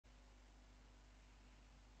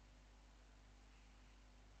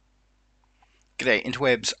G'day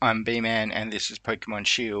interwebs, I'm Bman and this is Pokemon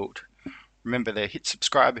Shield. Remember to hit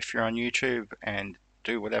subscribe if you're on YouTube and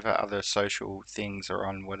do whatever other social things are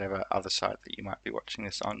on whatever other site that you might be watching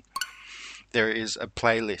this on. There is a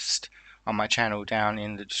playlist on my channel down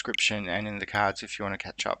in the description and in the cards if you want to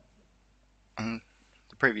catch up on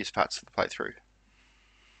the previous parts of the playthrough.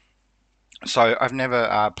 So I've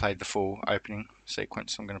never played the full opening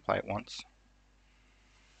sequence. I'm going to play it once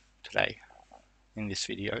today in this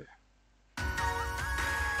video.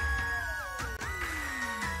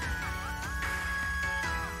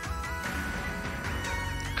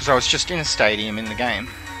 Because I was just in a stadium in the game.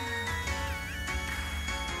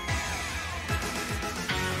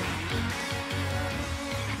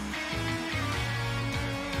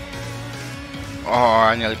 Oh,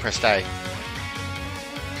 I nearly pressed A.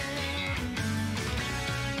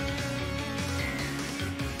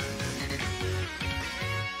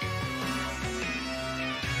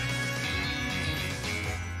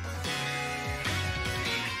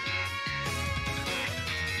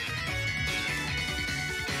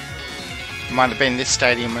 Might have been this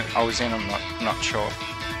stadium I was in, I'm not sure.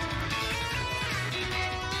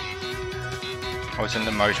 I was in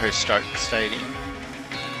the Motostoke stadium.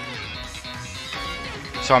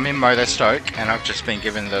 So I'm in Motostoke and I've just been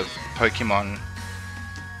given the Pokemon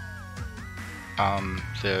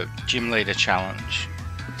the gym leader challenge.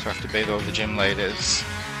 So I have to beat all the gym leaders,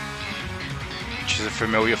 which is a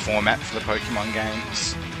familiar format for the Pokemon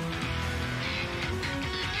games.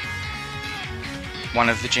 One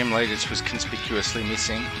of the gym leaders was conspicuously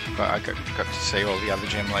missing, but I got to see all the other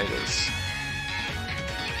gym leaders.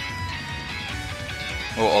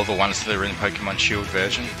 Or all the ones that are in the Pokemon Shield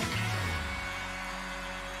version.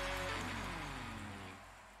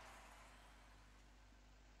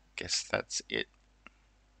 Guess that's it.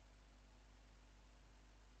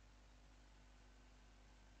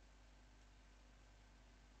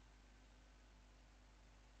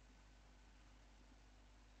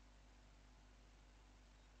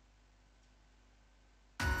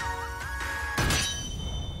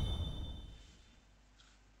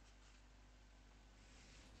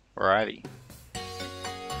 Alrighty.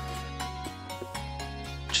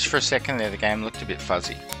 Just for a second there the game looked a bit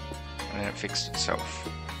fuzzy, and then it fixed itself.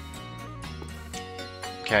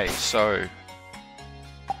 Okay, so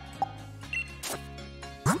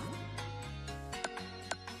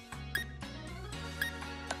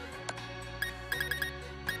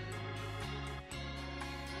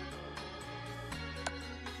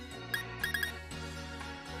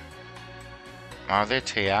oh, they're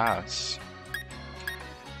TRs.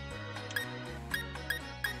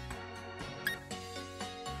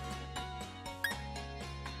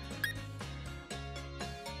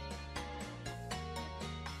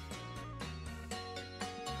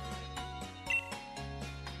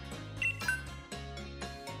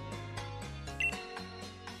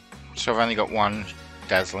 So I've only got one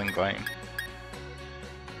Dazzling Gleam.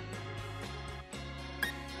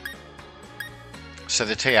 So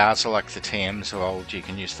the TRs are like the TMs of old, you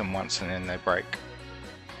can use them once and then they break.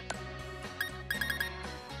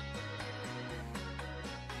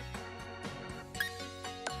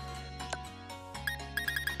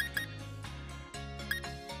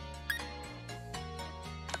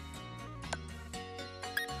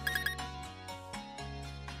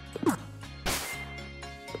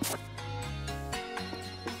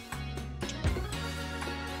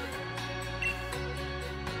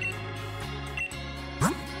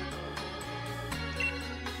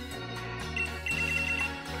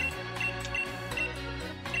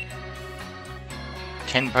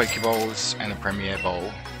 Ten Pokeballs and a Premier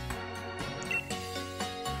Bowl.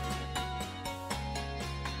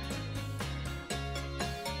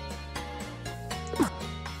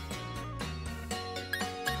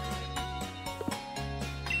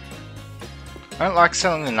 I don't like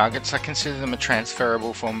selling the nuggets. I consider them a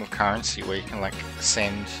transferable form of currency where you can like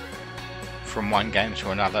send from one game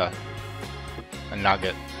to another a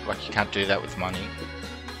nugget. Like you can't do that with money.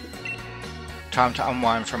 Time to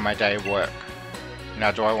unwind from my day of work. Now,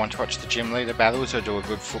 do I want to watch the gym leader battles or do a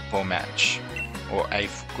good football match? Or a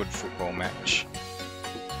good football match?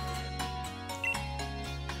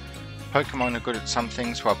 Pokemon are good at some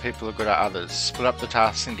things while people are good at others. Split up the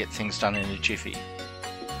tasks and get things done in a jiffy.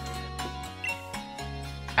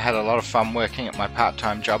 I had a lot of fun working at my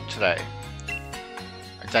part-time job today.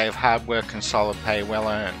 A day of hard work and solid pay well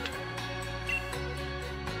earned.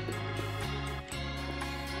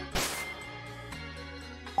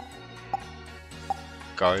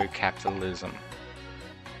 Go capitalism.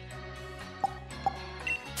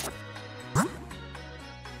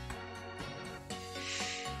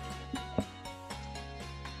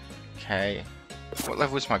 Okay. What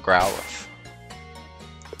level is my Growlithe?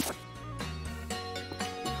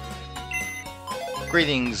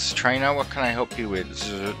 Greetings, trainer. What can I help you with?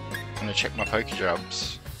 I'm gonna check my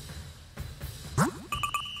Pokejobs.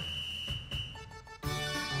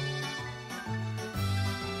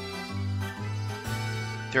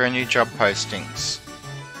 There are new job postings.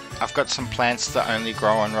 I've got some plants that only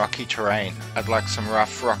grow on rocky terrain. I'd like some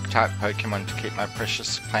rough rock type Pokemon to keep my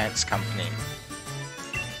precious plants company.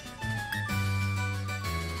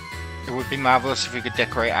 It would be marvellous if we could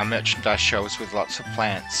decorate our merchandise shelves with lots of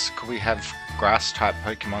plants. Could we have grass type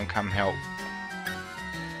Pokemon come help?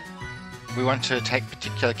 We want to take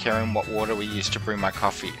particular care in what water we use to brew my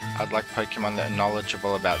coffee. I'd like Pokemon that are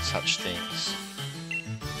knowledgeable about such things.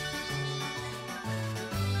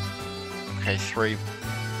 Okay, 3.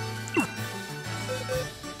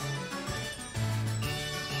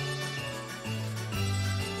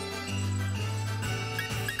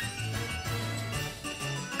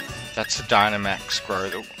 That's a Dynamax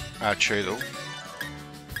Choodle.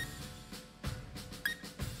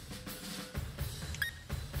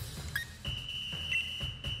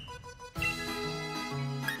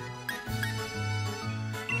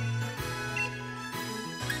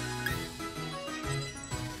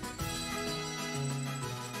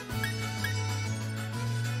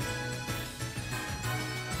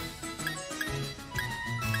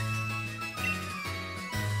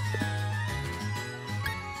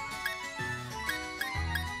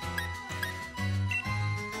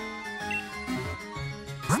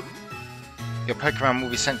 Your Pokemon will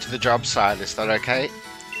be sent to the job site, is that okay?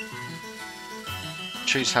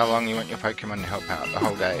 Choose how long you want your Pokemon to help out, the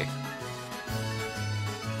whole day.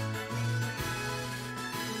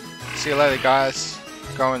 See you later, guys.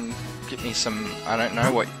 Go and get me some, I don't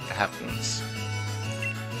know what happens.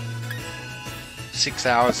 6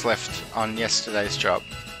 hours left on yesterday's job.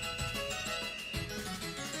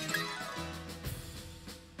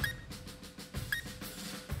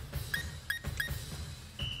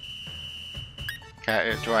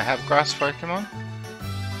 Okay, do I have grass Pokemon?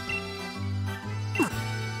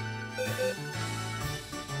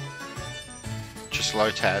 Just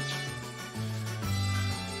Lotad.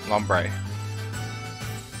 Lombre,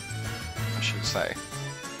 I should say.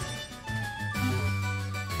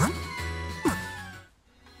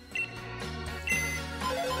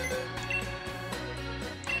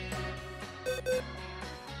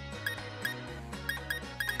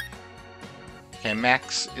 Okay,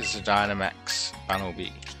 Max is a Dynamax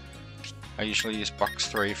Bunnelby. I usually use box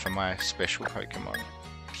 3 for my special Pokemon.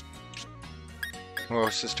 Who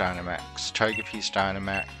else is Dynamax? Togepi's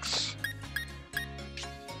Dynamax.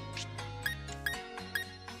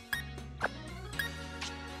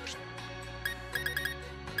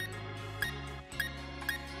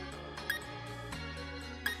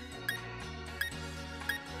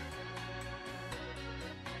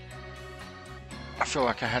 I feel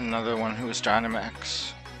like I had another one who was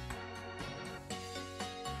Dynamax.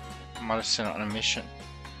 I might have sent it on a mission.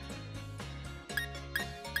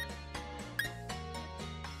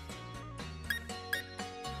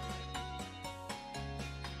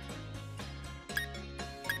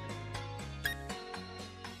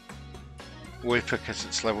 Whipper because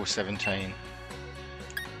it's level 17.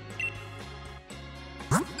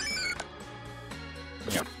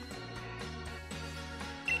 Yep.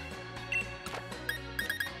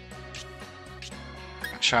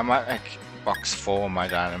 Actually, I might make box 4 my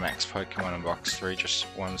Dynamax Pokemon and box 3 just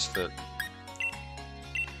ones that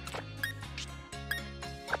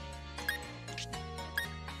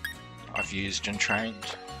I've used and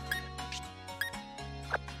trained.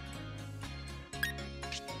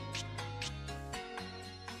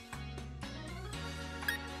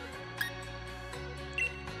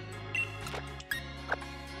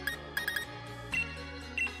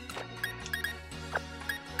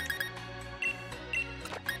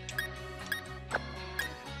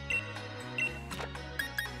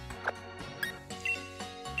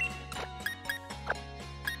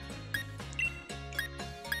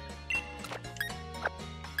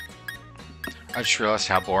 I just realised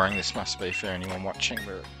how boring this must be for anyone watching,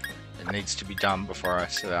 but it needs to be done before I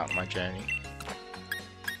set out on my journey.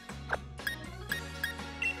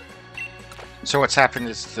 So what's happened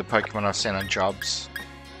is the Pokemon I've sent on jobs,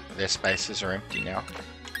 their spaces are empty now.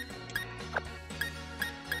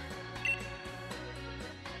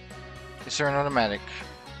 Is there an automatic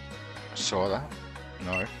sorter?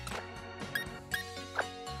 No.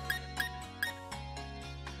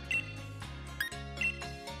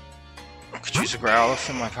 Use a Growlithe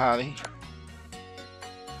in my party.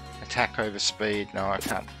 Attack over speed. No, I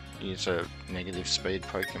can't use a negative speed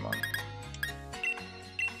Pokemon.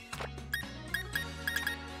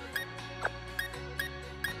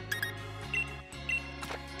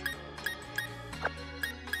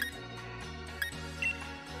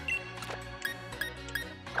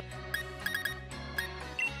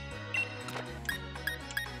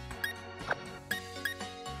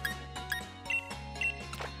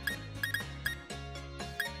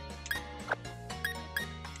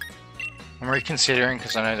 reconsidering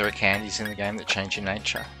because I know there are candies in the game that change your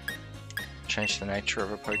nature. Change the nature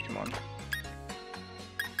of a Pokemon.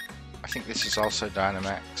 I think this is also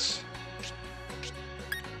Dynamax.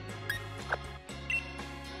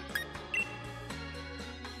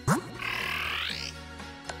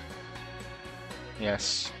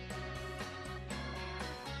 Yes.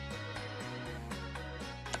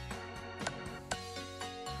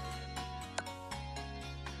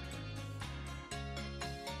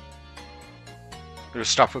 It'll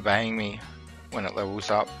stop obeying me when it levels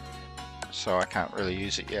up, so I can't really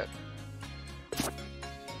use it yet.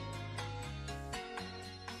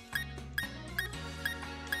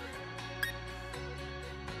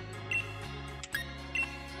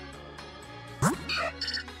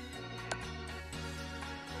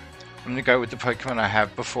 I'm going to go with the Pokemon I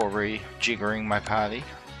have before rejiggering my party.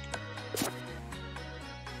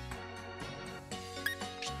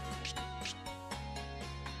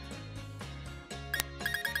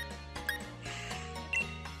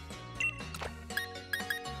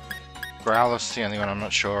 Growlithe's the only one I'm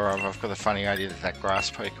not sure of. I've got a funny idea that that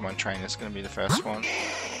grass Pokemon trainer is going to be the first one.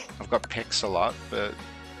 I've got Pex a lot, but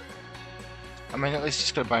I mean at least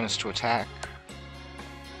it's got a bonus to attack.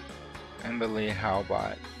 Emberly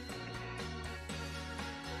Howlbite.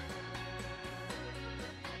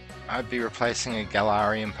 I'd be replacing a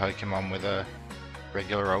Galarian Pokemon with a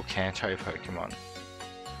regular old Kanto Pokemon.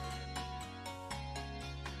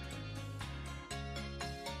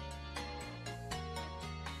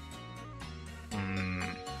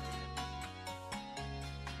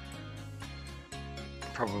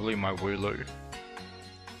 Probably my Wooloo.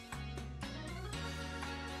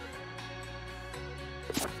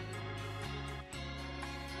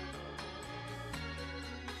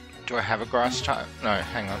 Do I have a grass type? No,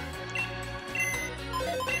 hang on.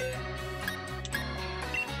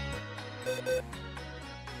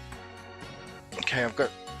 Okay, I've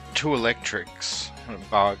got 2 electrics, and a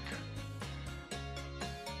bug,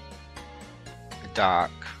 a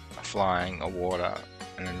dark, a flying, a water,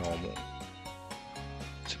 and a normal.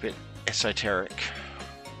 It's a bit esoteric.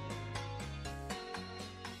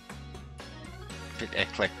 A bit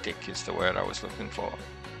eclectic is the word I was looking for.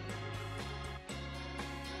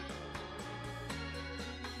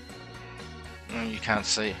 You can't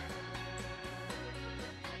see.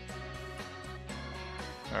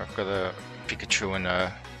 I've got a Pikachu and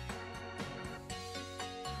a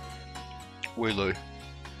Wooloo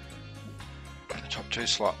in the top 2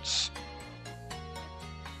 slots.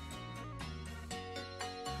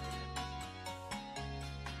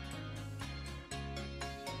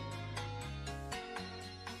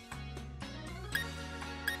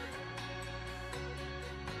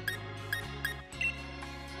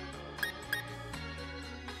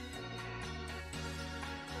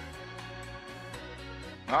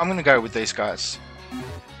 I'm gonna go with these guys.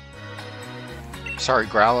 Sorry,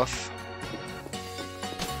 Growlithe.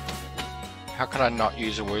 How could I not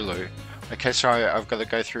use a Wooloo? Okay, so I've got to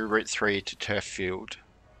go through Route 3 to Turffield.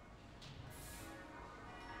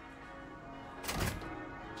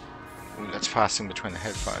 Ooh, that's passing between the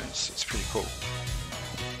headphones. It's pretty cool.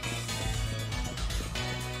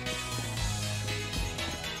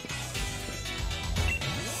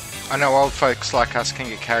 I know old folks like us can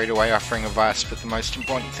get carried away offering advice, but the most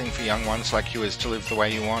important thing for young ones like you is to live the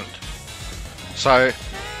way you want. So,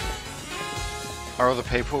 are all the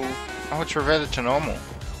people... Oh, it's reverted to normal.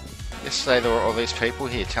 Yesterday there were all these people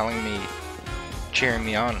here telling me, cheering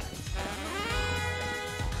me on.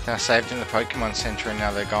 Then I saved in the Pokemon Center and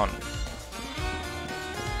now they're gone.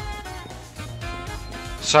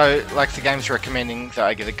 So, like the game's recommending that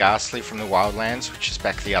I get a Ghastly from the Wildlands, which is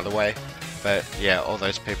back the other way. But yeah, all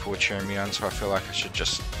those people were cheering me on, so I feel like I should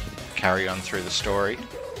just carry on through the story.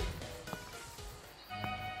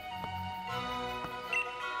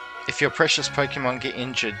 If your precious Pokemon get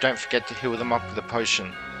injured, don't forget to heal them up with a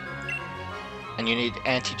potion. And you need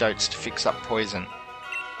antidotes to fix up poison.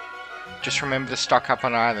 Just remember to stock up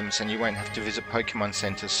on items and you won't have to visit Pokemon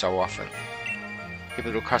centers so often. If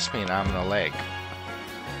it'll cost me an arm and a leg.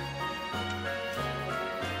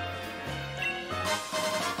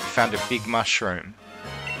 Found a big mushroom.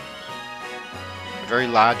 A very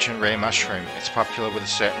large and rare mushroom. It's popular with a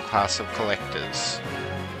certain class of collectors.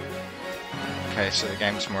 Okay, so the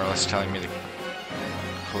game's more or less telling me to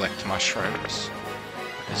collect mushrooms.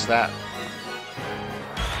 What is that?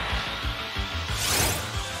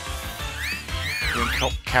 You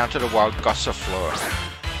encountered a wild Gossifleur.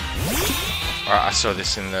 Alright, I saw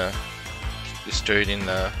this in this dude in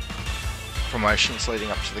the promotions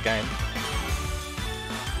leading up to the game.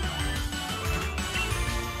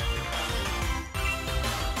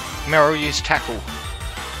 Meryl used Tackle.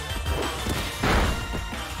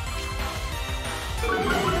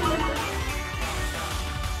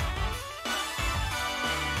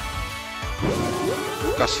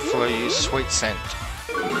 Gossifleur used Sweet Scent.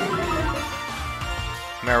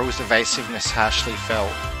 Meryl's evasiveness harshly fell.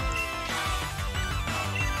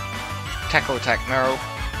 Tackle attack, Meryl.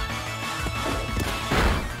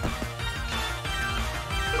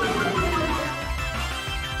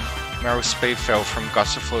 Meryl's speed fell from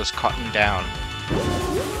Gossifleur's cotton down.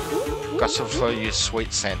 Gossifleur used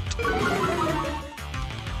Sweet Scent.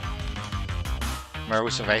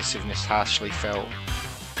 Meryl's evasiveness harshly fell.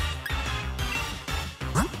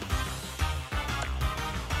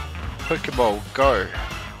 Pokeball, go!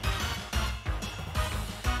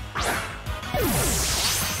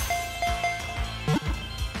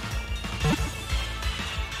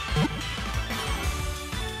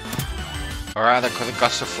 Alright, I got a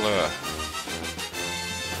Gossifleur.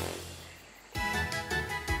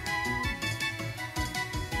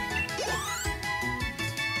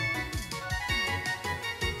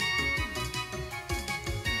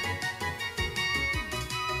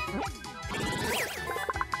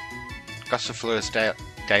 Gossifleur's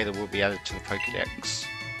data will be added to the Pokédex.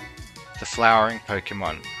 The flowering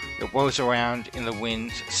Pokemon. It whirls around in the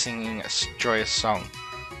wind, singing a joyous song.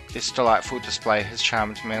 This delightful display has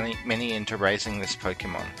charmed many into raising this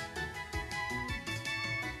Pokemon.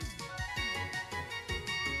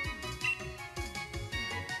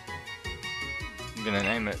 I'm gonna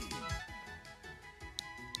name it,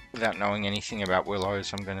 without knowing anything about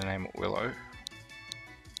Willows, I'm gonna name it Willow.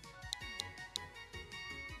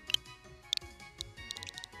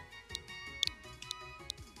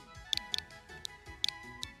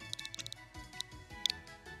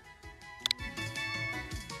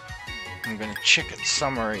 I'm going to check its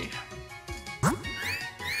summary.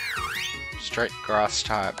 Straight grass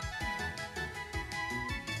type.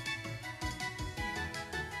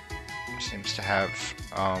 Seems to have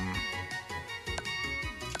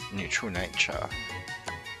neutral nature.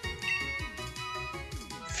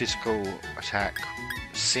 Physical attack,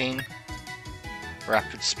 Sing,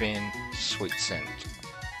 Rapid Spin, Sweet Scent.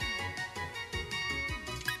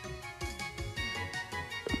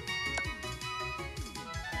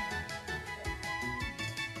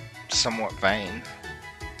 Somewhat vain.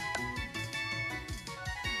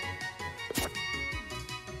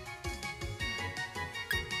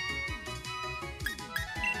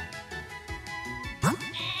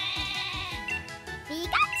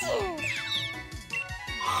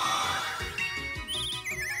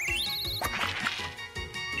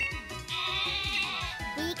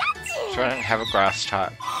 So I don't have a grass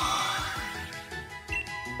type.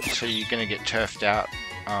 So you're gonna get turfed out,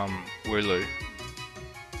 Wooloo.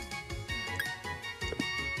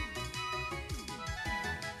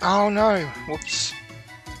 Oh no! Whoops.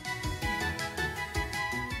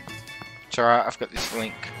 It's alright, I've got this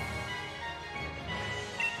link.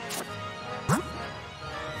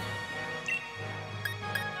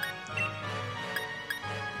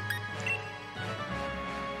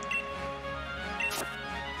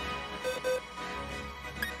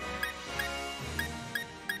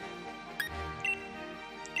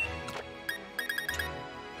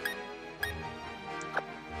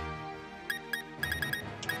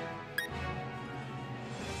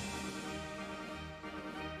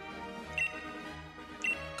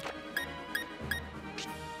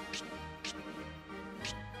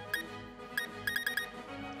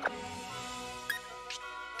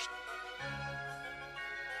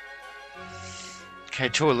 Okay,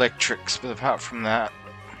 2 electrics, but apart from that...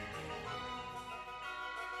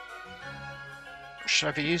 Should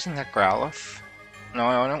I be using that Growlithe? No,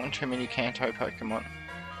 I don't want too many Kanto Pokemon.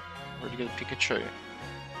 I've already got a Pikachu.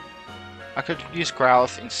 I could use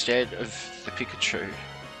Growlithe instead of the Pikachu.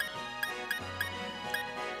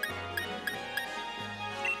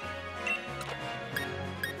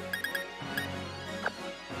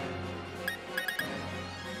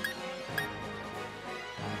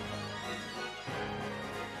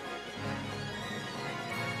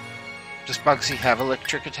 Does Bugsy have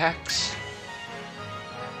electric attacks?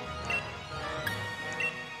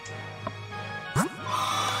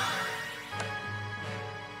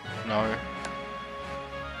 No.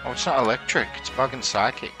 Oh, it's not electric, it's bug and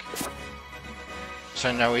psychic.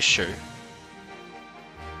 So no issue.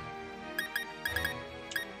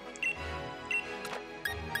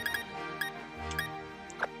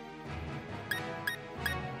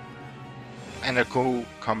 And a cool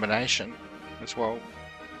combination as well.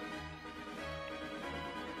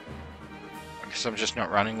 I guess I'm just not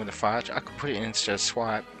running with a fire. I could put it in instead of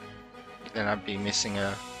Swipe. Then I'd be missing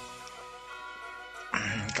a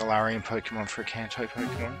Galarian Pokemon for a Kanto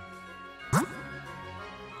Pokemon.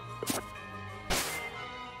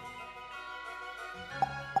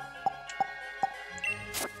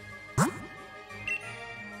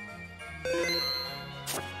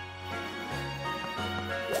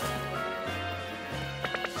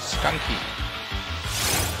 Stunky.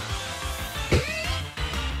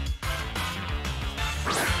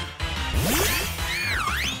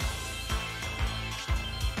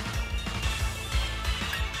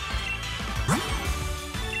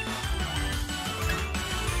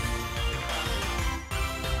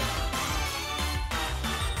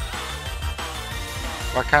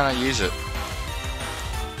 Why can't I use it?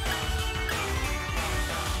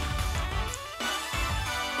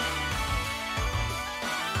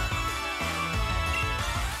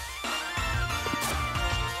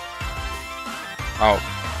 Oh.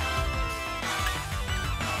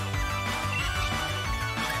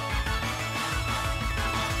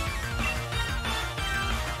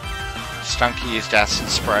 Stunky used acid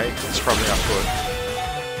spray. It's probably not good.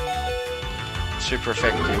 Super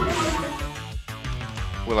effective.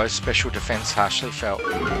 Willow's special defense harshly felt.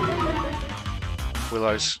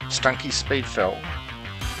 Willow's Stunky speed fell.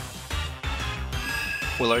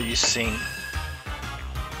 Willow used sing.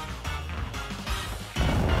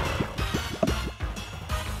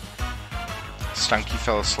 Stunky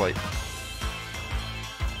fell asleep.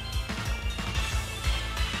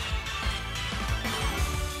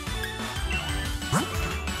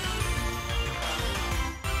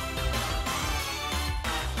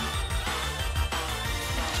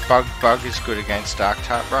 Bug is good against Dark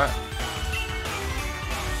type, right?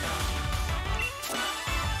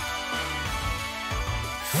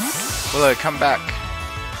 Willow, come back.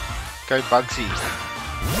 Go Bugsy.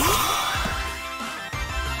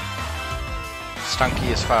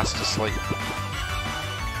 Stunky is fast asleep.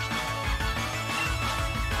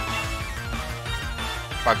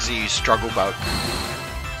 Bugsy, you struggle bug.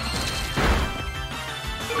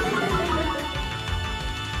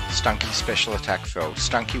 Stunky special attack fell.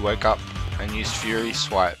 Stunky woke up and used Fury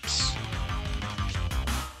swipes.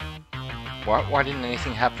 Why didn't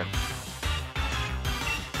anything happen?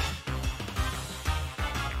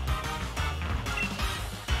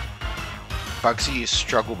 Bugsy used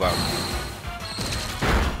struggle bug.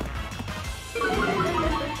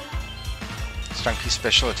 Stunky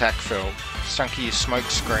special attack fell. Stunky used smoke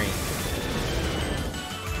screen.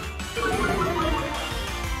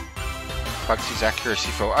 Bugsy's accuracy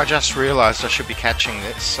fell. I just realised I should be catching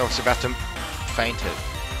this, so I was about to faint it.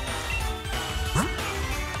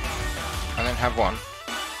 I don't have one.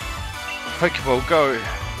 Pokeball, go!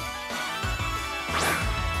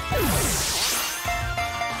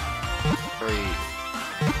 Three,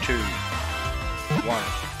 2, 1.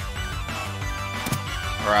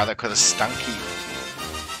 Or rather, caught a Stunky.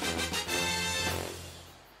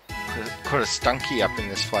 Caught a Stunky up in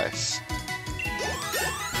this place.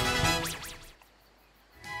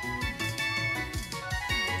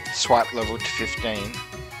 Swipe level to 15.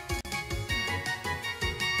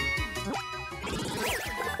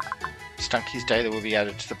 Stunky's data will be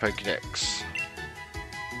added to the Pokédex.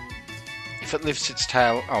 If it lifts its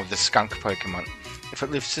tail... Oh, the skunk Pokemon. If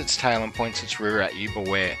it lifts its tail and points its rear at you,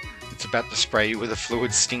 beware. It's about to spray you with a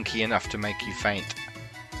fluid stinky enough to make you faint.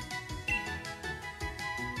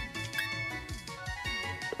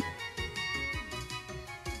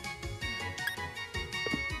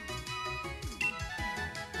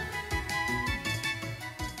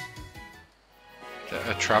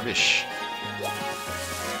 A Trubbish.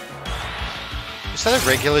 Is that a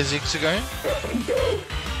regular Zigzagoon?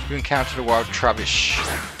 You encountered a wild Trubbish.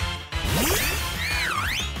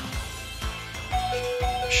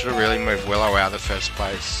 Should have really moved Willow out of the first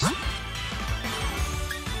place.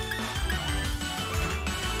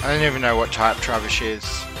 I don't even know what type Trubbish is.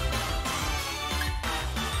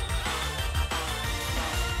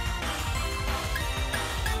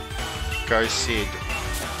 Go Sid.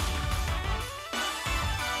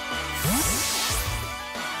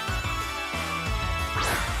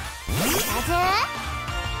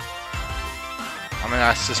 I mean,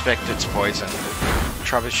 I suspect it's poison.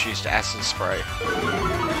 Trubbish used acid spray.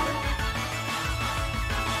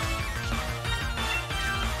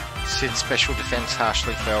 Sid's special defense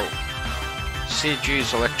harshly fell. Sid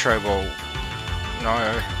used Electro Ball.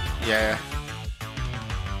 No, yeah.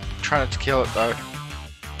 Try not to kill it though.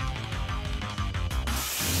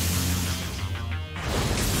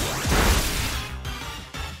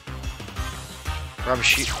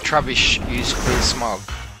 Trubbish used Clear Smog.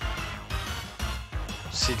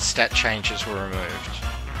 Sid's stat changes were removed.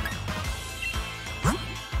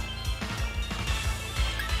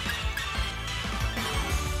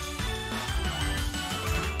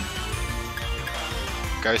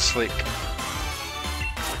 Go Slick.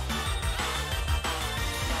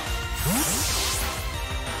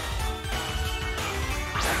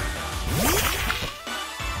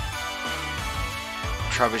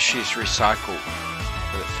 Trubbish used Recycle,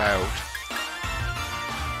 but it failed.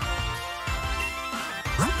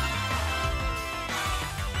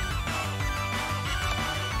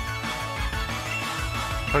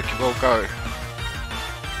 Pokeball, go.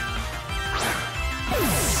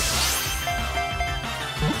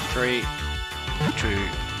 Three, 2,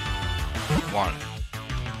 1.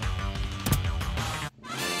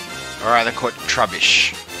 Alright, they're caught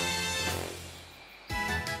Trubbish.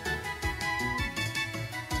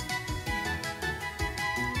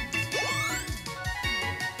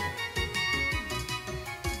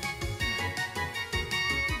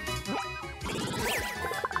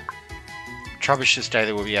 Trubbish's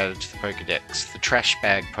data will be added to the Pokedex. The Trash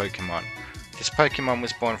Bag Pokemon. This Pokemon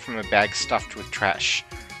was born from a bag stuffed with trash.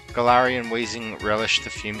 Galarian Weezing relished the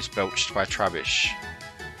fumes belched by Trubbish.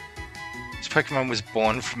 This Pokemon was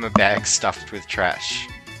born from a bag stuffed with trash.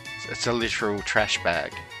 It's a literal trash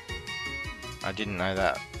bag. I didn't know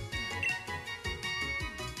that.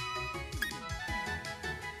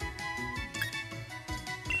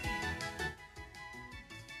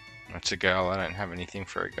 That's a girl. I don't have anything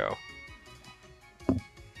for a girl.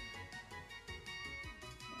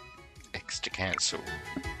 X to cancel.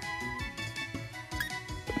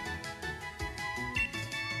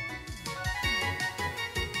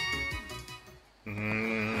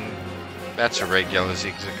 That's a regular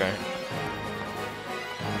Zigzagoon.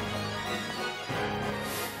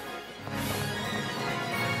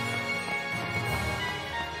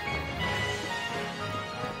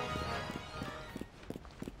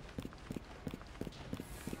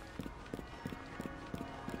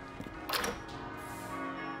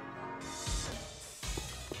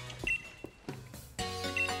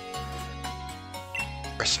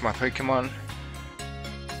 Rest my Pokemon.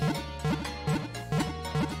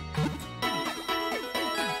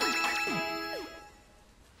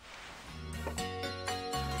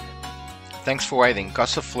 Thanks for waiting.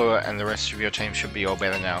 Gossifleur and the rest of your team should be all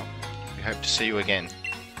better now. We hope to see you again.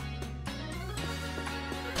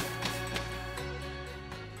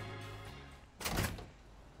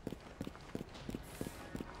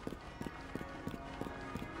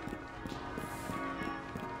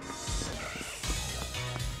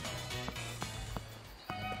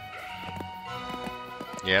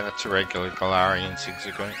 Yeah, that's a regular Galarian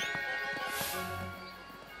Zigzagoon.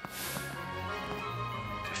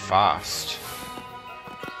 They're fast.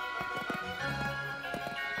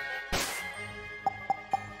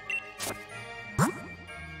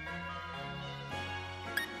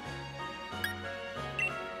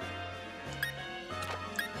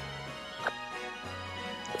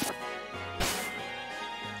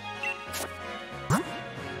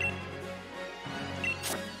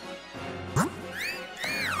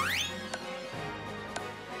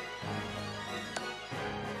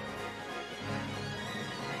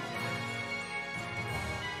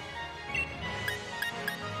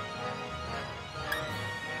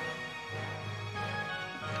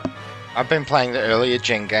 I've been playing the earlier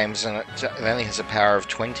gen games and it only has a power of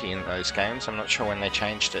 20 in those games. I'm not sure when they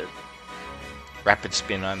changed it. Rapid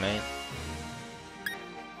spin, I mean.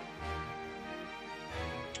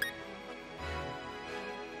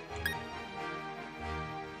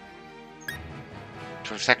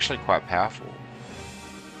 So it's actually quite powerful.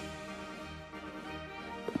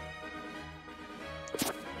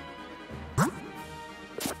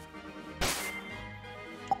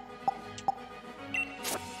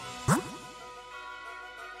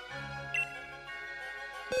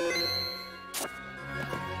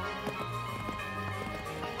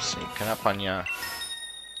 Sneaking up on ya.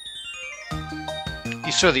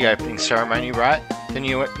 You saw the opening ceremony, right? Then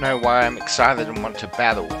you know why I'm excited and want to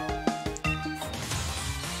battle.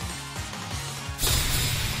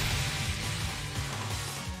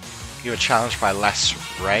 You were challenged by Las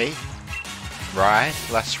Rai?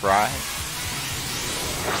 Las Rai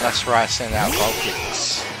send out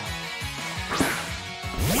Vulpix.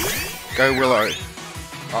 Go Willow.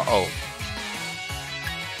 Uh-oh.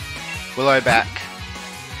 Willow back.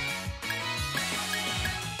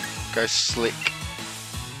 Go Slick.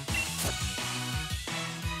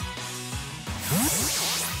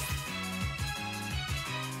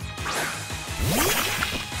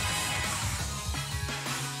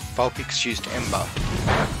 Vulpix used Ember.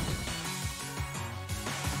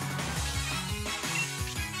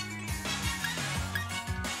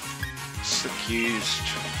 Slick used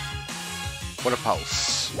Water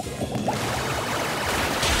Pulse.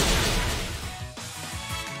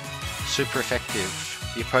 Super effective.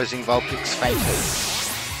 The opposing Vulpix fainted.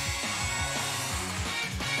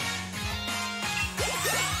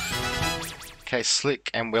 Okay,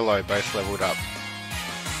 Slick and Willow both leveled up.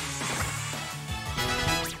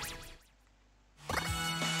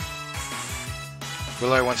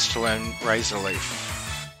 Willow wants to learn Razor Leaf.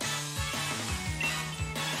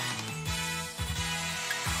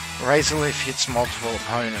 Razor Leaf hits multiple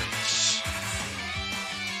opponents.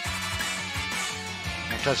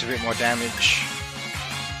 It does a bit more damage.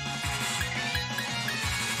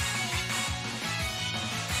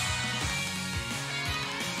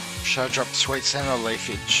 Should I drop Sweet Scent or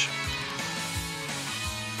Leafage?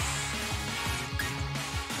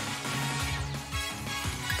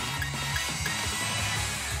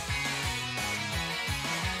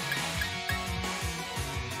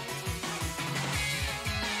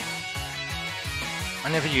 I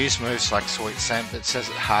never use moves like Sweet Scent, but it says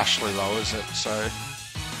it harshly lowers it, so...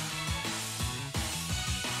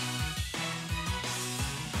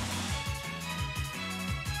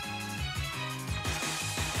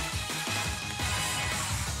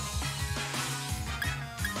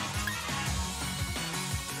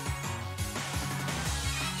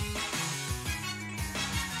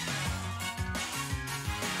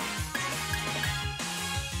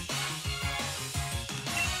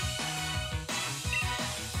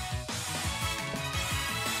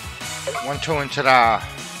 One, two, and ta-da!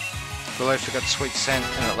 Willow forgot Sweet Scent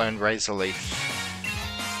and it learned Razor Leaf.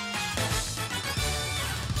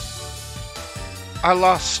 I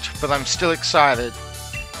lost, but I'm still excited.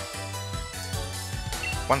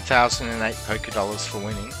 1,008 poker dollars for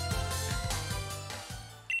winning.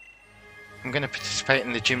 I'm going to participate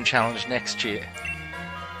in the gym challenge next year.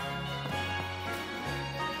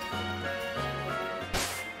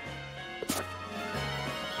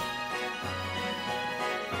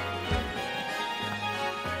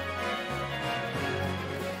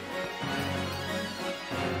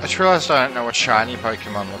 I just realised I don't know what shiny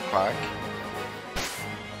Pokemon look like.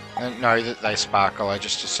 I don't know that they sparkle, I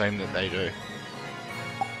just assume that they do.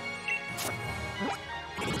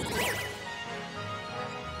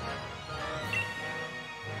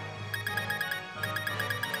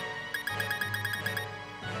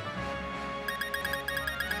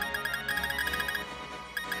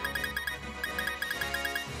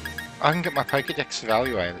 I can get my Pokedex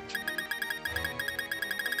evaluated.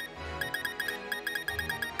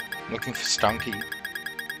 Looking for Stunky.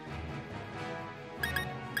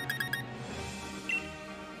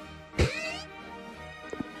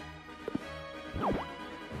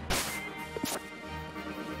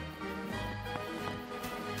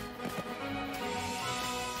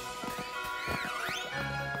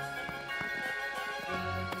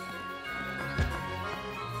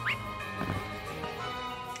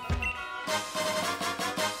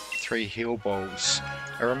 Three Heal Balls.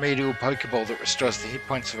 A remedial Pokeball that restores the hit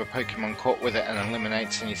points of a Pokemon caught with it and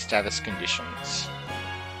eliminates any status conditions.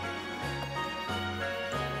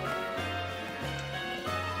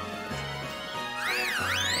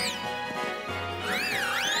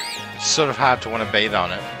 It's sort of hard to want to beat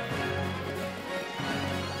on it.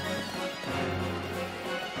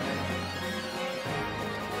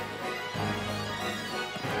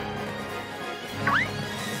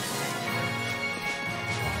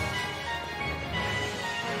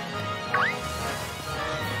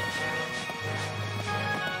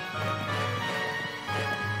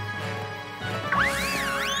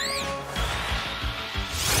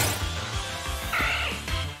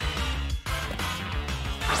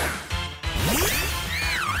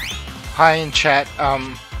 Hi in chat,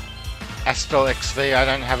 Astel XV, I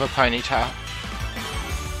don't have a ponytail.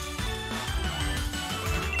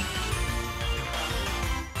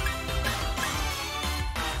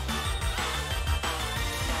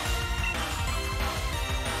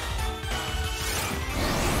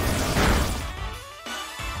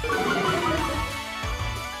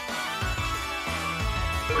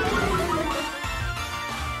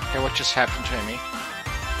 Okay, what just happened to me?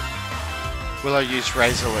 Will I use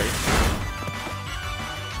Razor Leaf?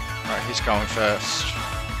 Right, he's going first.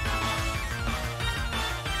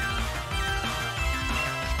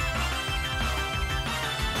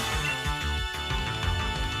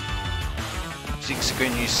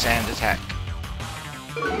 Zigzagoon use Sand Attack.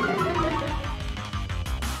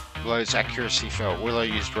 Willow's accuracy fell. Willow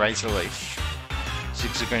used Razor Leaf.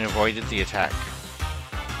 Zigzagoon avoided the attack.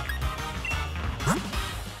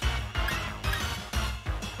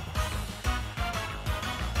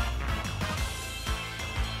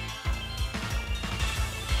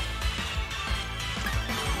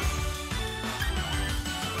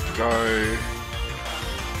 Go.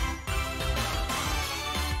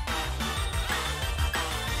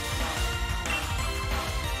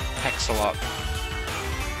 Axolot.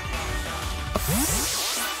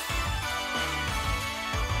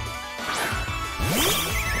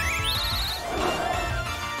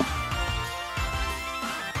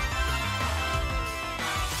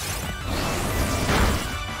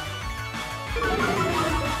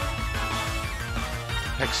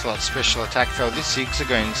 Pexlot special attack fell. This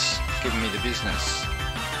Zigzagoon's giving me the business.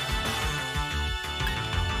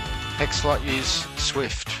 Pexlot use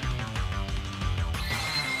Swift.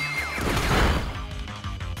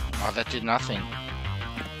 Oh, that did nothing.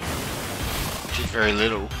 Did very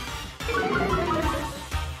little.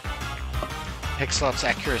 Pexlot's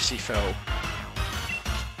accuracy fell.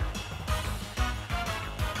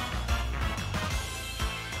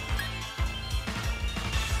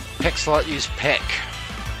 Pexlot used Peck.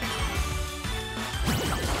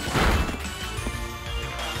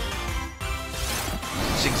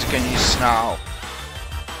 Zigzagoon use Snarl.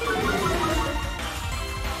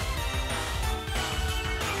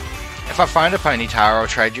 If I find a Ponyta, I'll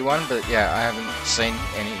trade you one, but yeah, I haven't seen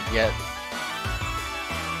any yet.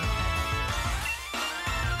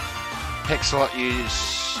 Pexlot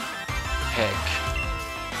use Peck.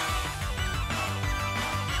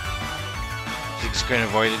 Zigzagoon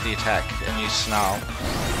avoided the attack and used Snarl.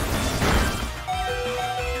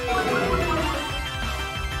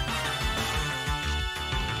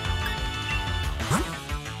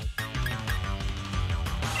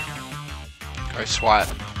 Go Swipe.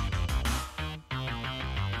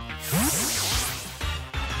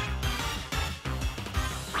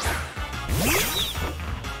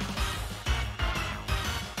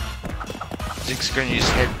 Zigzagoon use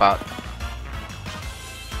Headbutt.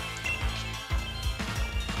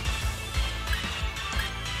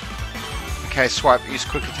 Okay, Swipe, use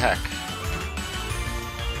Quick Attack.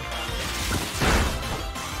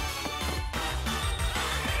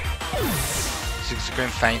 Zigzagoon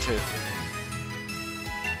fainted.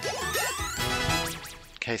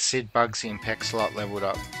 Okay, Sid, Bugsy and Pexlot leveled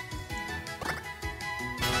up.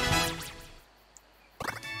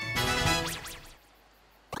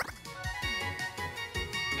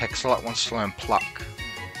 Pexlot wants to learn Pluck.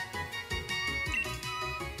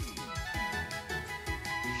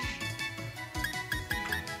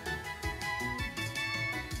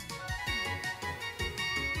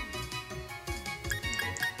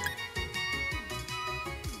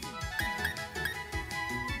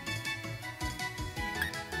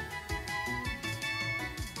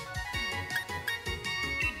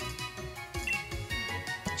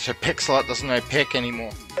 So Pexlot doesn't know Peck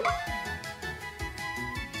anymore.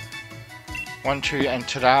 1, 2 and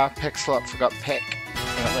ta-da, Pexlot forgot Peck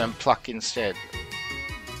and it learned Pluck instead.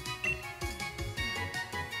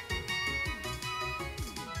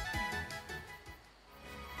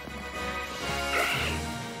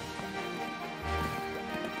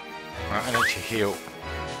 Right, I need to heal.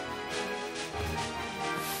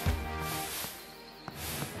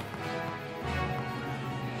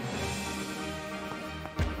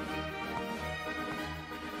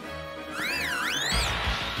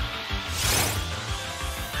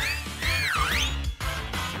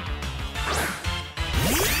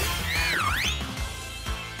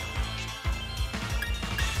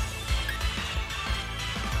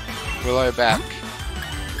 Willow back.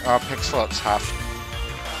 Oh, Pexlot's half.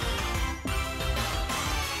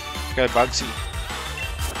 Go Bugsy.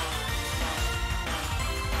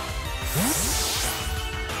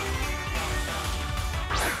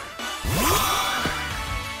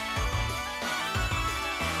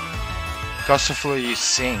 Gossifleur use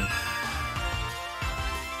Sing.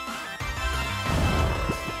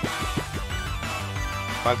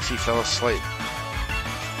 Bugsy fell asleep.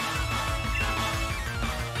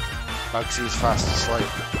 Bugsy is fast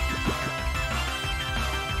asleep.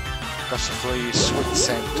 Gossifleur use Sweet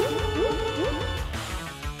Scent.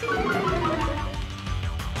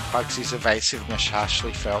 Bugsy's evasiveness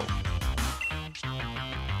harshly fell.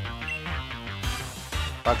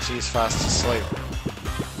 Bugsy is fast asleep.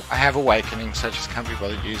 I have Awakening, so I just can't be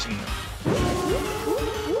bothered using them.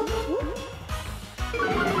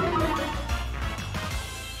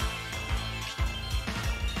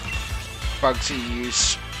 Bugsy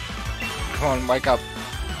use... Come on, wake up,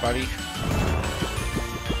 buddy.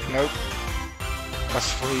 Nope.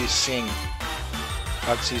 Gossifleur use Sing.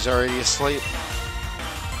 Bugsy's already asleep.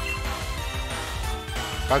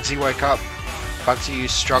 Bugsy, wake up. Bugsy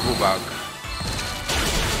use Struggle Bug.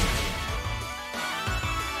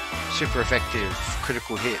 Super effective,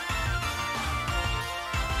 critical hit.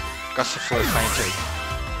 Gossifleur fainted.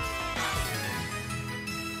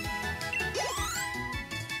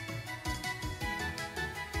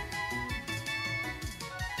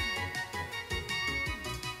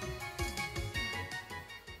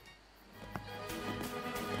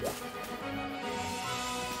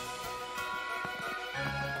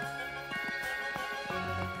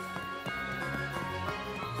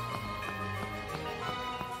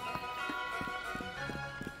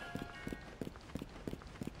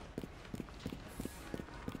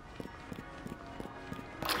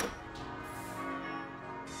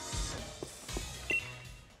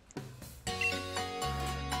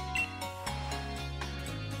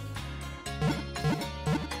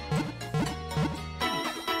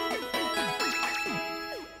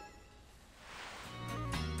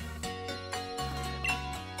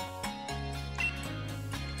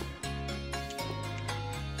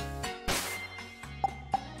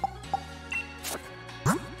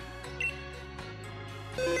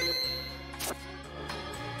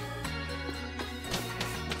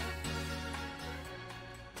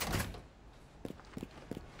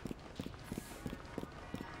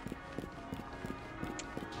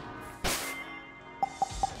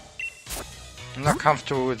 I'm not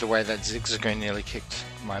comfortable with the way that Zigzagoon nearly kicked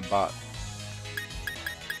my butt.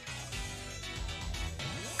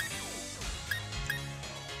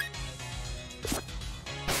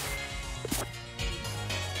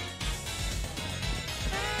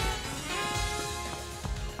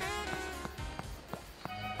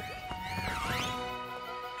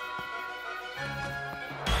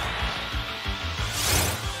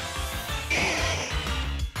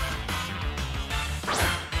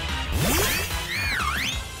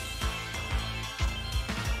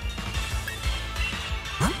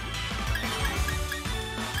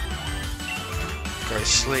 Go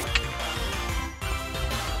slick.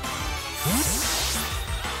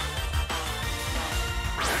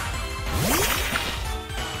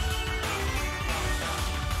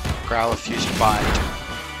 Growler fused bite.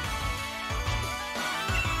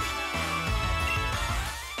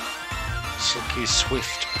 Silky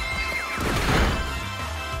swift.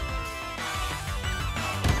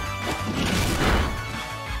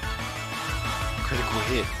 Critical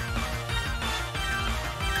hit.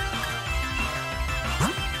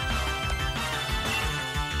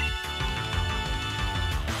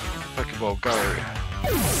 Pokeball go.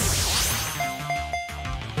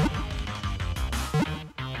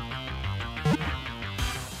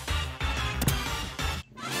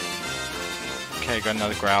 Okay, got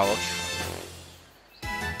another Growler.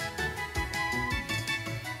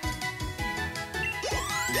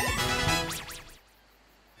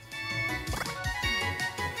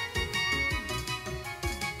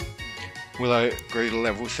 Willow grew to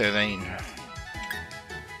level 13.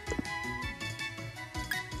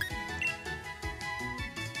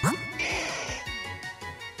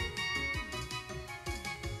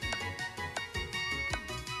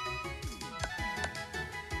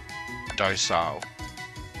 Docile.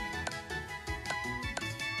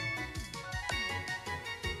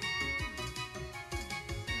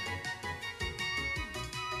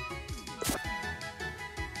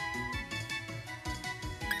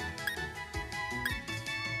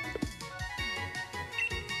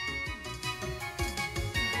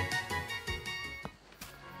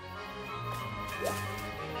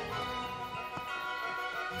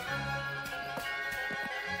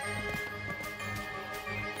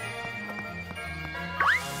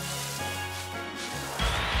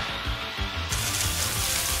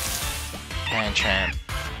 Champ.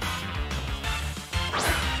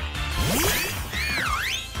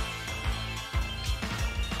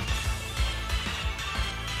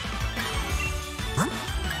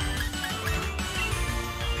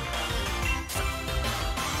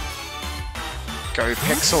 Go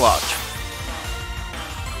Pixelot.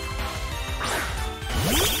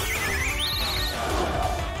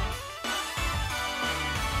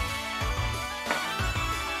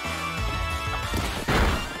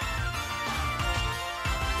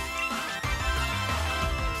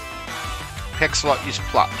 Pixelot use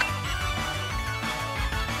Pluck.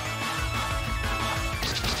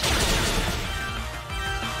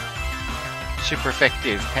 Super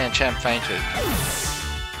effective. Pancham fainted.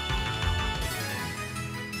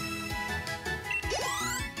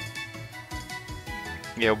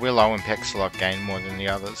 Yeah, Willow and Pixelot gain more than the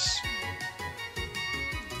others.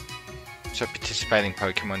 So participating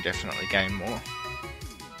Pokemon definitely gain more.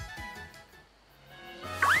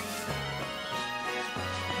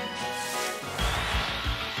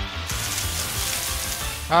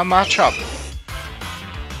 Marchup.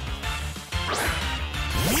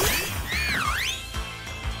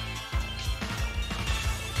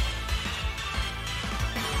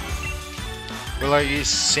 Willow use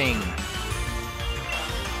Sing.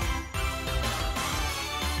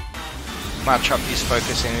 Marchup use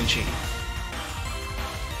Focus Energy.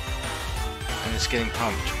 And it's getting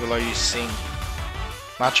pumped. Willow use Sing.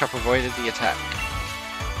 Marchup avoided the attack.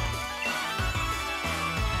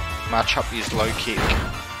 Marchup used Low Kick.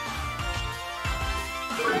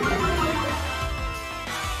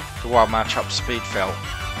 The wild Marchup speed fell.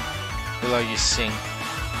 Willow used Sing.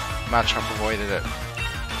 Marchup avoided it.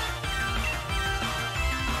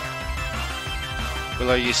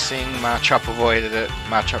 Willow used Sing. Marchup avoided it.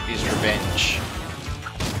 Marchup used Revenge.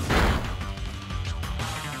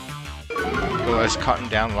 Willow's Cotton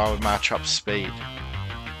down low with Marchup's speed.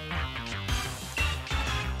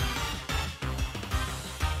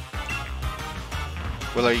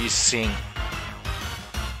 Willow used Sing.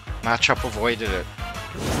 Marchup avoided it.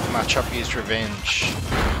 Marchup used Revenge.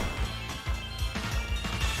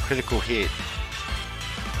 Critical hit.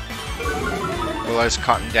 Willow's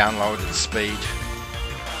Cotton down lowered its speed.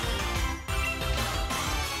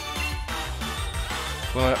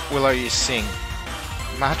 Willow used Sing.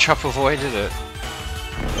 Marchup avoided it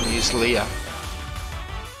and used Leah.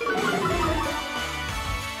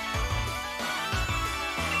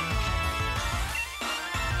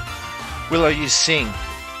 Willow used Sing.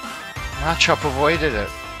 Marchop avoided it.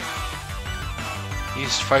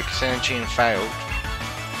 Used Focus Energy and failed.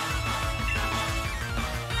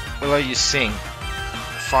 Willow used Sing.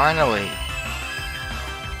 Finally.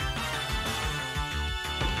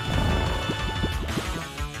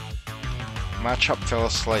 Marchop fell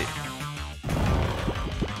asleep.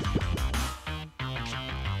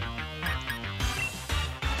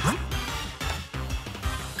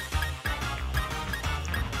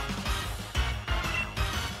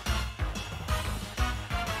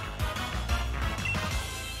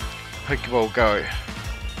 Pokeball go.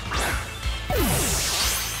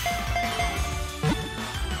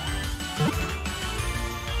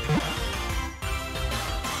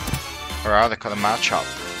 Alright, they got a Marchop.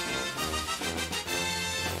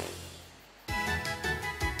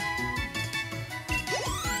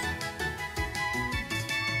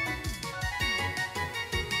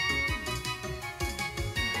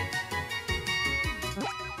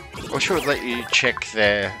 Or should it let you check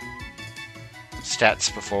their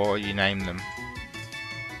stats before you name them?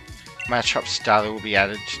 Marchop's data will be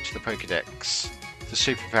added to the Pokedex. The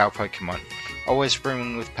superpower Pokemon. Always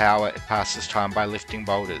brimming with power, it passes time by lifting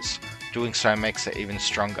boulders. Doing so makes it even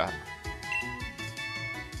stronger.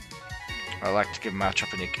 I like to give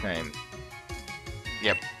Marchop a nickname.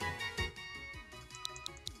 Yep.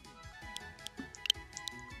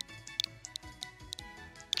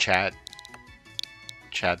 Chad.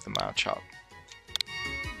 Chad the Marchop.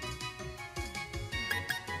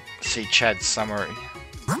 See Chad's summary.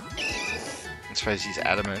 I suppose he's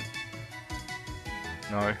adamant.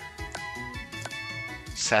 No.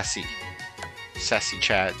 Sassy. Sassy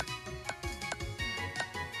Chad.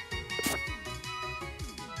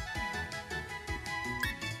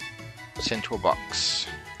 Sent to a box.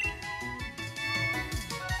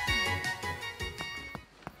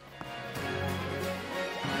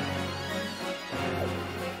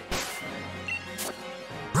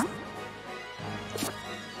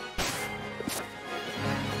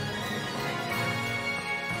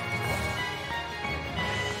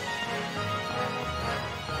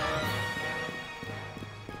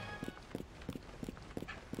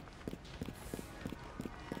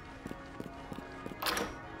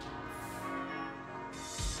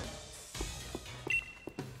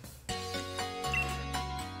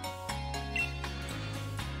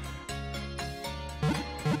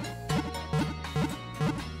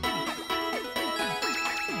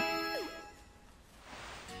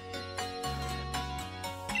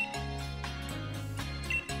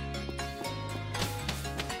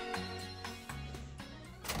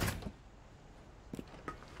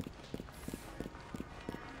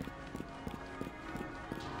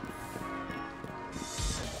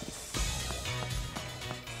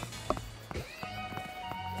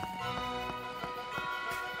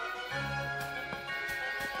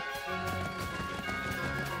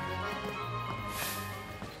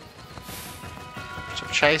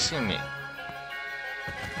 Stop chasing me.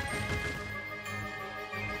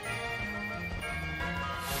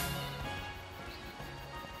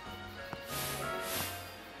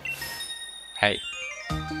 Hey.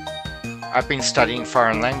 I've been studying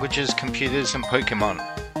foreign languages, computers, and Pokemon.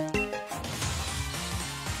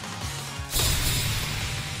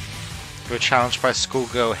 You were challenged by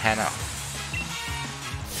schoolgirl Hannah,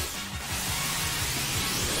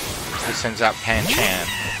 who sends out Panchan.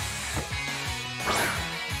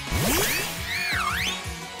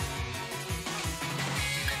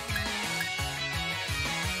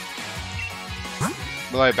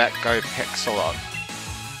 Below back go Pexalot.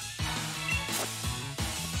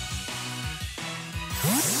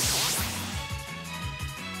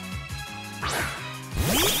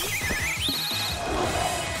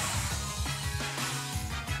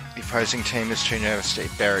 The opposing team is too nervous to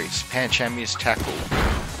eat berries. Pancham used Tackle.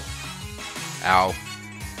 Ow.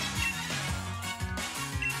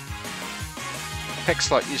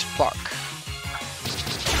 Pexalot used Pluck.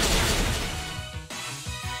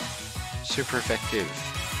 Super effective.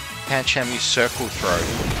 Pancham used Circle Throw.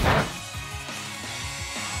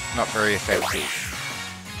 Not very effective.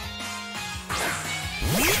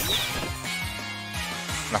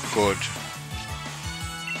 Not good.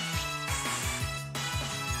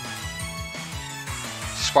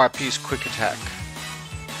 Swipe used Quick Attack.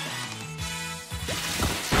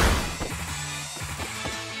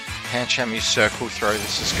 Pancham used Circle Throw.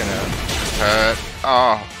 This is gonna hurt.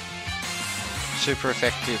 Oh. Super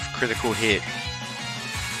effective critical hit.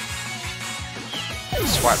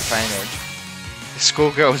 Swipe fainted. The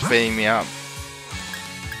schoolgirl's beating me up.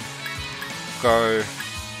 Go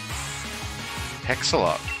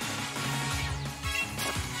Pexalot.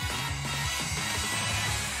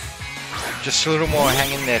 Just a little more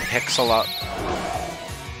hang in there, Pex a lot.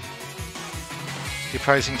 The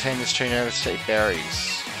opposing team is too nervous to eat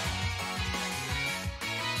berries.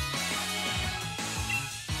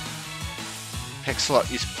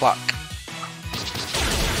 Pexalot use Pluck.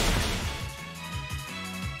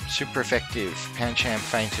 Super effective. Pancham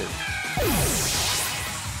fainted.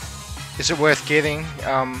 Is it worth getting?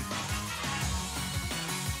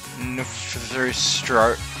 Through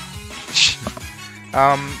stroke.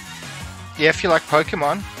 Yeah, if you like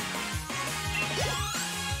Pokemon.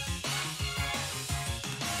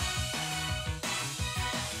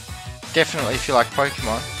 Definitely if you like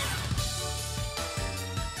Pokemon.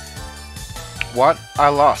 What? I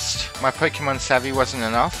lost. My Pokemon Savvy wasn't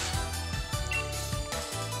enough.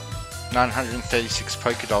 936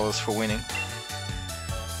 Pokédollars for winning.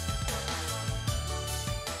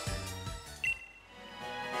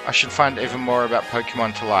 I should find even more about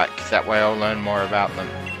Pokemon to like, that way I'll learn more about them.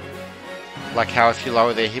 Like how if you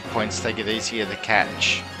lower their hit points they get easier to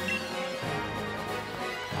catch.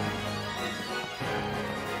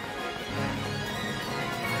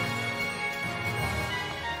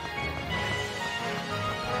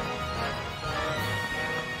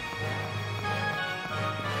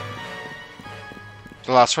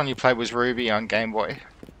 The last one you played was Ruby on Game Boy.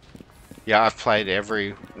 Yeah, I've played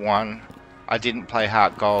every one. I didn't play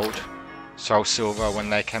Heart Gold, Soul Silver when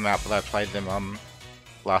they came out, but I played them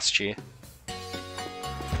last year.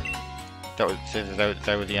 They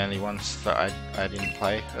were the only ones that I didn't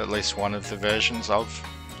play, at least one of the versions of.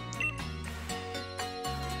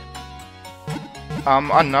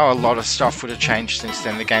 I know a lot of stuff would have changed since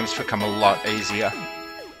then. The game's become a lot easier.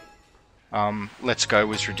 Let's Go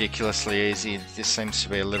was ridiculously easy. This seems to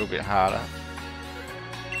be a little bit harder.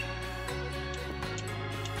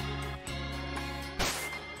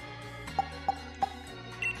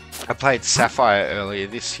 I played Sapphire earlier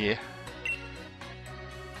this year.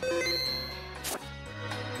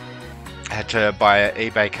 I had to buy an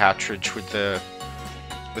eBay cartridge with a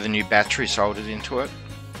new battery soldered into it.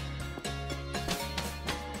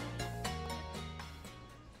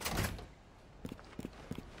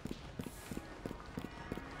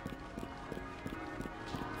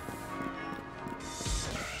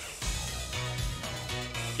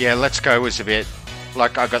 Yeah, Let's Go was a bit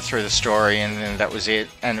like I got through the story and then that was it,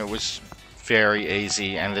 and it was very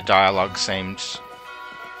easy and the dialogue seemed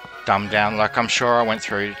dumbed down. Like I'm sure I went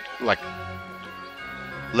through like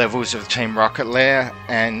levels of Team Rocket Lair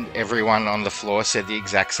and everyone on the floor said the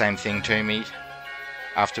exact same thing to me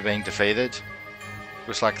after being defeated. It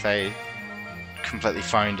was like they completely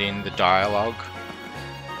phoned in the dialogue.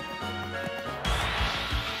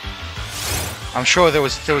 I'm sure there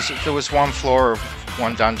was one floor of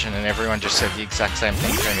one dungeon and everyone just said the exact same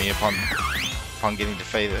thing to me upon getting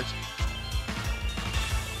defeated.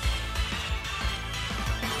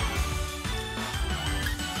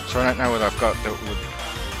 So I don't know what I've got that would...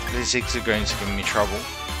 The Zigzagoons are giving me trouble.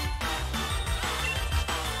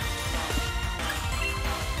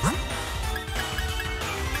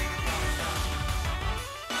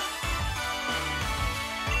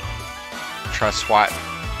 Try Swipe.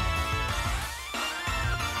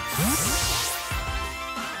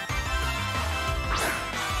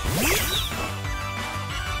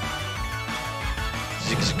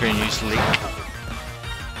 Zigzagoon use Leak.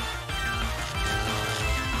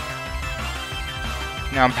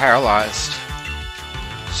 Now I'm paralyzed.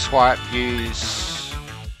 Swipe, use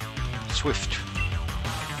Swift.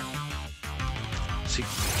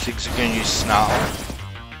 Zigzagoon use Snarl.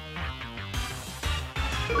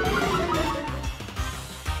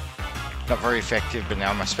 Not very effective, but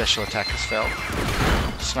now my special attack has failed.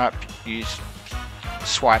 Swipe, use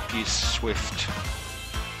Swift.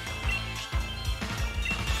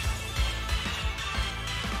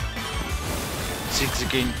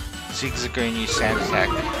 Zigzagoon use Sand Attack.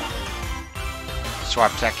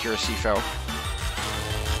 Swipe's accuracy fell.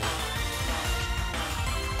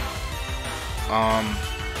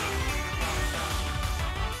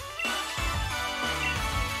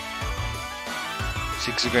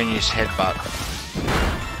 Zigzagoon use Headbutt.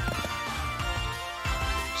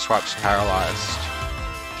 Swipe's paralyzed.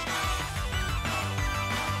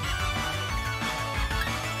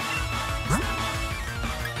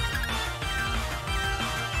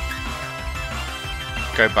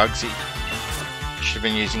 Go Bugsy. Should have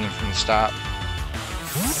been using him from the start.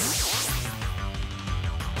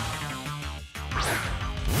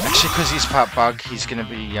 Actually, because he's part bug, he's going to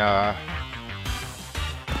be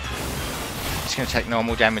he's going to take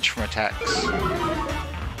normal damage from attacks.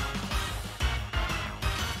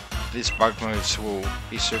 These bug moves will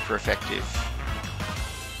be super effective.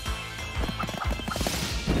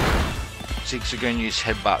 Zig's are going to use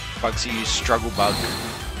Headbutt. Bugsy use Struggle Bug.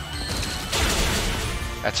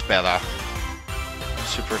 That's better.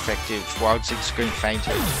 Super effective. Wild Zig's going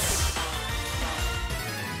fainted.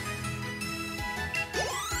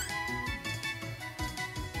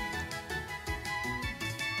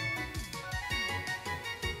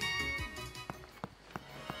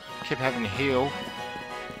 Keep having to heal.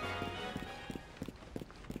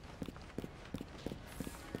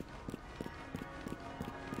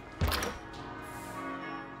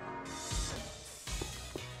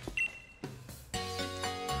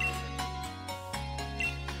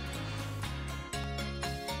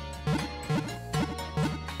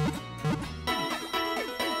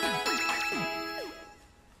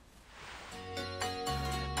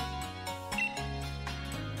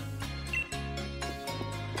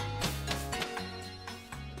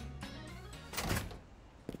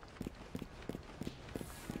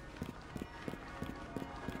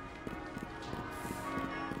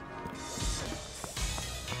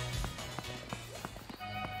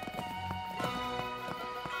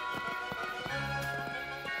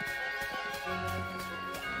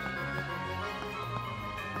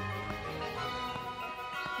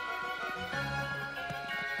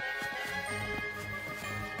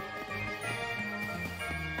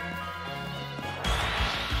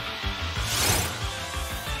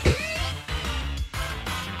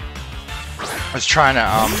 I was trying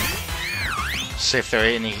to see if there are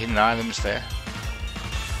any hidden items there.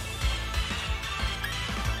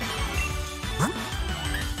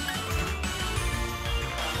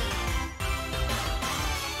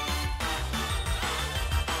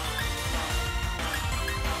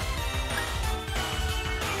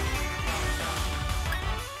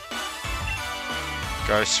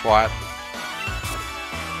 Go swipe.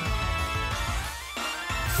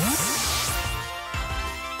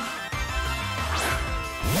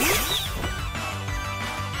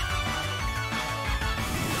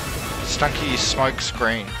 Stunky smoke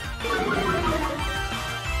screen.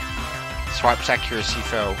 Swipe's accuracy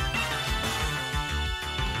fell.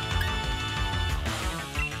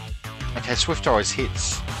 Okay, Swift always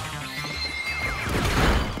hits.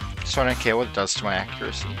 So I don't care what it does to my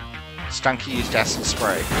accuracy. Stunky used acid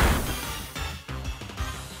spray.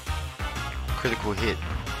 Critical hit.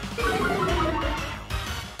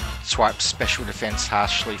 Swipe's special defense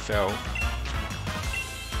harshly fell.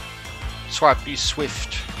 Swipe used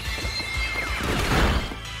Swift.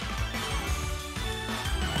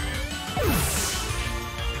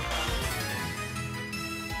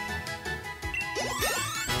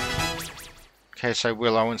 Okay, so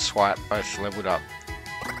Willow and Swipe both leveled up.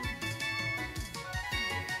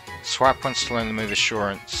 Swipe wants to learn the move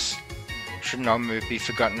Assurance. Should no move be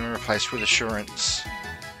forgotten and replaced with Assurance?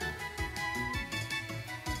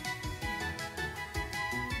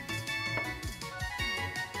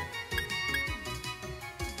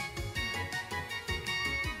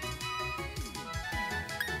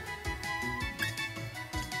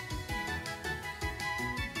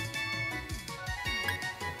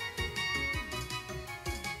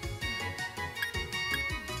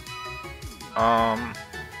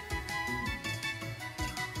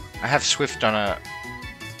 I have Swift on a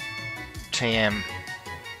TM,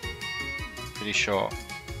 pretty sure.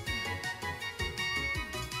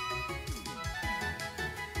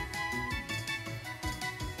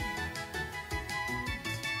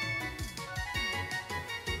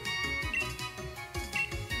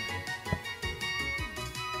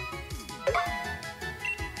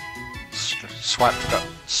 Swipe got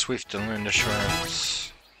Swift and learned Assurance.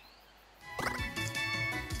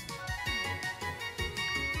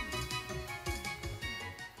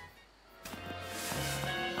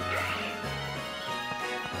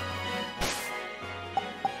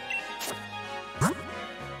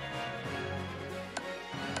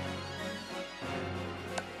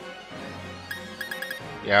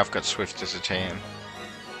 Yeah, I've got Swift as a TM.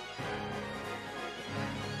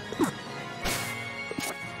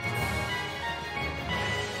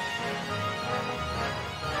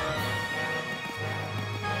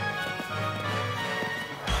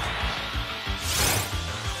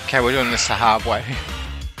 Okay, we're doing this the hard way.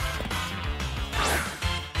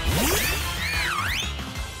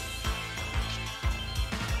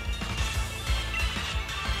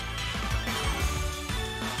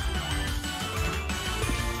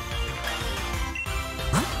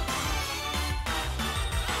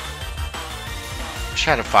 Wish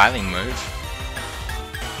I had a filing move.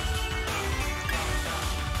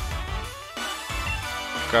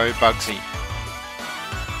 Go Bugsy.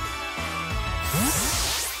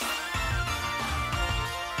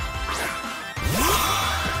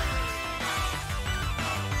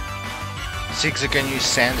 Ziggs are going to use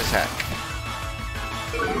Sand Attack.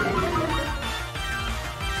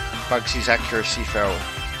 Bugsy's accuracy fell.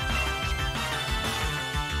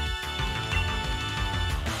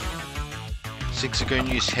 Ziggs are going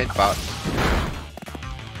to use Headbutt.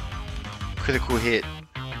 Critical hit.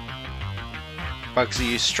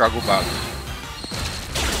 Bugsy used Struggle Bug.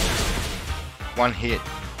 One hit.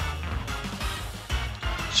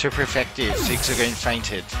 Super effective. Ziggs are going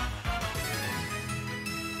fainted.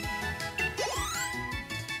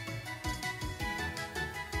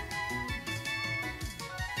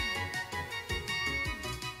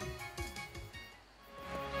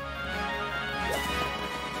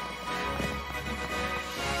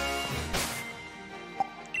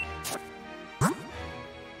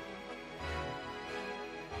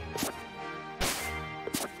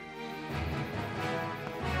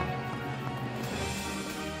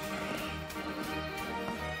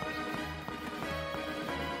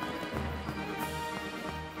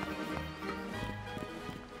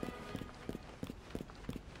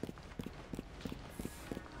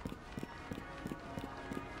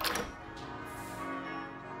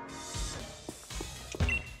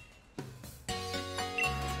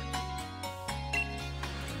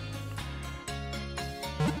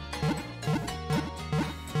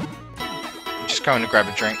 Just going to grab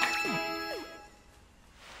a drink.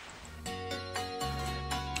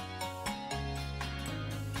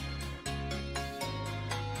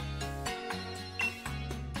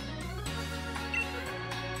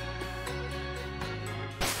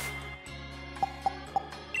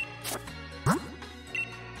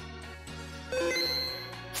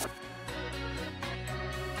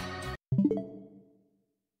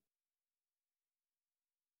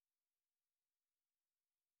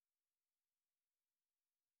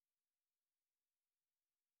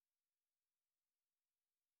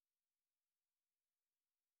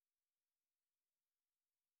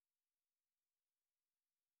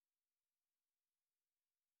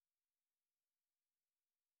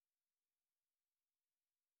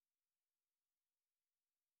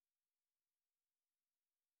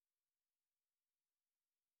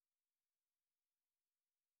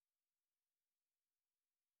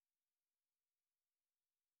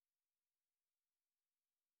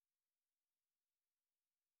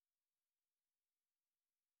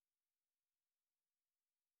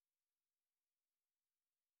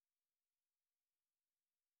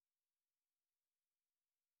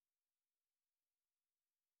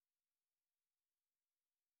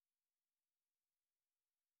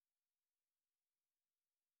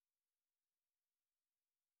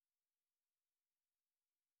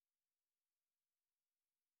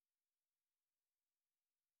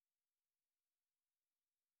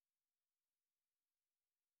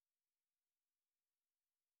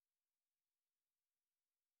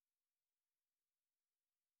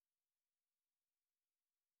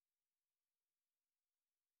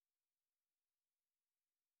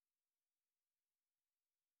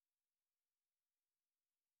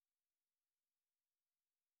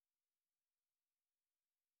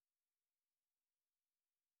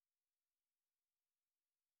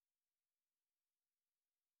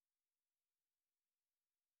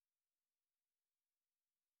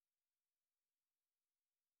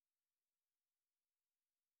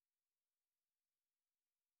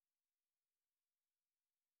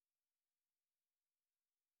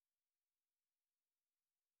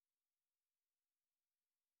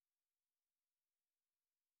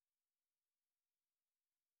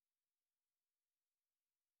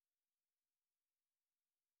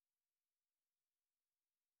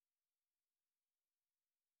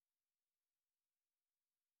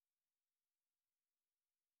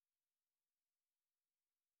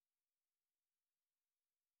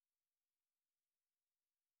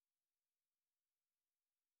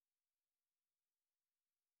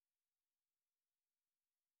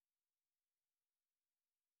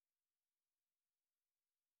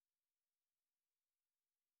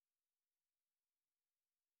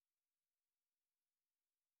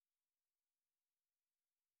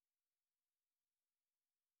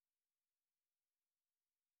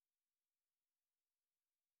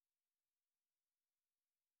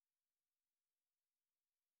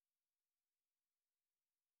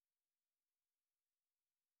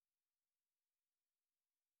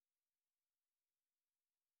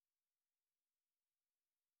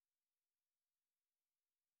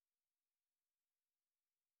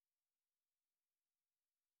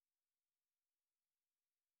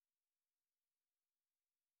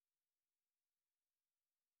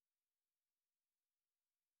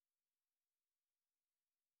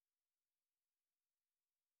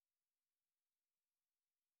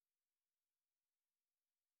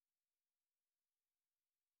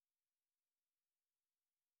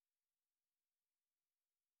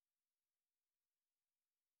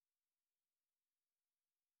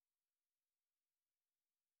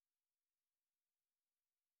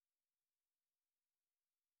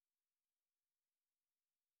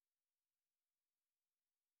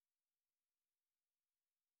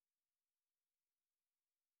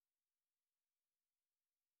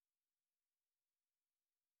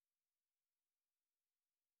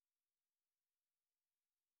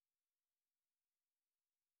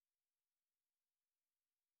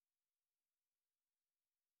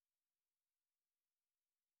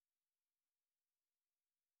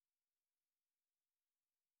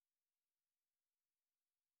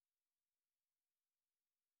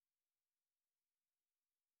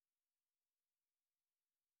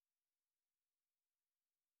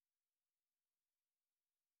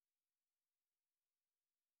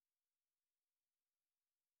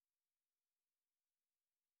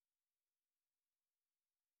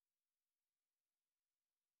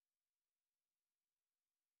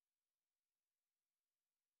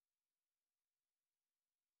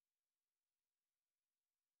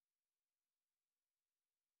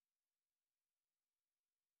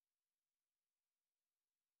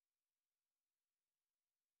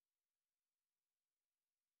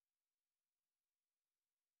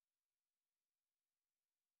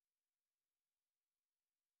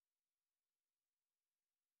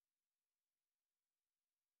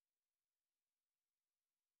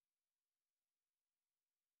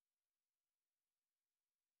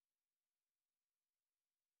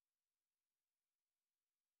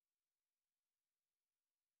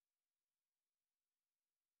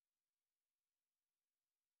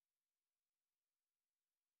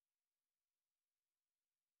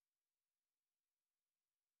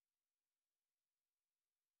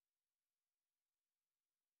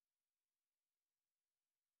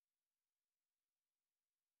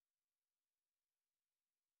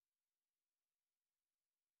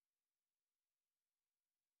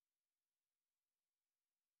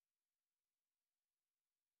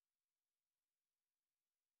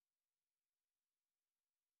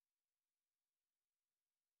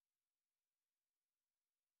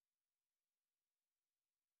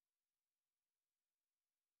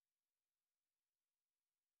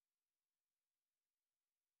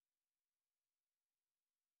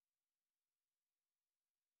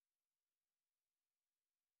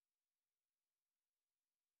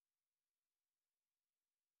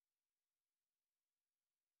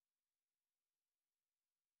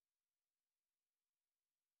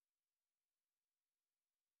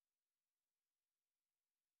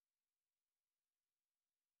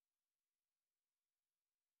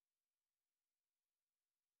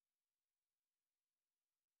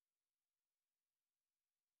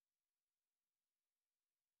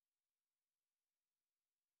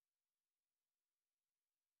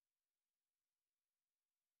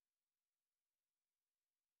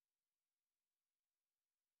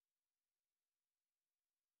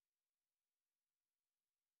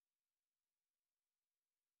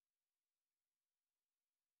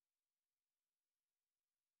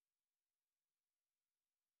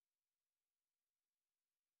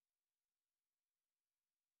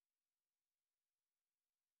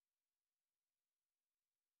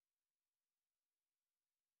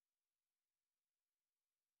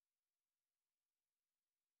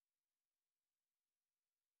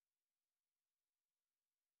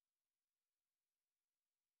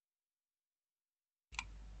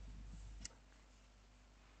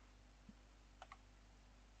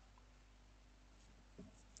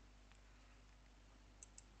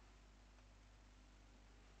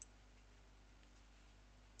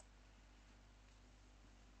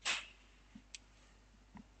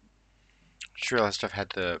 Just realised I've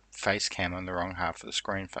had the face cam on the wrong half of the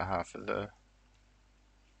screen for half of the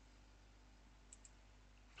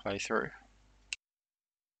playthrough.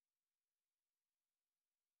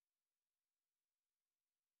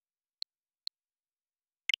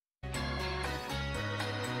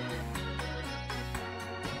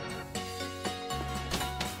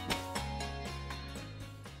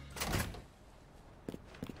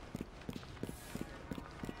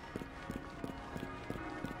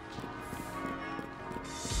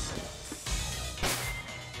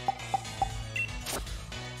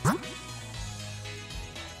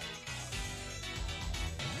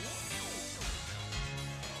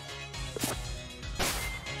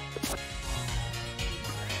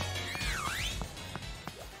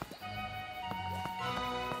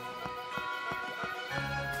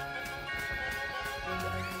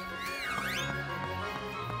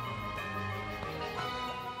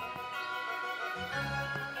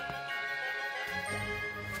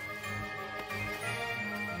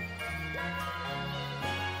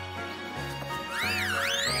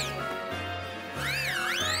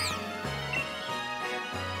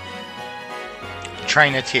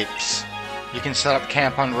 Trainer tips. You can set up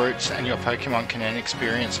camp on routes and your Pokemon can earn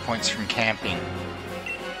experience points from camping.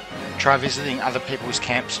 Try visiting other people's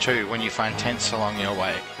camps too when you find tents along your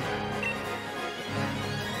way.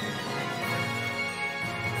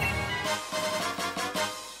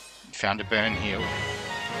 Found a burn heal.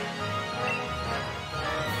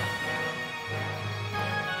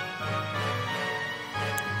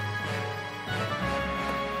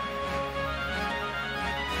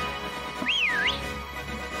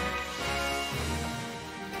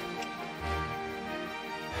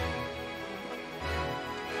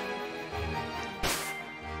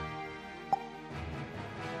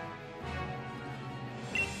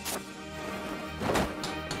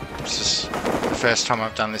 This is the first time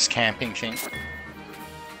I've done this camping thing.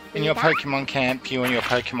 In your Pokemon camp, you and your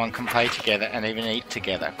Pokemon can play together and even eat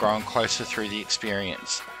together, growing closer through the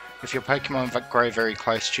experience. If your Pokemon grow very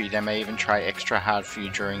close to you, they may even try extra hard for you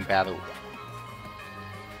during battle.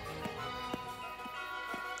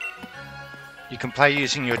 You can play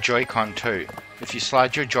using your Joy-Con too. If you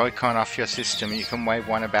slide your Joy-Con off your system, you can wave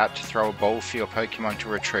one about to throw a ball for your Pokemon to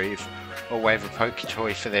retrieve, or wave a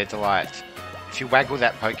Poketoy for their delight. If you waggle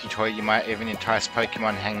that Poketoy, you might even entice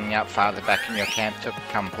Pokemon hanging out farther back in your camp to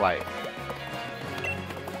come play.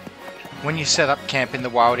 When you set up camp in the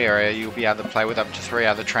wild area, you'll be able to play with up to 3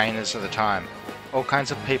 other trainers at a time. All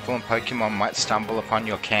kinds of people and Pokemon might stumble upon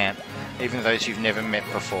your camp, even those you've never met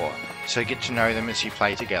before, so get to know them as you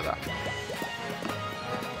play together.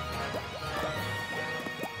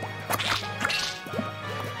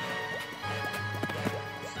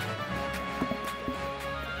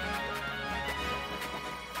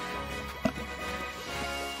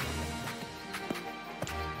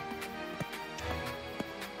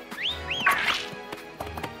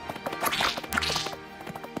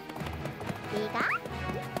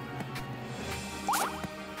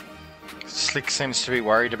 Slick seems to be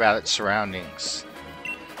worried about its surroundings.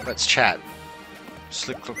 Let's chat.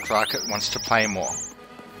 Slick looks like it wants to play more.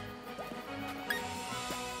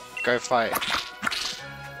 Go play.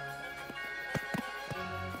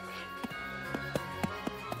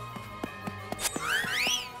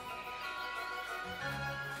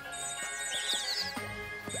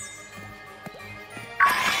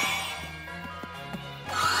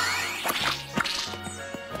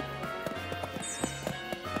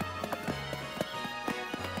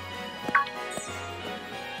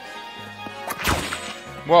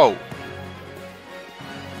 Whoa!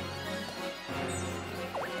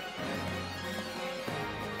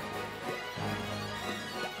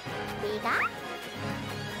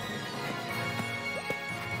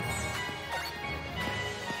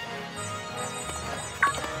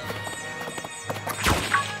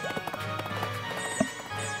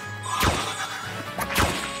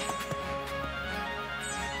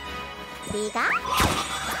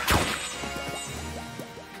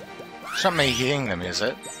 It's not me hitting them, is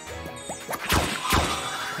it?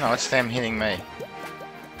 No, it's them hitting me.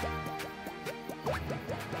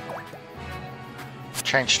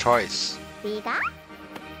 Change toys.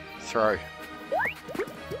 Throw.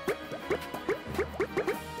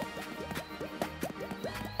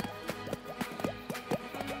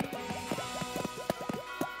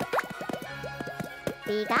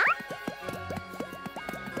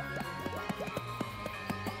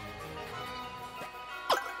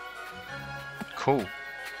 Cool.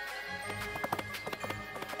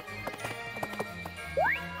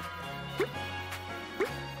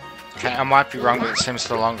 Okay, I might be wrong, but it seems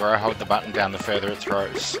the longer I hold the button down, the further it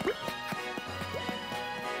throws.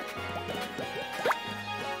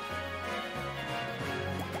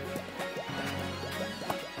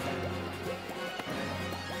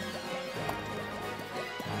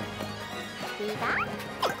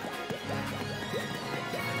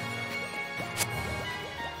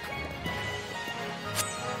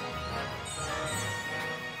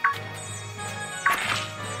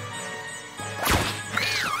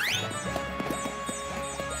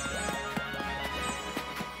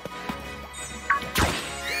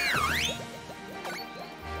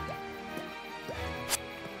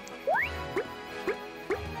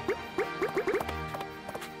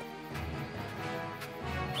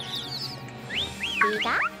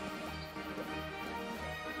 Bida.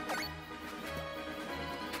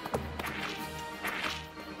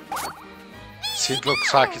 Sid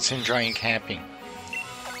looks like it's enjoying camping.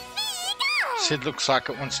 Sid looks like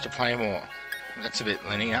it wants to play more. That's a bit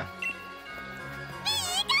linear.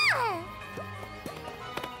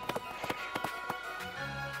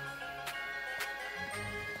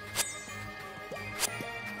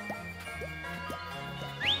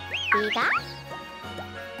 Bida.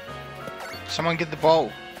 Someone get the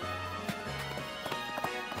ball.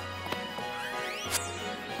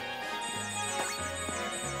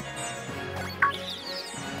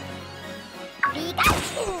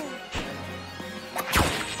 Pikachu.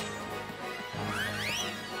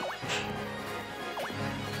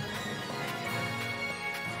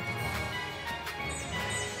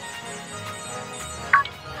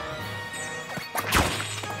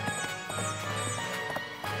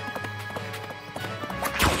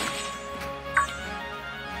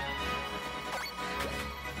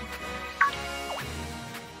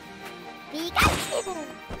 Pikachu.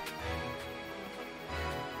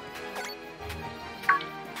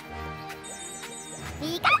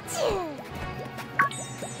 Pikachu.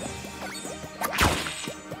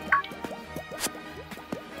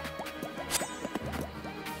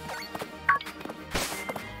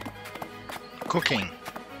 Cooking.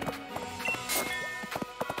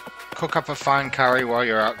 Cook up a fine curry while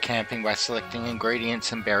you're out camping by selecting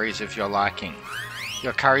ingredients and berries of your liking.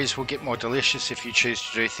 Your curries will get more delicious if you choose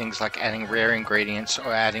to do things like adding rare ingredients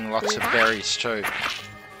or adding lots of berries too.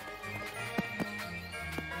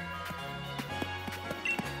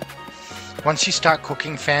 Once you start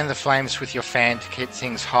cooking, fan the flames with your fan to keep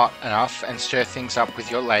things hot enough and stir things up with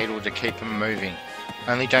your ladle to keep them moving.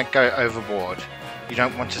 Only don't go overboard. You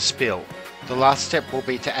don't want to spill. The last step will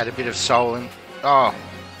be to add a bit of soul and... Oh!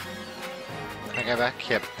 Can I go back?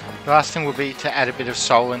 Yep. The last thing will be to add a bit of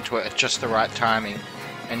soul into it at just the right timing,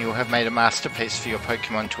 and you'll have made a masterpiece for your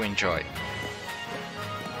Pokemon to enjoy.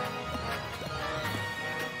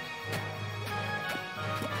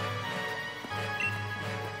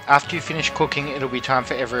 After you finish cooking, it'll be time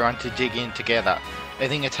for everyone to dig in together.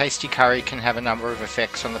 Eating a tasty curry can have a number of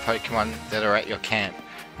effects on the Pokemon that are at your camp,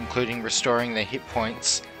 including restoring their hit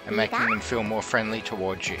points and making them feel more friendly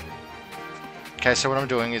towards you. Okay, so what I'm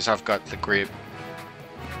doing is I've got the grip,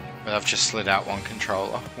 but I've just slid out one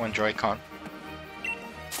controller, one Joy-Con.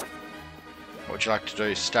 What would you like to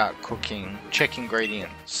do? Start cooking. Check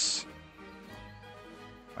ingredients.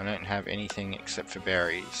 I don't have anything except for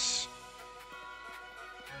berries.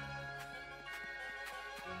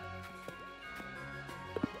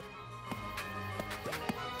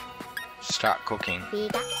 Start cooking.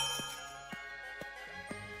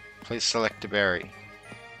 Please select a berry.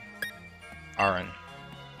 Oran.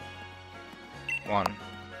 1.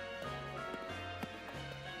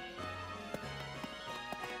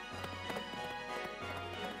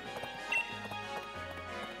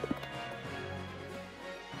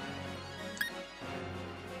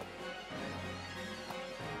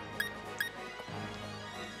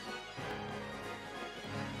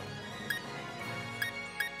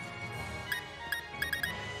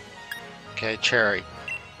 Okay, cherry.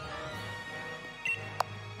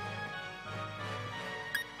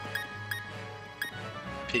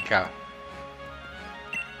 Pika.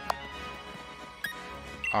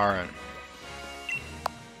 Oran.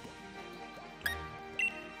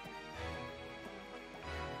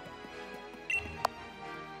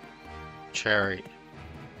 Cherry.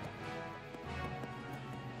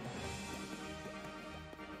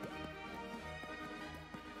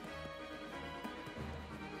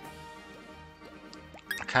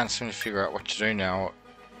 I can't seem to figure out what to do now.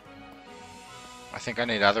 I think I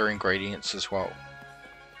need other ingredients as well.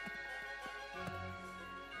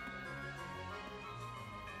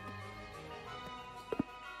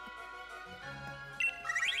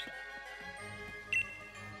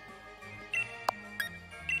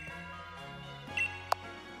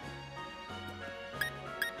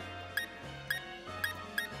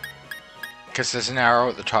 Because there's an arrow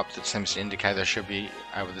at the top that seems to indicate I should be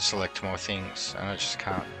able to select more things, and I just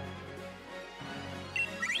can't.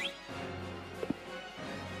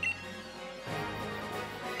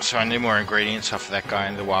 So I need more ingredients off of that guy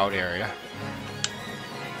in the wild area.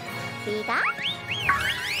 Bida.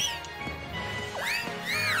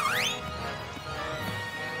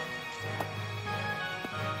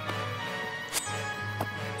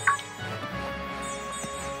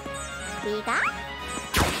 Bida.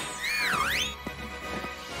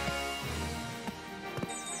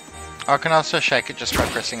 I can also shake it just by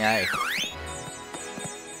pressing A.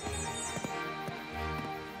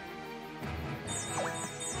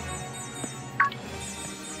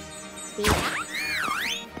 Bman.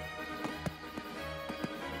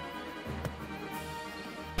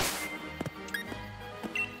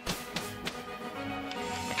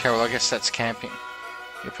 Okay, well I guess that's camping.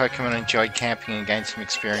 Your Pokemon enjoyed camping and gained some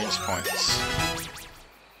experience points.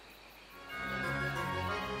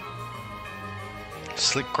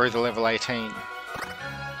 Slick grew to level 18.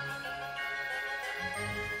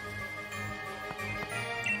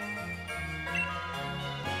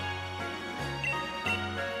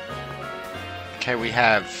 Okay, we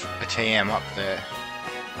have a TM up there.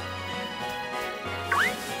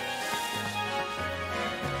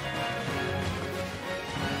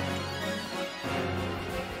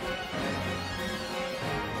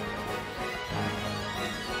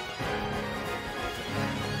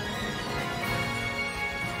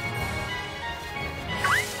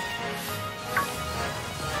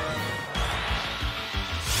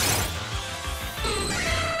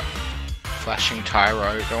 Flashing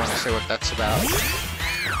Tyro, don't want to see what that's about.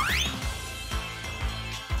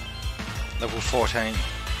 Level 14.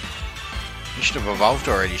 You should have evolved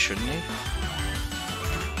already, shouldn't you?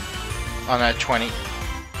 Oh no, 20.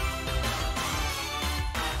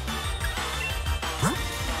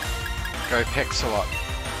 Go Pexalot.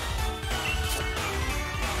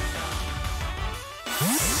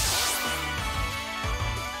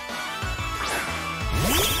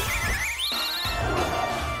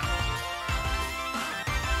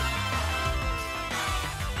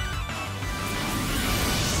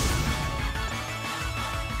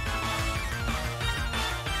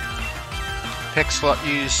 Pexalot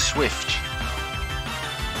used Swift.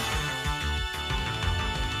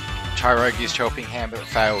 Tyrogue used Helping Hand but it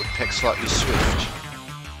failed. Pexalot used Swift.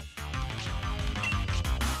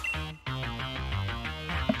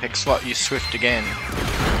 Pexalot used Swift again.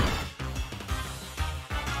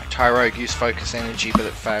 Tyrogue used Focus Energy but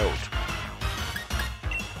it failed.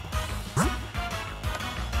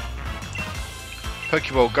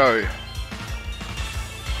 Pokeball, go!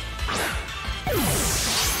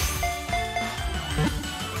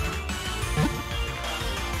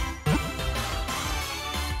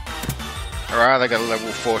 Alright, I got a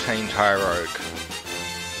level 14 Tyrogue.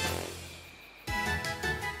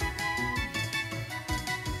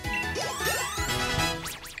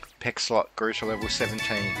 Pexalot grew to level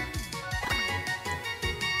 17.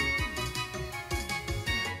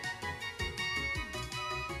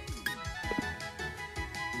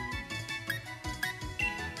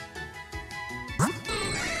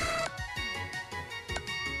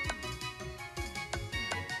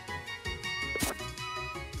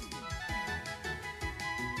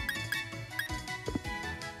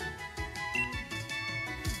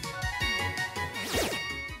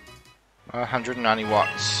 Uh, 190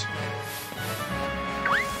 watts.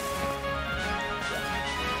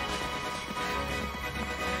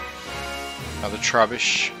 Another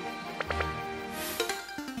Trubbish.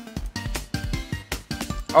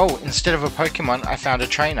 Oh, instead of a Pokemon, I found a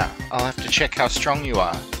trainer. I'll have to check how strong you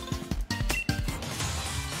are.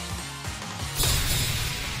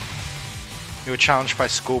 You were challenged by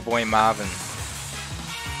Schoolboy Marvin.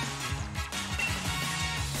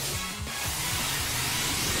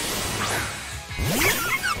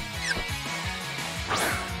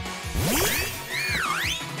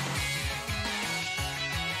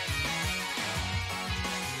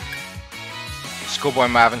 Schoolboy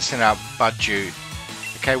Marvin sent out Budju.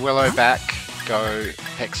 Okay, Willow back, go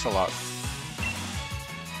Pexalot.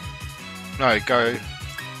 No, go.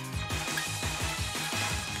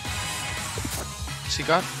 What's he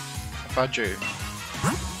got? Budju.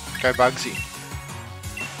 Go Bugsy.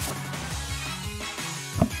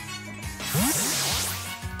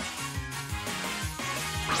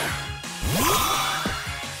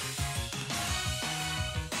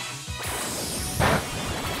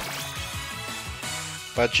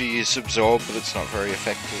 Budgie used Absorb, but it's not very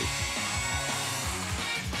effective.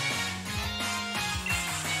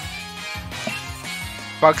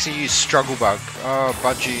 Bugsy used Struggle Bug. Oh,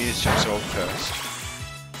 Budgie used Absorb first.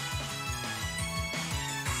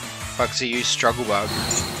 Bugsy used Struggle Bug.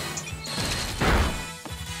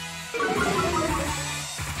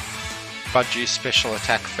 Budgie's special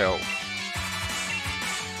attack fell.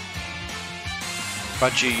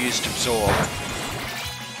 Budgie used Absorb.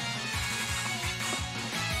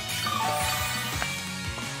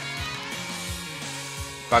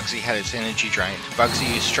 Bugsy had its energy drained.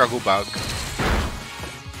 Bugsy used Struggle Bug.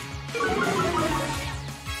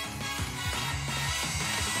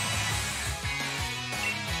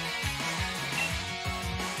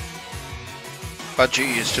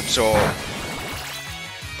 Budgie used Absorb.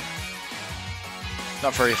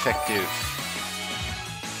 Not very effective.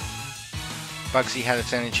 Bugsy had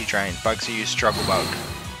its energy drained. Bugsy used Struggle Bug.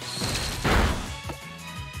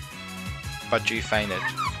 Budgie fainted.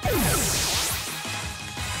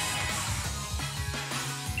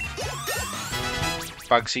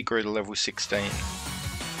 Bugsy grew to level 16.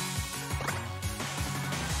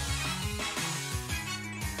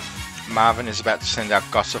 Marvin is about to send out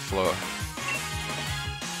Gossifleur.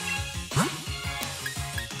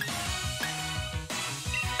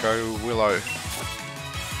 Go Willow.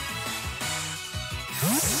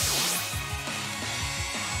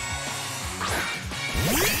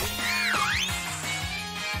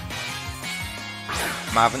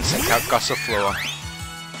 Marvin sent out Gossifleur.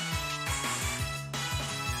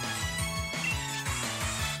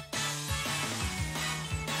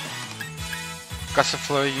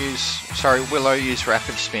 Willow used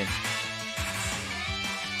Rapid Spin.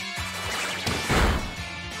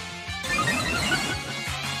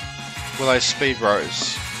 Willow Speed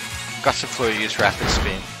Rose. Gossifleur used Rapid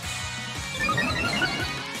Spin.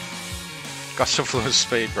 Gossifleur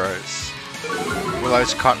Speed Rose.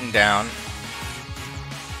 Willow's Cotton Down.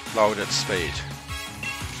 Lowered its speed.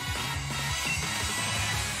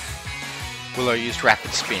 Willow used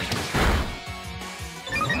Rapid Spin.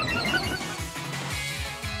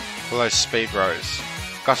 Willow's Speed Rose.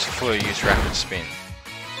 Gossifleur used Rapid Spin.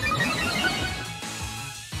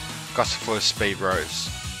 Gossifleur's Speed Rose.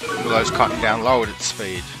 Willow's Cotton Down lowered its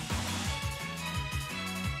speed.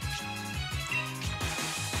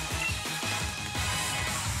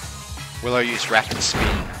 Willow used Rapid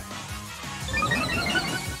Spin.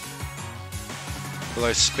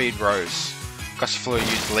 Willow's Speed Rose. Gossifleur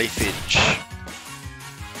used Leafage.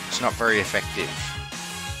 It's not very effective.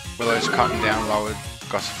 Willow's Cotton Down lowered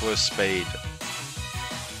Gossifleur's speed.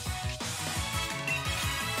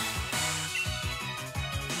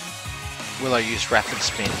 Willow used Rapid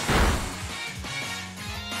Spin.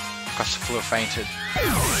 Gossifleur fainted.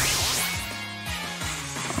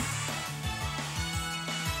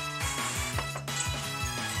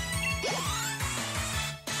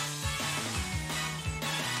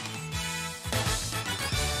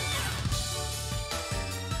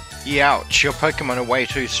 Youch, your Pokemon are way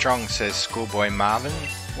too strong, says Schoolboy Marvin,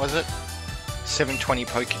 was it? 720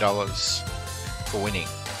 Pokédollars for winning.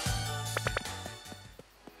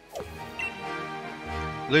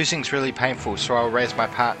 Losing's really painful, so I'll raise my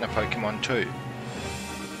partner Pokemon too.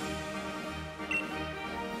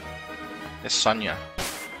 There's Sonia.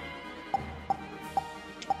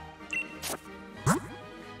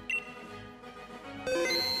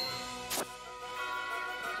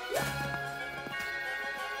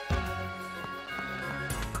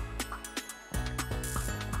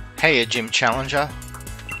 Hey, Gym Challenger.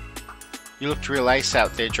 You looked real ace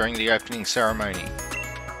out there during the opening ceremony.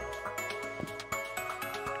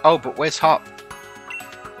 Oh, but where's Hop?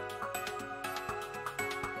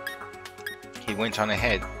 He went on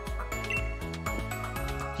ahead.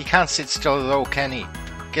 He can't sit still at all, can he?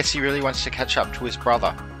 Guess he really wants to catch up to his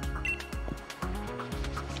brother.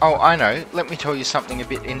 Oh, I know. Let me tell you something a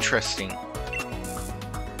bit interesting.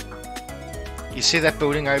 You see that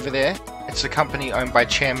building over there? It's a company owned by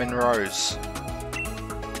Chairman Rose.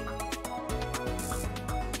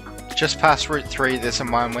 Just past Route 3 there's a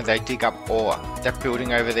mine where they dig up ore. That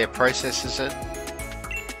building over there processes it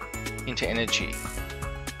into energy.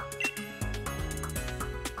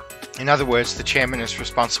 In other words, the chairman is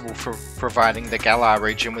responsible for providing the Galar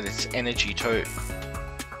region with its energy too.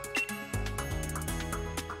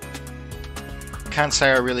 Can't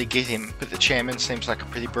say I really get him, but the chairman seems like a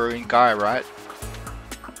pretty brilliant guy, right?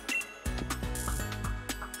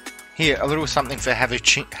 Here, a little something for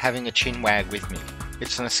having a chin wag with me.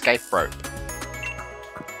 It's an escape rope.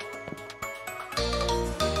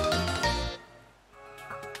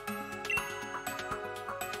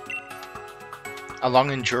 A long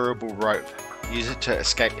and durable rope. Use it to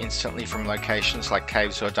escape instantly from locations like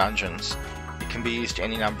caves or dungeons. It can be used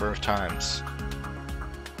any number of times.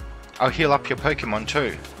 I'll heal up your Pokemon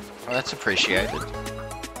too. Oh, that's appreciated.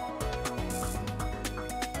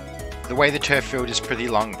 The way the Turffield is pretty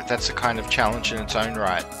long, but that's a kind of challenge in its own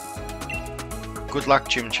right. Good luck,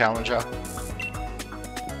 Gym Challenger.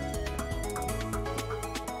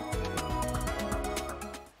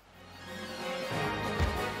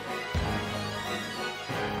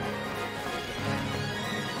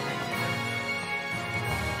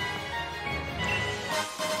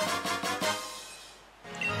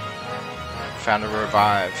 Found a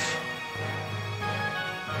revive.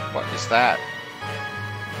 What is that?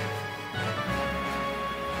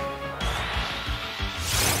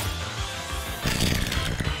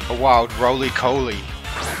 A wild Rolycoly.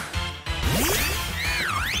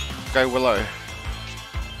 Go Willow.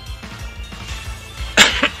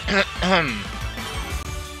 Will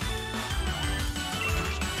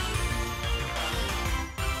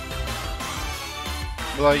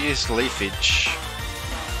I use leafage?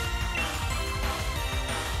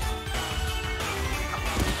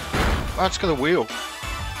 Oh, it's got a wheel.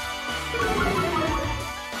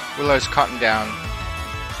 Willow's cotton down.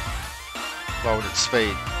 Lowered its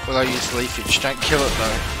speed. Willow use leafage. Don't kill it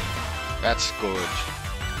though. That's good.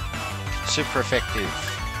 Super effective.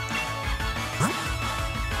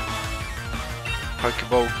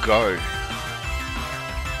 Pokeball, go.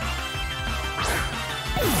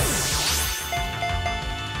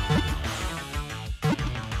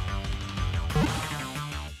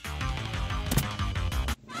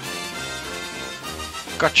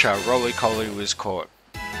 Gotcha, Rolycoly was caught.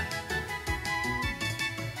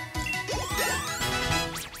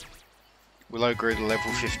 Willow grew to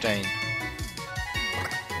level 15.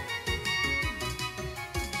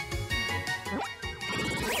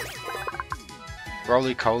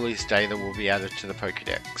 Rolycoly's data will be added to the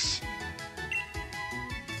Pokédex.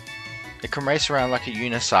 It can race around like a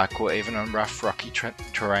unicycle even on rough rocky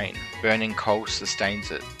terrain. Burning coal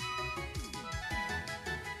sustains it.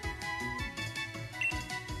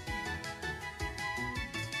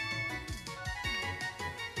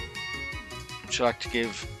 Would you like to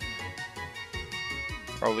give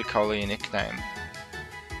Rolycoly a nickname?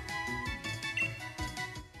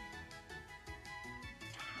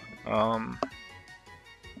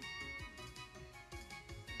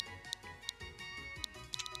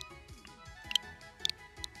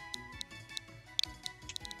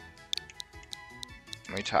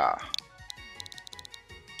 Mutar.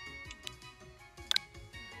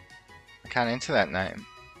 I can't enter that name.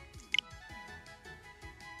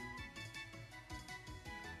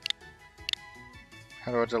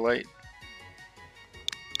 How do I delete?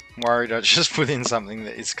 I'm worried I just put in something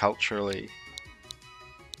that is culturally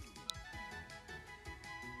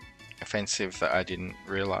offensive that I didn't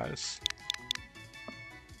realise.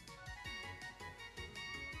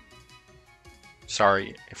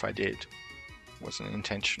 Sorry if I did. It wasn't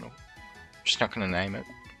intentional. I'm just not going to name it.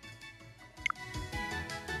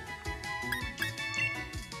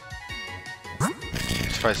 I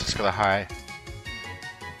suppose it's got a high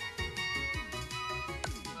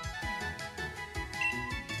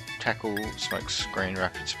tackle, smoke screen,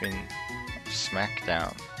 rapid spin,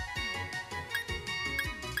 smackdown.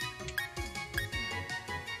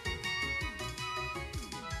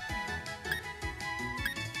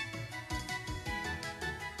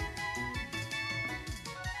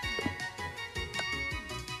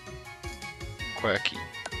 Quirky.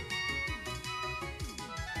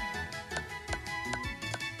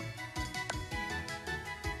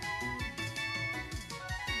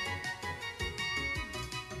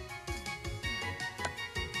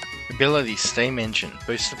 Ability, Steam Engine.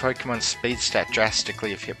 Boosts the Pokemon's speed stat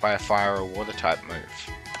drastically if hit by a fire or water type move.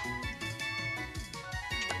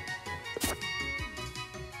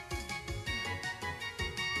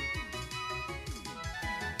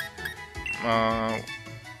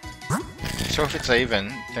 So if it's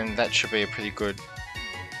even, then that should be a pretty good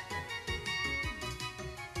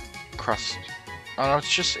cross. Oh no,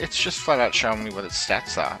 it's just flat out showing me what its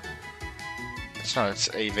stats are. It's not its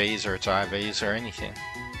EVs or its IVs or anything.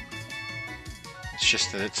 It's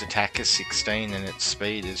just that its attack is 16 and its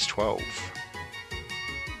speed is 12.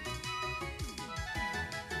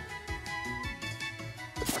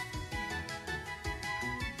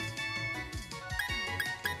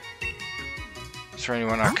 Is there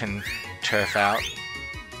anyone I can turf out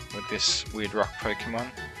with this weird rock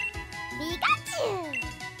Pokemon? Pikachu!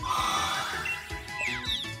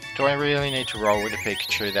 Do I really need to roll with a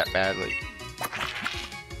Pikachu that badly?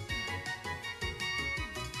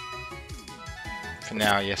 For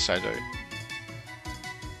now, yes I do.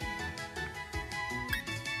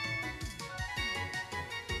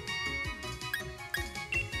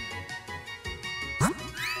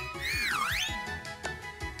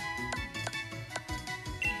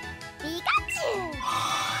 Pikachu!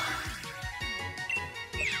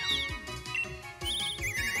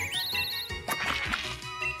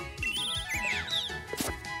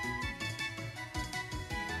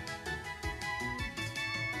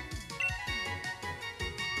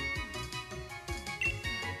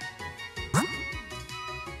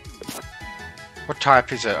 What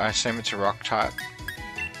type is it? I assume it's a rock type.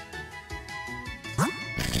 Yeah,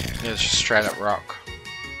 it's just straight up rock.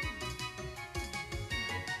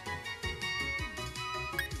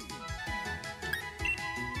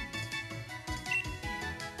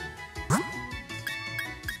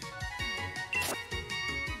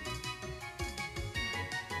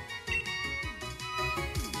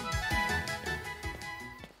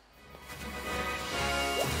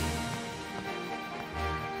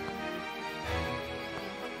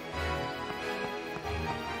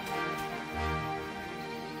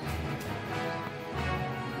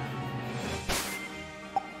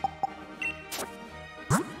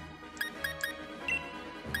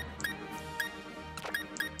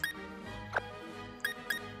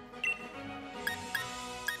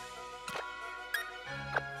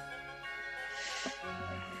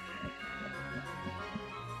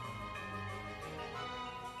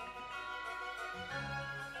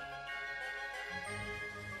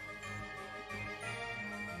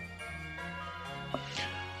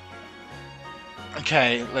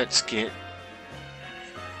 Okay, let's get...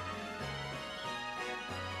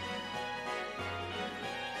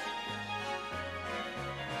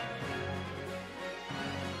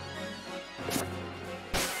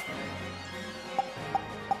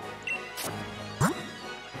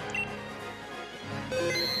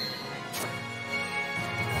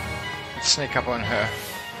 sneak up on her.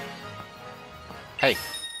 Hey.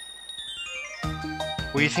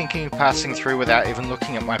 Were you thinking of passing through without even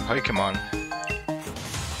looking at my Pokemon?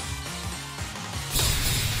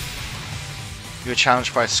 You were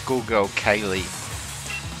challenged by schoolgirl Kaylee.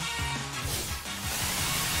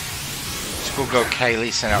 Schoolgirl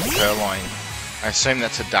Kaylee sent out Purloin. I assume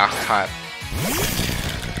that's a dark type.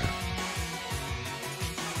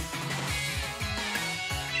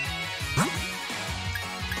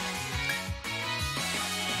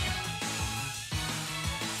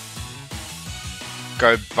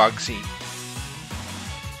 Go Bugsy.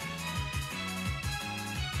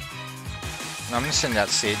 I'm gonna send out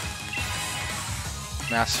Sid.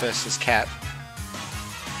 Mouse versus cat.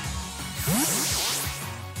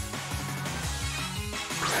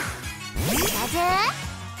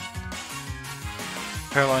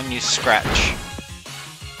 Purloin use Scratch.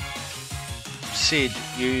 Sid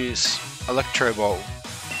use Electro Ball.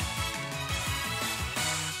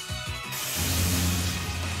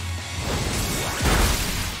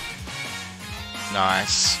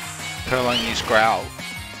 Nice. Purloin use Growl.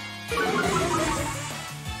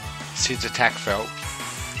 Sid's attack fell.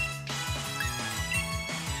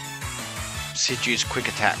 Sid used Quick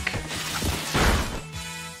Attack.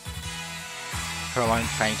 Purloin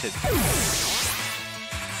fainted.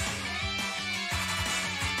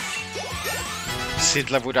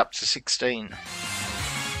 Sid leveled up to 16.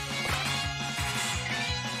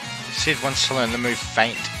 Sid wants to learn the move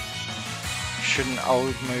Faint. Should an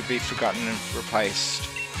old move be forgotten and replaced?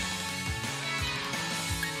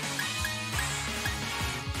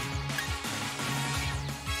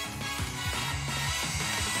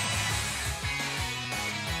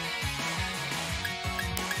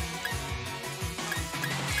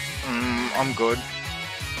 I'm good.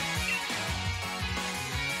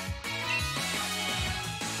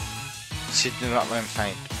 Sid did not learn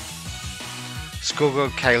Faint. Schoolgirl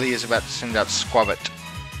Kaylee is about to send out Squabbit.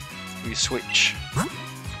 We switch.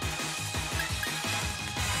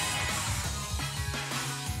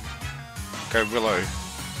 Go Willow.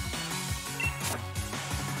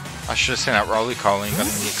 I should have sent out Rolycoly and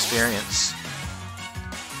gotten the experience.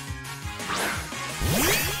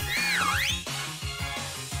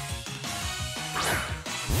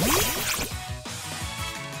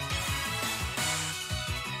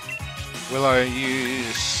 Willow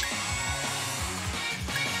use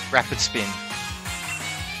Rapid Spin.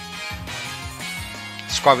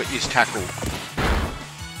 Squabbit use Tackle.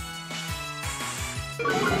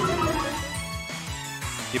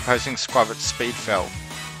 The opposing Squabbit's speed fell.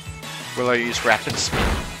 Willow use Rapid Spin.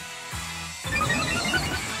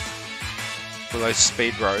 Willow's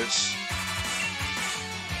speed rose.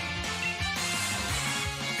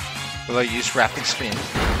 Willow use Rapid Spin.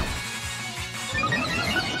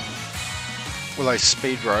 Willow's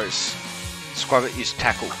speed rose. Squabbit used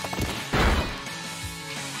Tackle.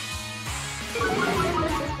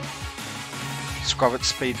 Squabbit's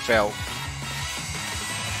speed fell.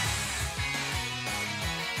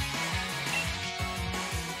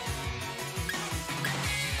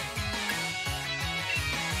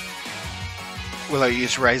 Willow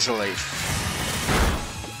used Razor Leaf.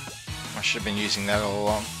 I should have been using that all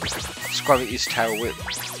along. Squabbit used Tail Whip.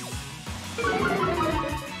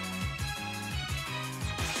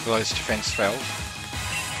 Willow's defense fell.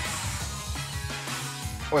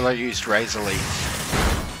 Willow used Razor Leaf.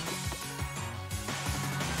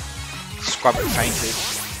 Squabbit fainted.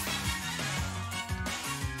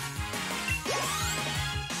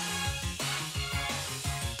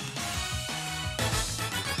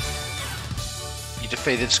 You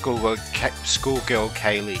defeated Schoolgirl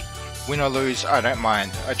Kaylee. Win or lose, I don't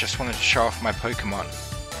mind. I just wanted to show off my Pokemon.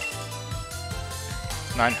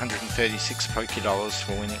 936 Poké-Dollars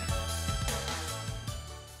for winning.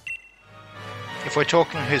 If we're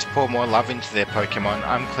talking who's poured more love into their Pokemon,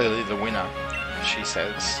 I'm clearly the winner, she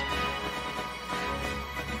says.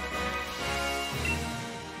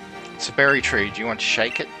 It's a berry tree, do you want to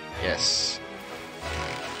shake it? Yes.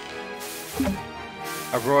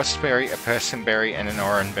 A Rawst berry, a Persian berry, and an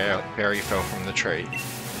Oran berry fell from the tree.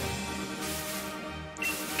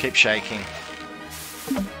 Keep shaking.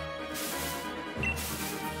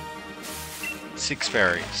 6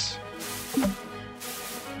 berries.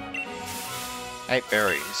 8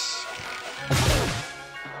 berries.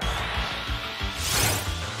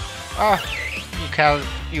 Ah,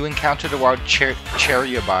 you encountered a wild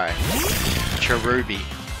Cherubi.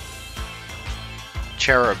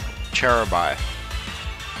 Cherubi.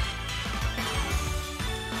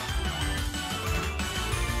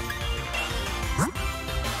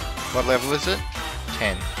 What level is it?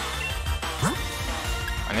 10.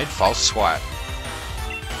 I need false swipe.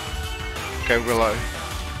 Go Willow.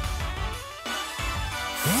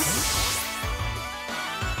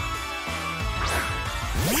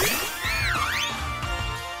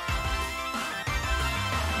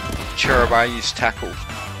 Cherubi use tackle.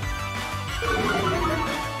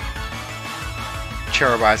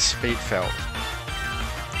 Cherubi speed felt.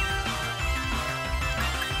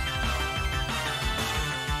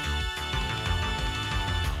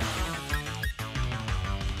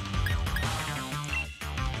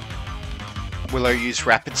 Willow use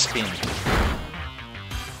rapid spin.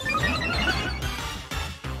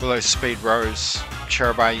 Willow speed rose.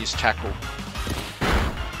 Cherubi use tackle.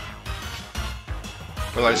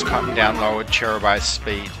 Willow's cutting down lowered Cherubi's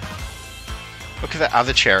speed. Look at that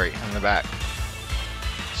other cherry in the back.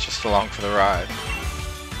 It's just along for the ride.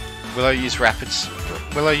 Willow use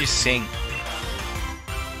Willow use sing.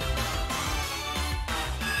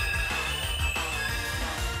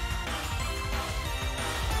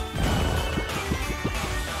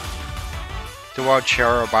 The wild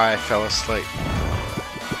Cherubi fell asleep.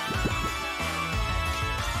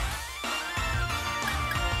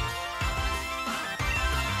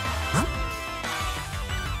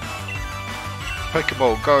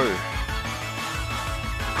 Pokeball, go!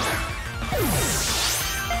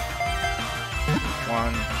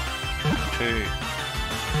 1, 2,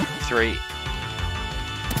 3.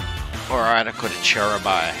 Alright, I got a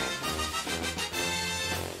Cherubi.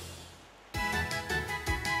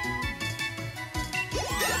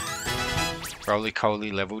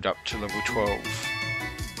 Rolycoly leveled up to level 12.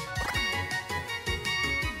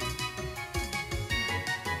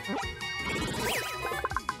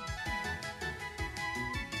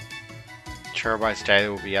 Cherubi's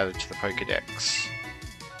data will be added to the Pokedex.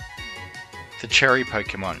 The Cherry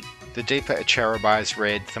Pokemon. The deeper a Cherubi is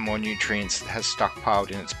red, the more nutrients it has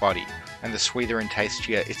stockpiled in its body, and the sweeter and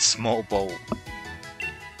tastier its small ball.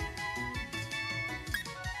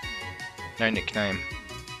 No nickname.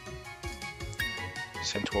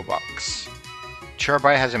 Sent to a box.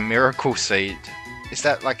 Cherubi has a Miracle Seed. Is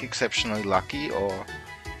that like exceptionally lucky, or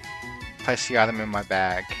place the item in my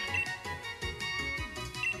bag?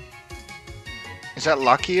 Is that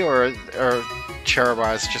lucky, or are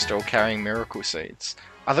Cherubis just all carrying Miracle Seeds?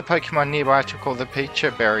 Other Pokemon nearby took all the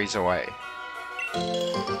Pecha berries away.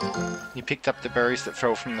 You picked up the berries that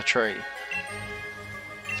fell from the tree.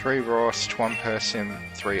 3 Rost, 1 Persim,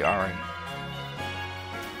 3 Oran.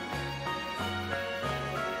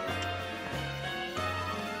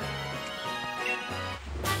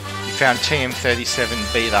 You found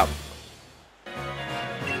TM37 beat up.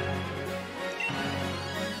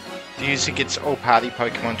 The user gets all party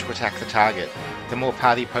Pokemon to attack the target. The more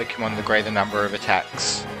party Pokemon, the greater number of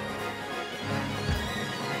attacks.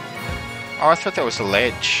 Oh, I thought that was a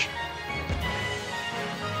ledge.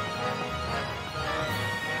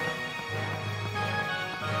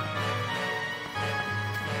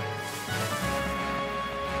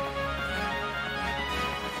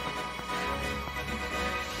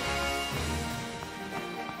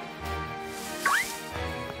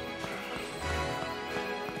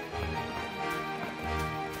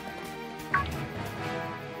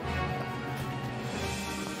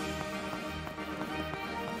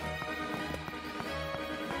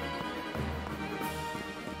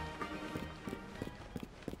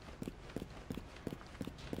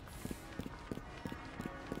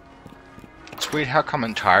 It's weird how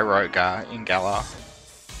common Tyrogue are in Galar.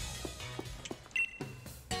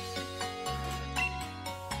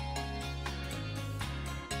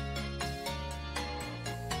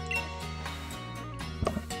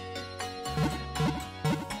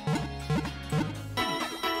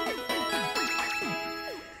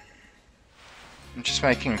 I'm just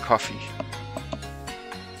making a coffee.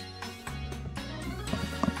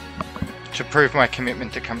 To prove my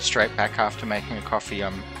commitment to come straight back after making a coffee,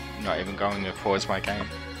 I'm not even going to pause my game.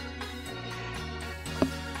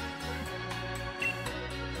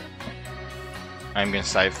 I'm going to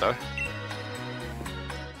save though.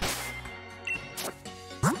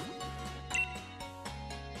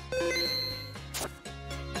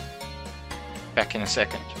 Back in a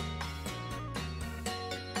second.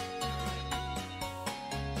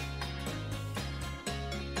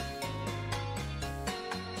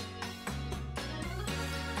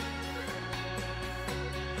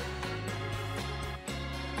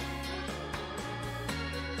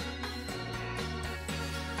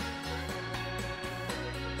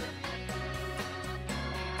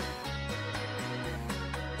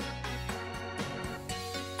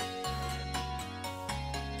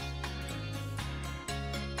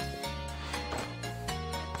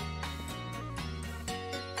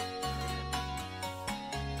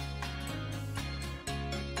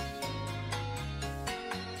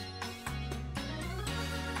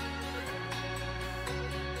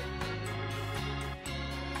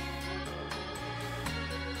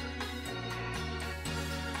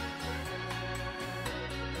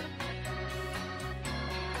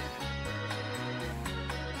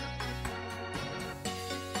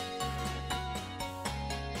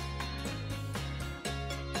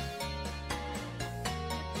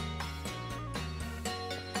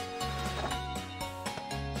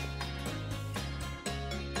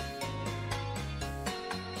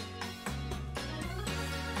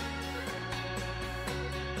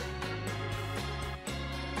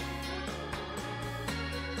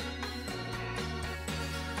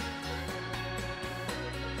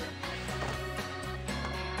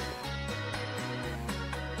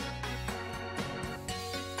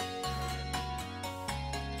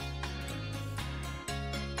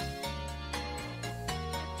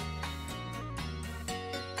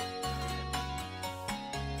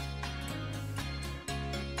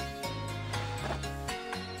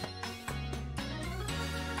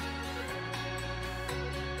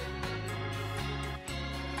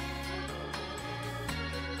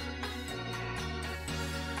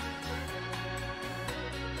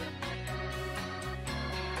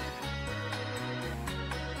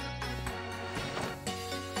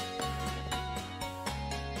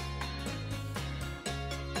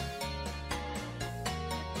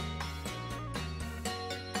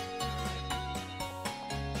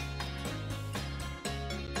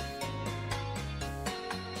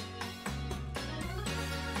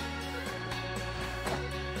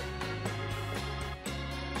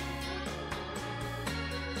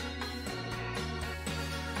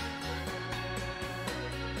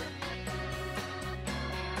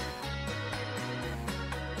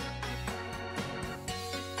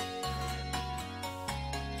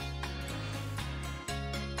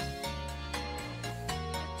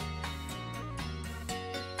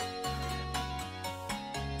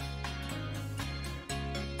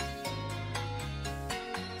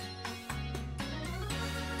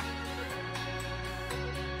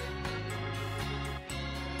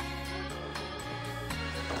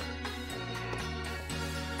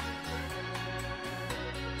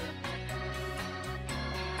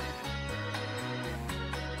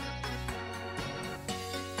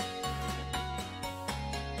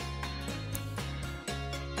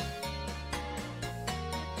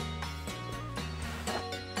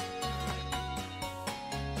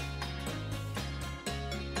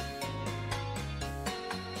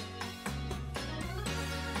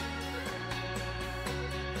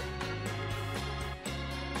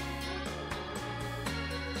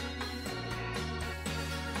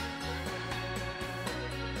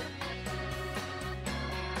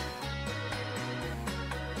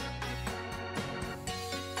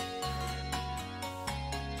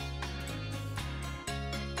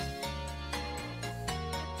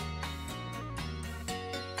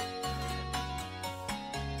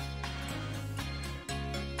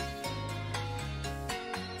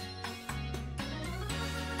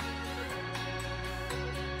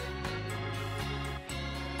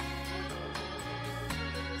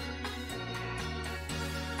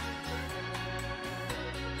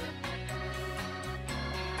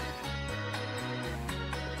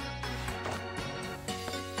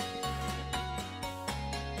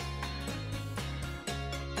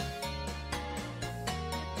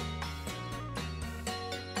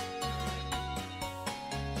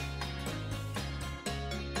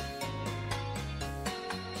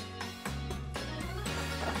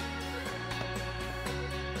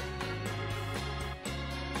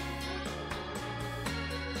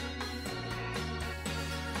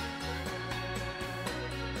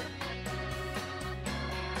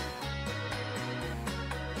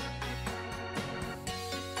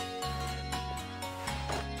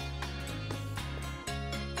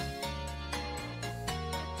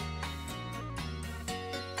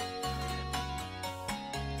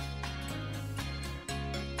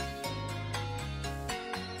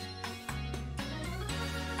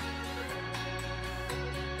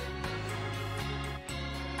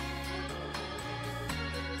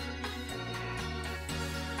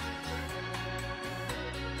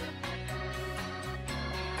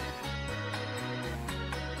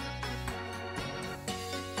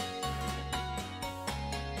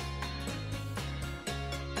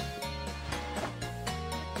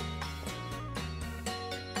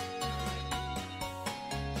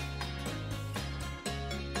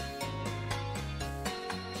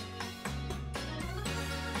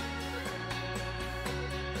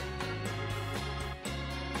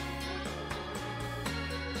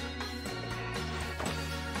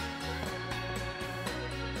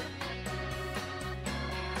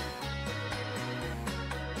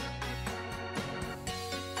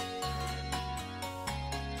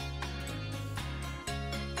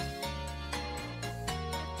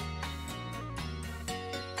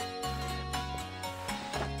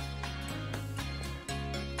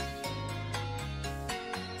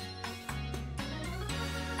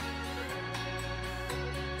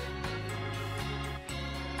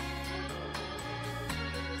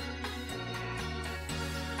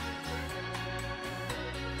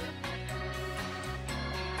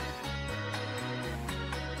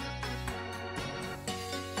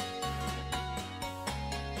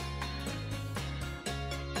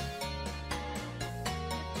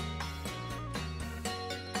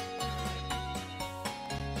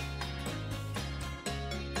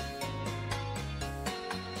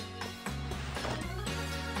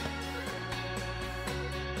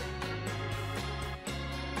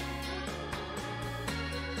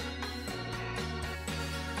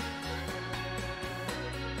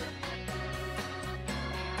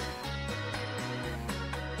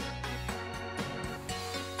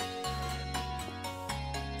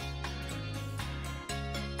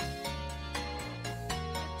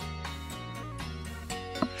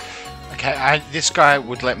 Okay, this guy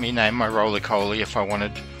would let me name my Rolycoly if I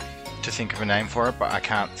wanted to think of a name for it, but I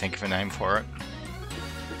can't think of a name for it.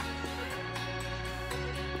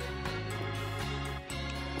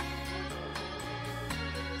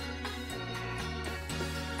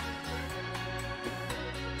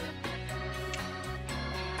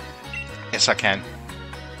 Yes, I can.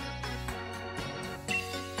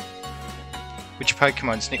 Which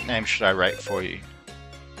Pokemon's nickname should I rate for you?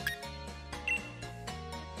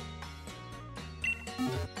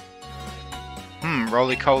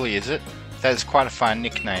 Rolycoly, is it? That is quite a fine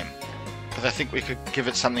nickname. But I think we could give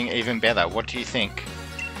it something even better. What do you think?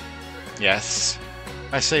 Yes.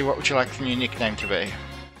 I see. What would you like the new nickname to be?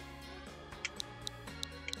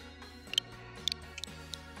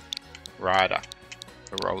 Ryder.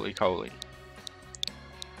 The Rolycoly.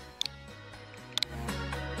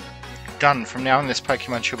 Done. From now on, this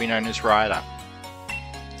Pokemon shall be known as Ryder.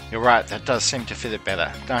 You're right, that does seem to fit it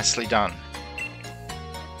better. Nicely done.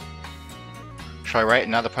 Shall I rate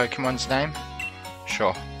another Pokemon's name?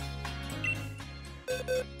 Sure.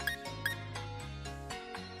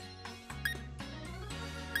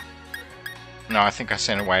 No, I think I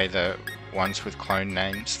sent away the ones with clone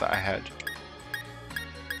names that I had.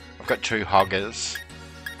 I've got 2 Hoggers.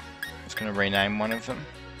 I was going to rename one of them.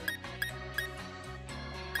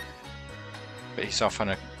 But he's off on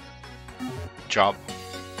a job.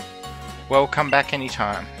 Well, come back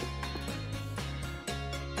anytime.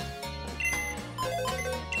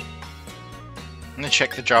 I'm going to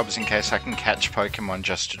check the jobs in case I can catch Pokemon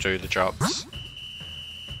just to do the jobs.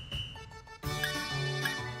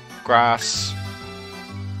 Grass.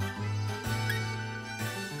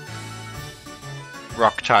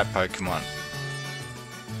 Rock type Pokemon.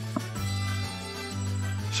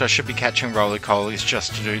 So I should be catching Rolycolys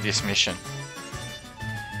just to do this mission.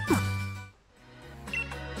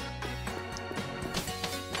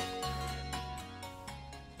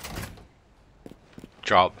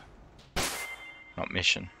 Job, not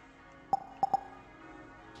mission.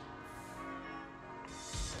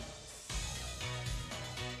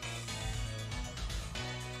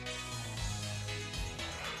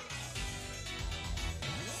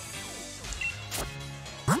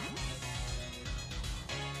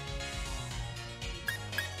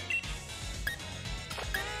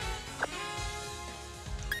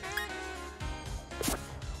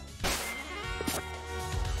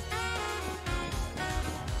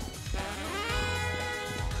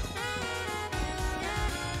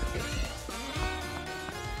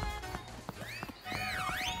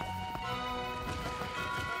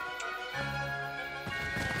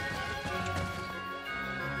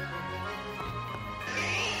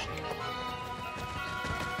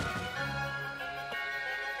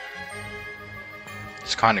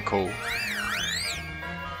 It's kind of cool.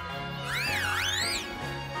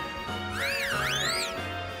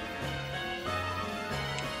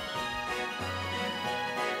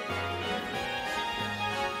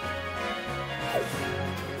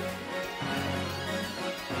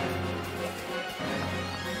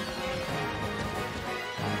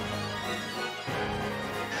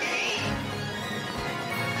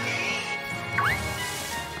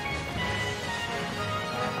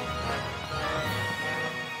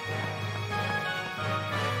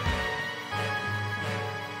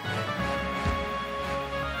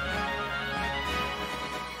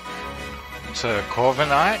 It's a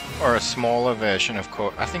Corviknight or a smaller version of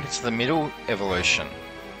I think it's the middle evolution.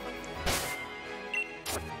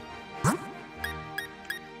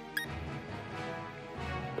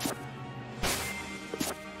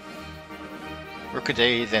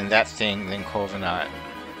 Rookidee, then that thing, then Corviknight,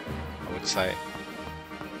 I would say.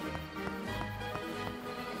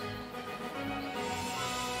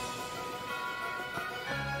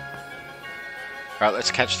 Right,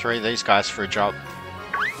 let's catch 3 of these guys for a job.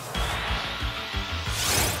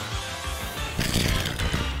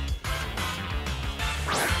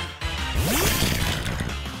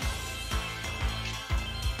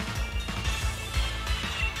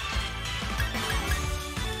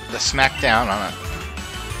 The smackdown on it.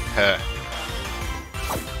 Her.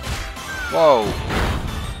 Whoa.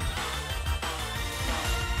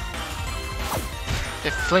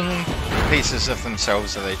 They're flinging pieces of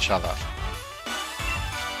themselves at each other.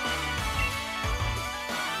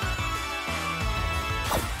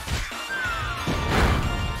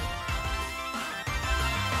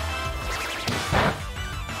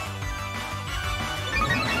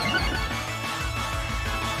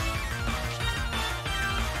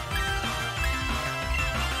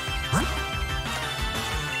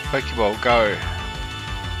 Pokeball, go!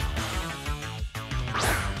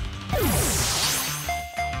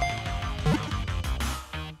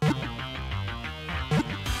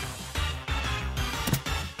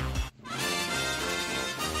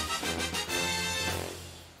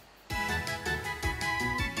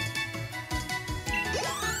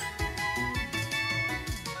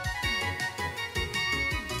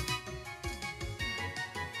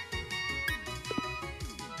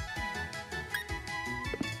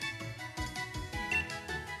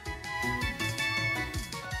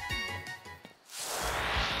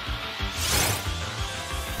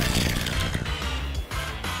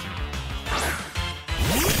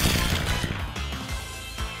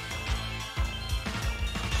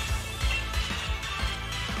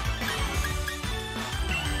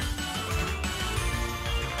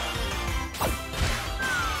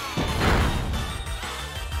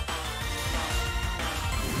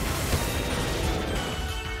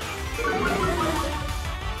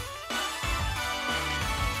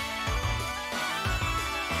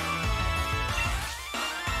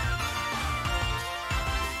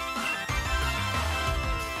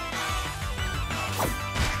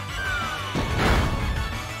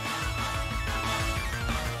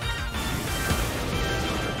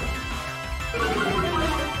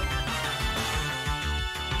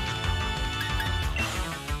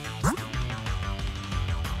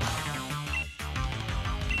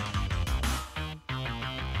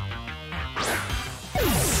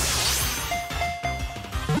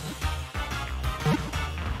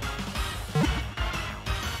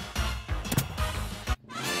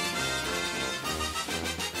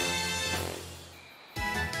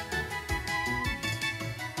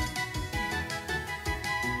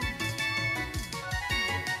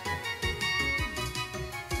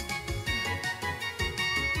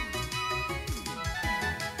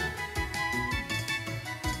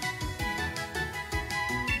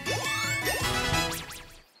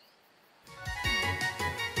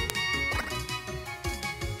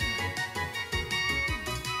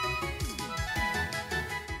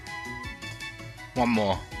 One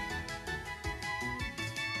more.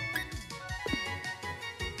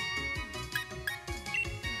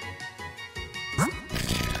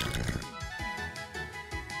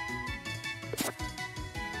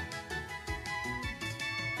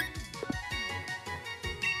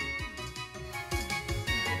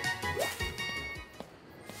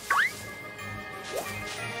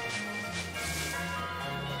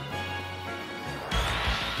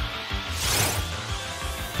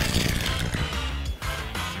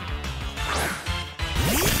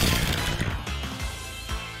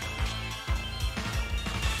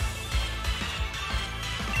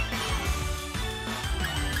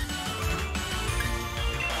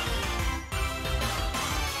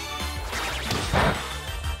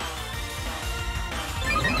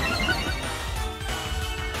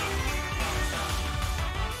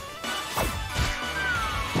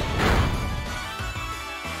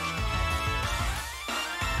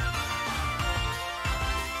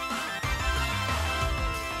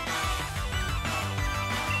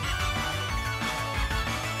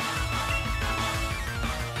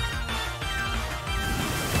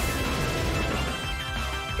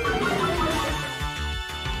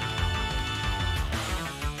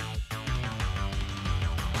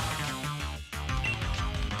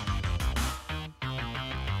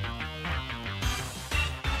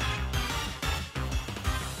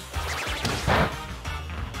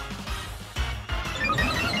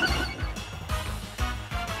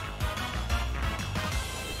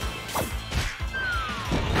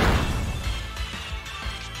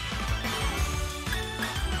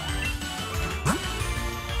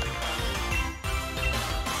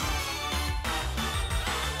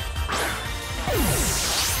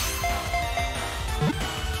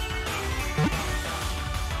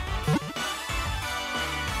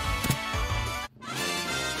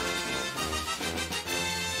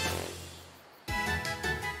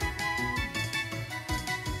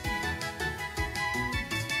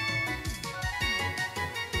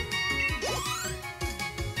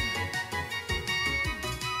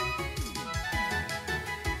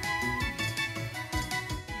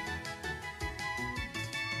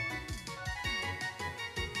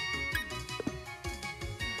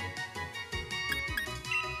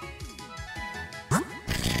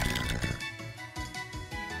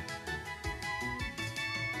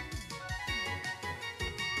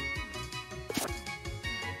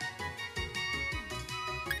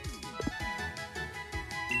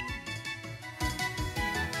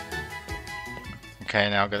 Okay,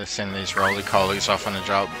 now I've got to send these Rolycolys off on a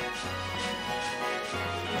job.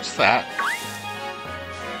 What's that?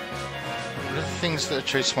 What are the things that are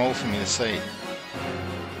too small for me to see?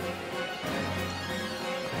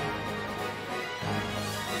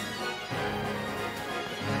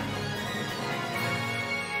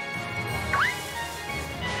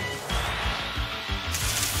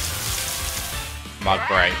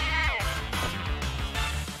 Mudbray.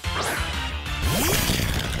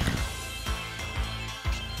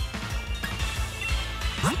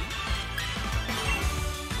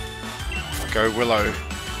 Go Willow.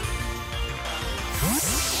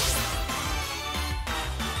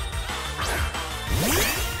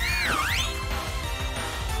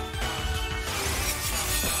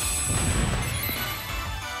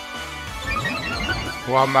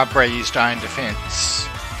 While Mudbray used Iron Defense,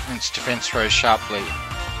 its defense rose sharply.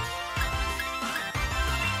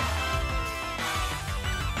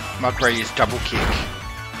 Mudbray used Double Kick.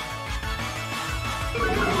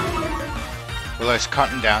 Willow's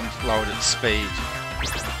Cotton Down lowered its speed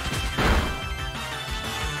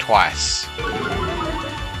twice.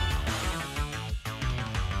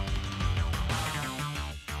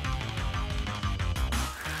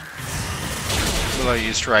 Willow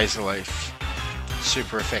used Razor Leaf.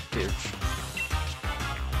 Super effective.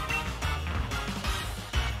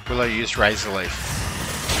 Willow used Razor Leaf.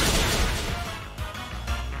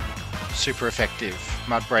 Super effective.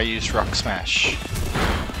 Mudbray used Rock Smash.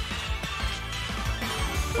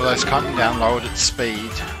 Willow's Cotton Down lowered its speed.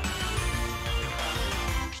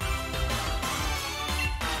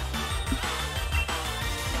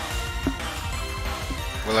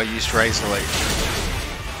 Willow used Razor Leaf.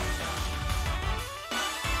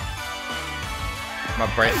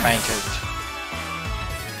 Mudbray fainted.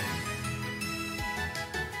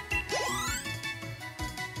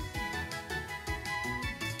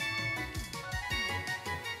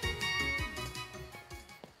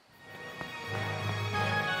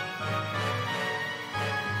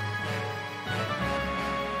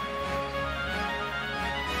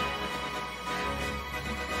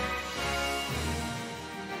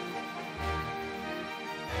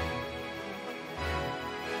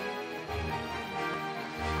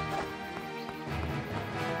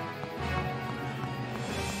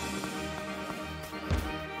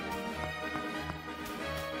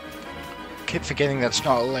 Keep forgetting that's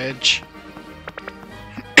not a ledge.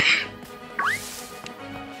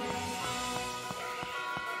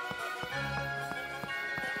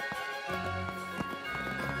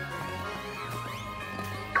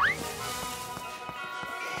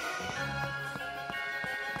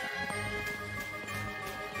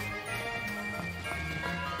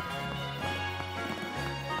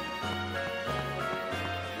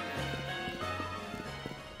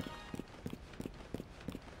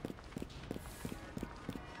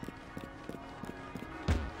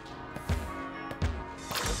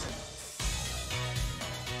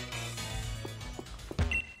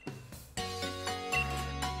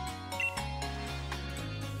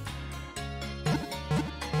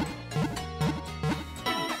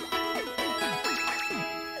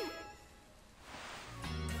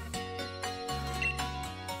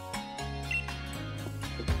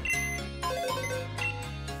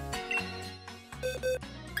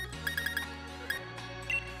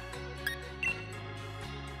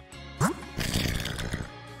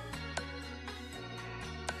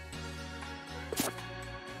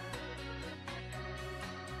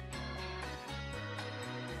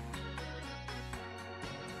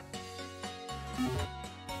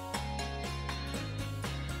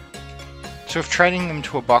 So if trading them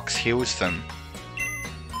to a box heals them,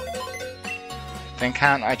 then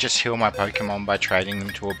can't I just heal my Pokemon by trading them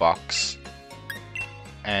to a box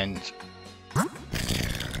and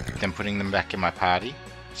then putting them back in my party?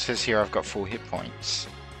 It says here I've got full hit points.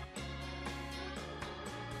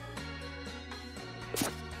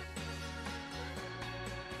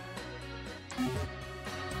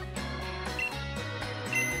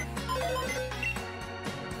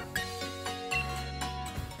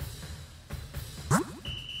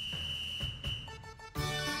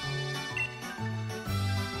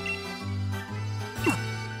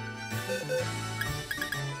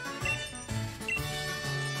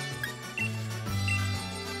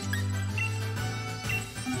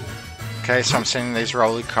 Okay, so I'm sending these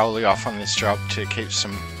Rolycoly off on this job to keep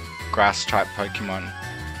some grass-type Pokemon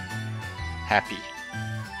happy.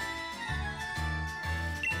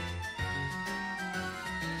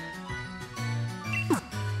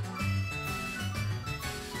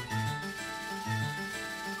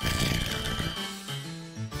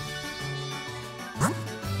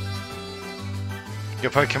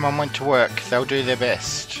 Your Pokemon went to work, they'll do their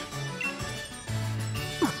best.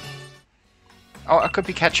 Oh, I could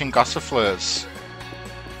be catching Gossifleurs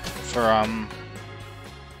for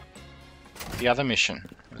the other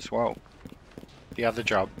mission as well. The other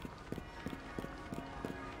job.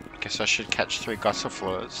 Guess I should catch 3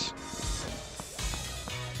 Gossifleurs.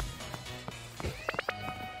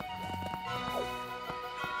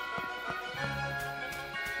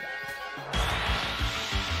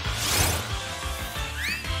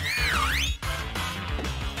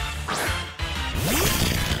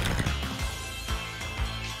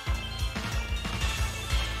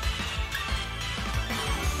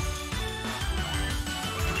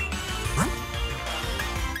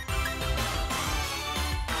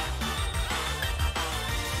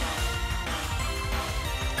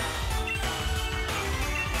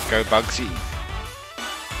 Go Bugsy.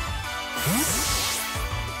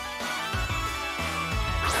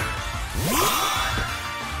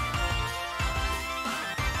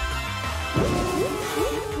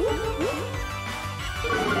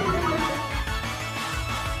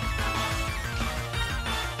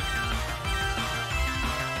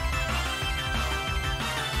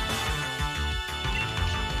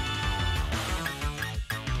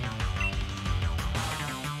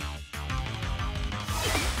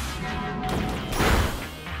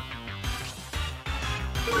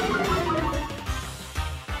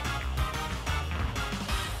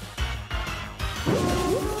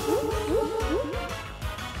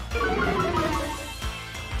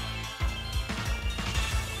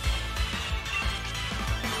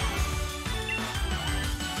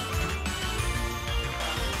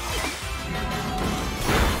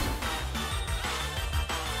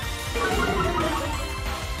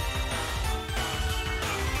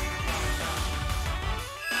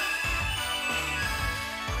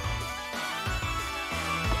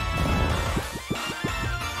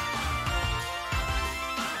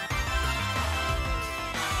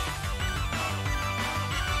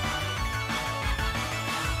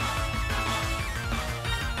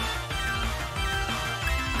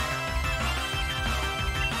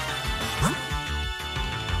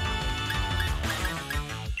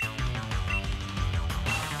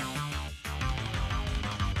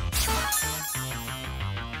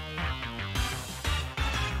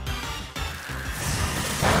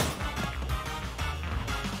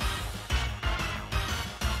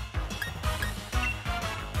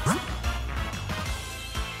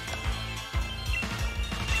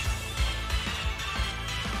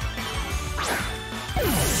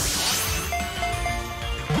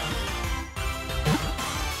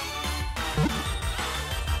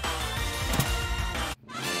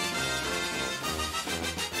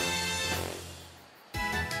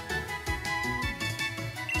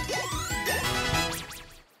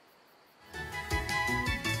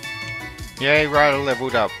 Yay, Ryder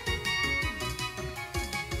leveled up.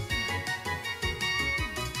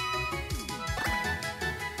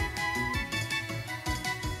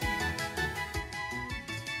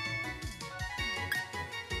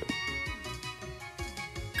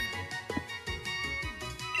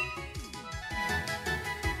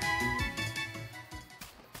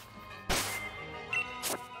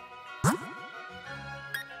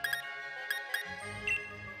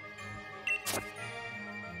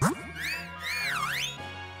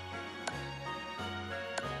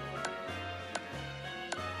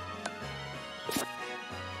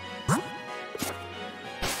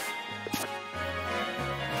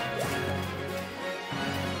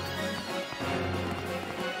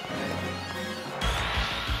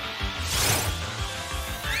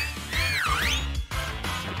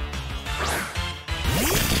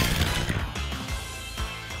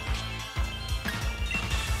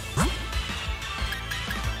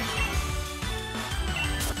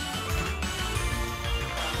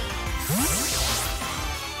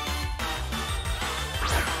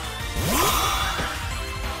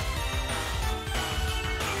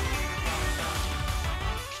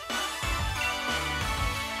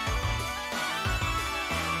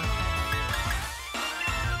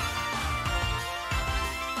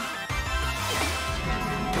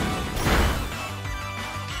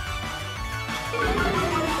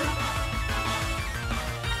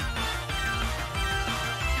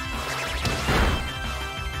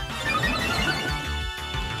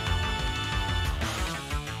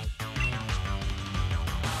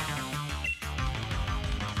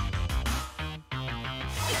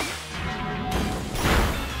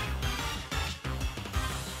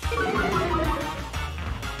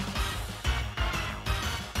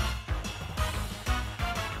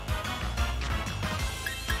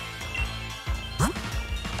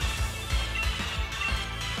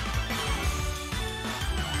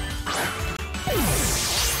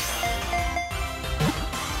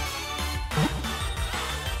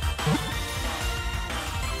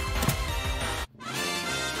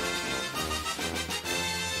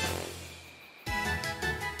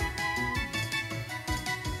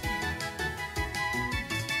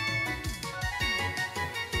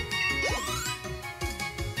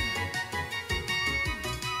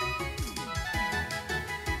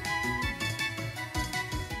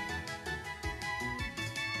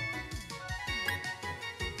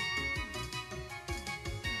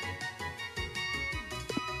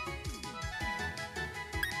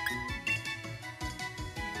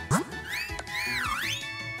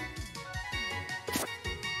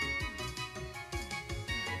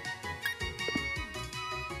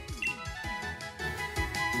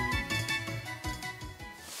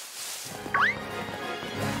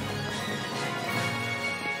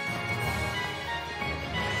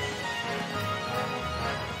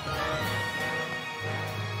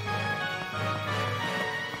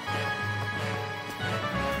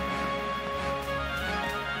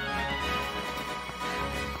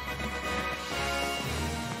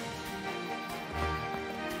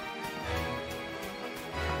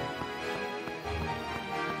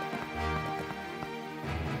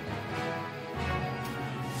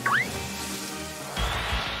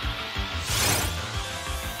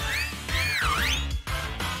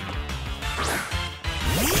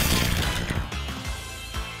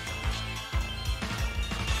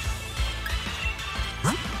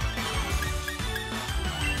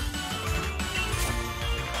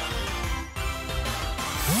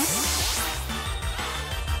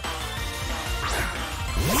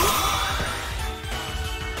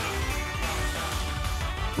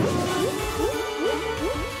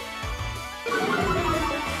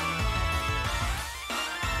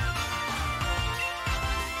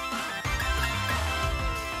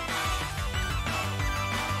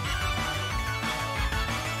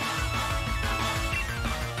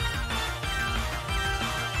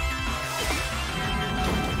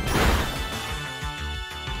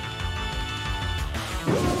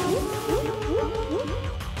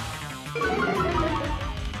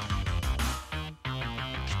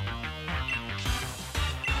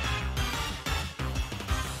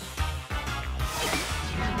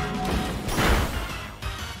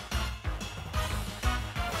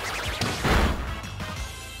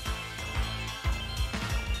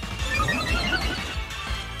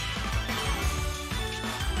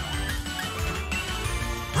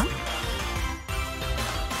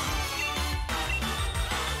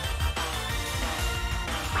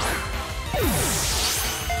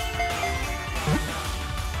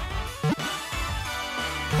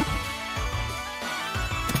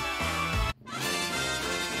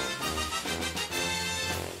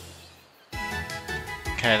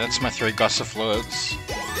 Okay, that's my 3 Gossifleurs.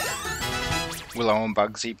 Willow and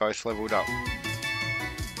Bugsy both leveled up.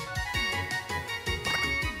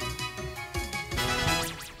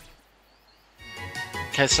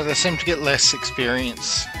 Okay, so they seem to get less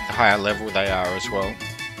experience the higher level they are as well.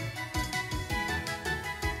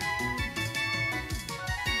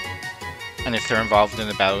 And if they're involved in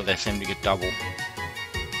the battle, they seem to get double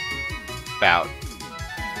bout.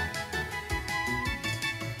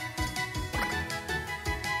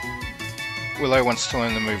 Willow wants to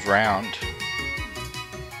learn the move round.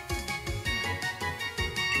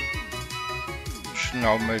 Should an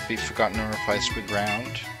old move be forgotten and replaced with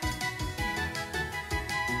round?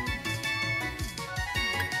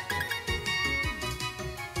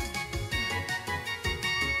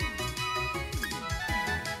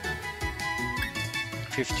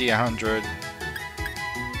 $50, $100,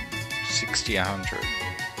 $60, $100.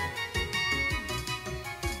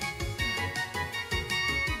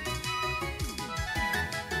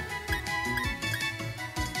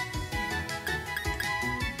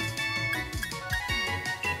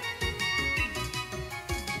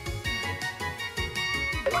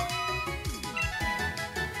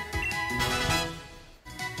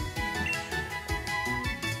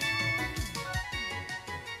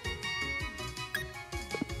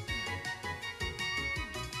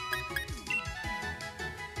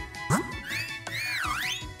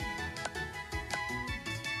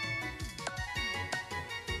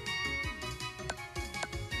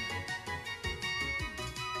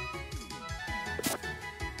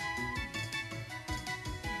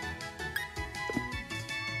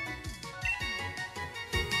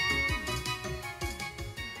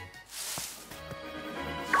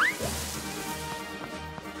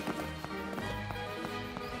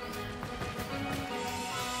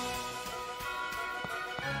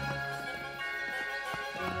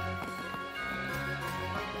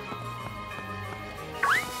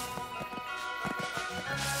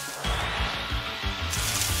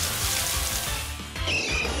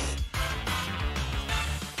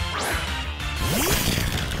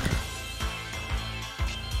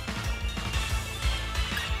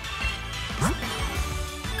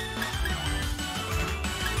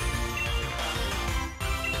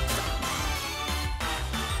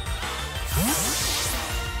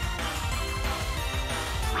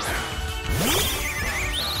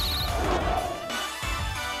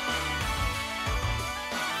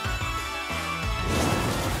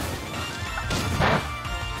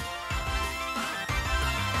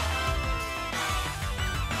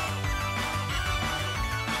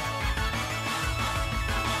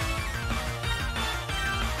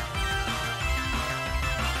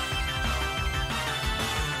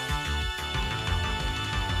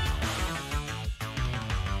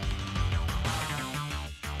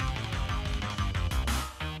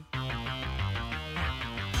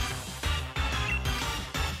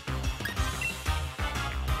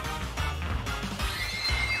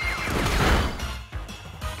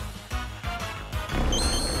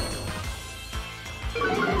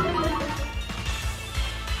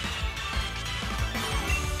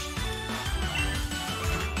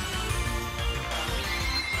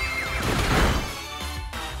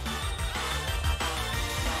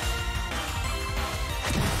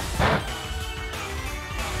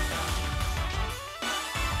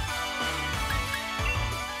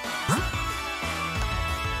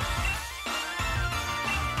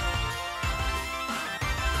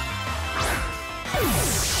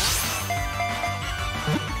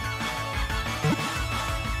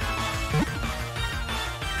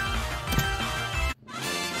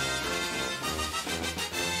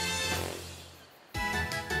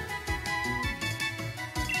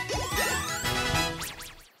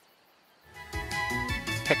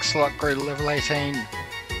 Pexlot grew to level 18.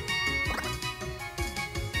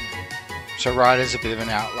 So Ryder's a bit of an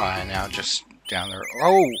outlier now, just down there.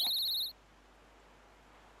 Oh!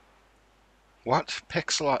 What?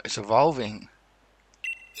 Pexlot is evolving.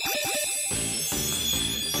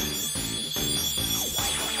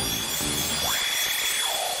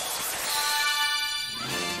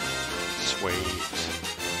 Sweet.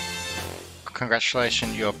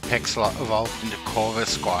 Congratulations, your Pexlot evolved into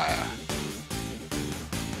Corvisquire.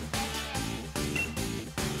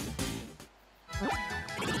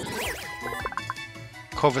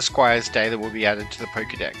 Corvisquire's data will be added to the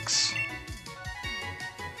Pokédex.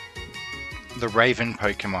 The Raven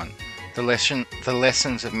Pokemon. The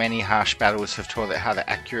lessons of many harsh battles have taught it how to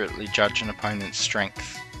accurately judge an opponent's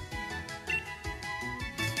strength.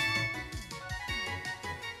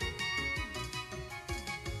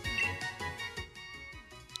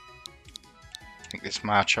 I think this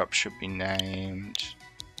Marchop should be named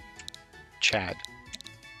Chad.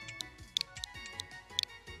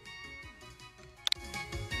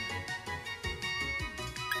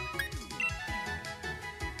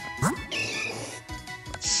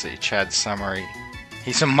 Let's see, Chad's summary.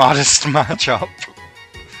 He's a modest Machop.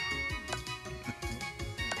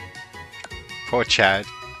 Poor Chad.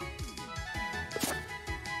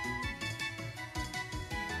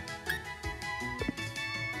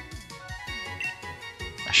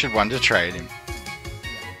 I should wonder trade him.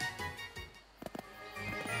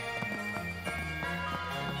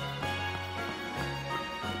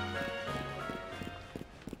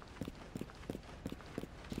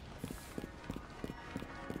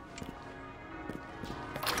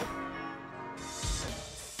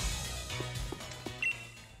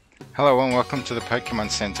 Hello and welcome to the Pokemon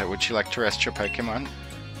Center. Would you like to rest your Pokemon?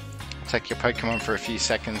 I'll take your Pokemon for a few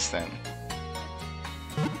seconds then.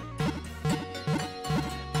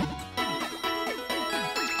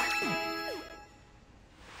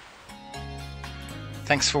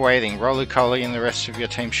 Thanks for waiting. Rolycoly and the rest of your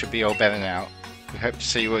team should be all better now. We hope to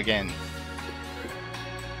see you again.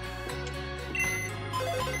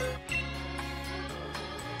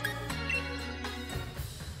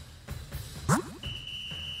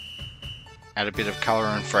 Add a bit of colour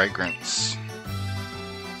and fragrance.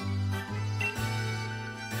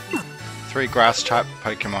 3 grass type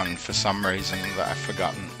Pokemon for some reason that I've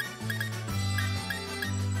forgotten.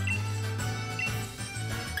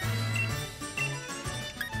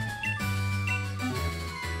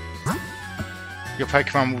 Your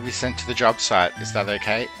Pokemon will be sent to the job site, is that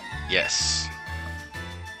okay? Yes.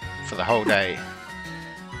 For the whole day.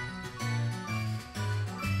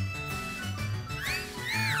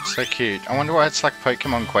 So cute. I wonder why it's like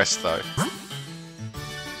Pokemon Quest though.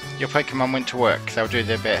 Your Pokemon went to work, they'll do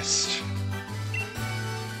their best.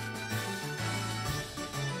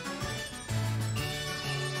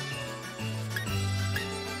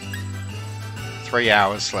 Three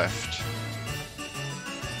hours left.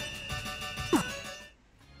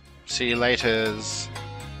 See you laters.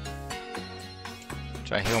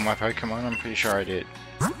 Did I heal my Pokemon? I'm pretty sure I did.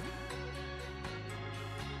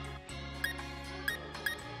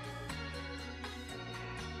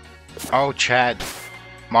 Oh, Chad.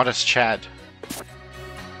 Modest Chad.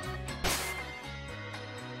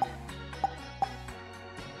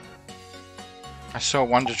 I saw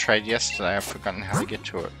Wonder Trade yesterday, I've forgotten how to get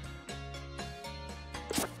to it.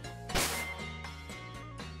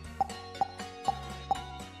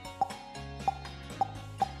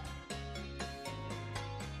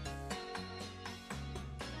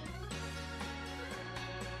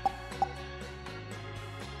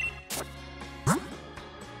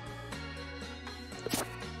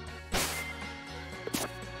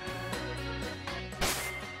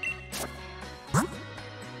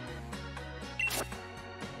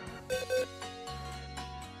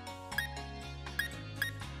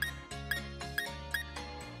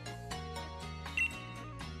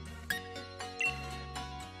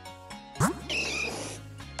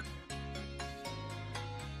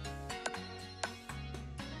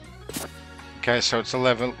 Okay, so it's a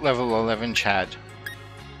level 11 Chad.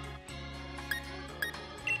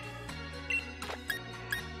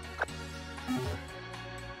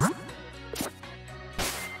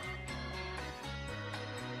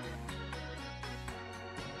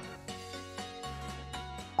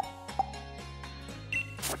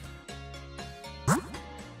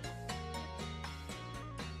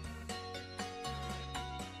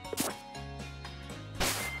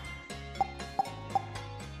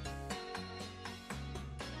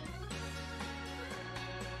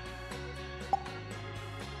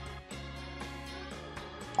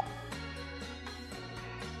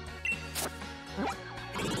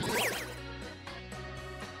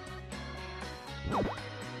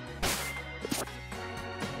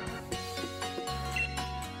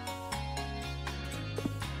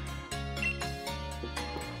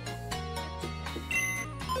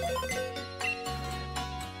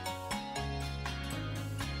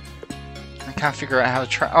 I can't figure out how to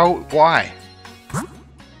try. Oh, why?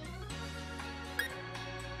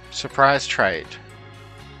 Surprise trade.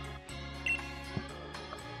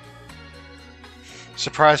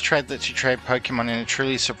 Surprise trade lets you trade Pokemon in a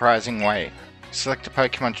truly surprising way. Select a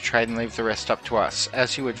Pokemon to trade and leave the rest up to us.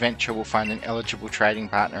 As you adventure, we'll find an eligible trading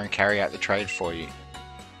partner and carry out the trade for you.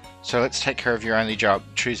 So let's take care of your only job,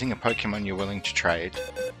 choosing a Pokemon you're willing to trade.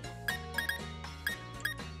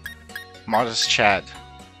 Modest Chad.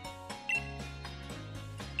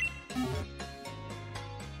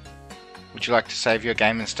 Would you like to save your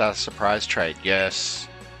game and start a surprise trade? Yes.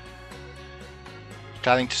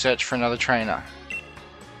 Starting to search for another trainer.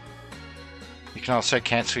 You can also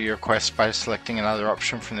cancel your request by selecting another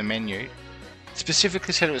option from the menu. It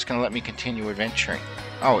specifically said it was going to let me continue adventuring.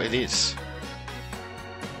 Oh, it is.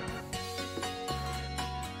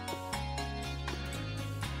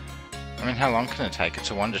 I mean, how long can it take? It's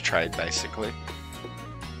a wonder trade, basically.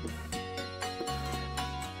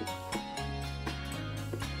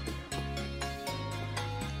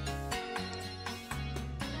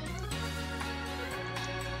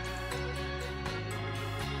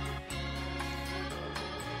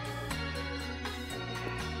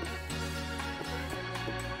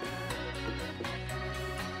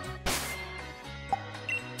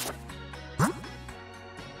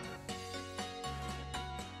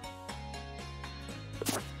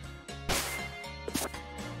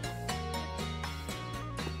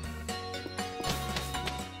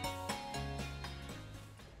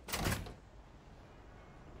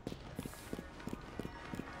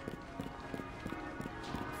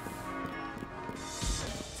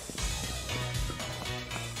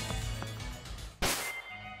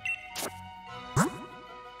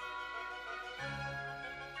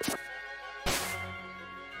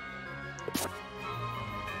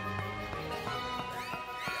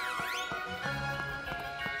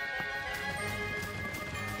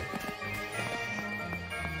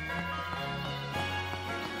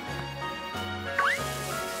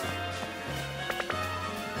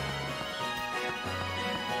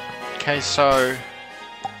 Okay, so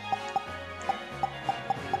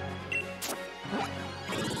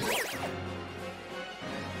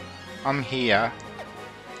I'm here.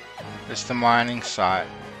 There's the mining site.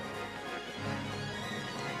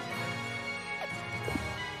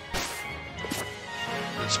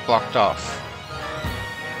 It's blocked off.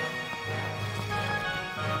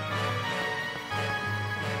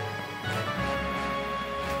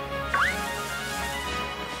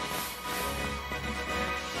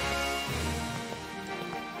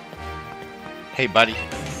 Hey buddy,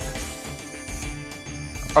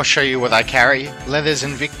 I'll show you what I carry. Leathers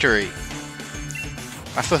and victory.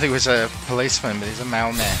 I thought he was a policeman, but he's a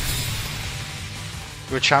mailman.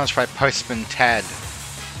 You were challenged by Postman Tad.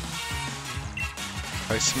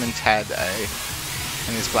 Postman Tad, eh?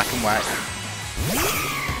 And his black and white.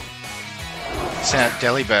 Sent out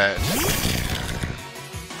Delibird.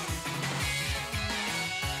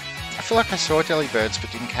 I feel like I saw Delibirds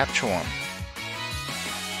but didn't capture one.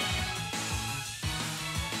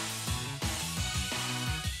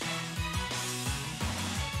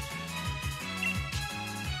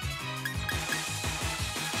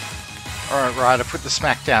 Alright, Ryder, put the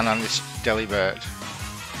smackdown on this Delibird.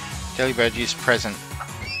 Delibird use present.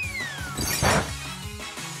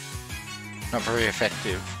 Not very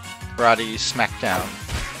effective. Ryder use smackdown.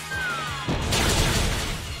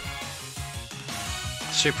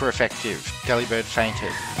 Super effective. Delibird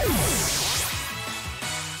fainted.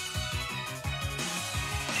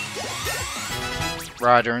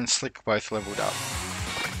 Ryder and Slick both leveled up.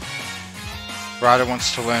 Ryder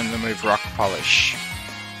wants to learn the move Rock Polish.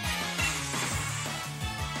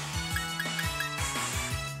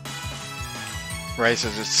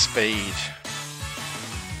 Raises its speed.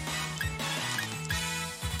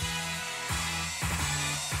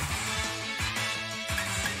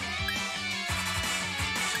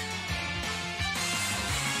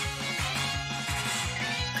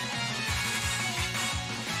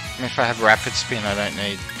 And if I have rapid spin, I don't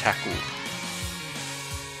need tackle.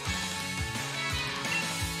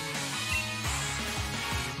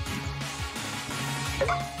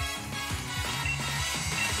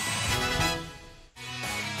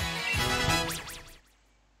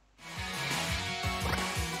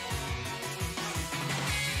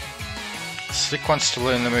 Slick wants to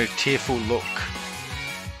learn the move Tearful Look.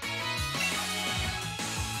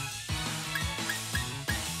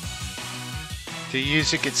 The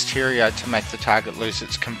user gets teary-eyed to make the target lose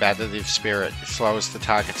its combative spirit. This lowers the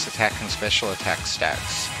target's attack and special attack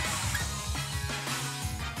stats.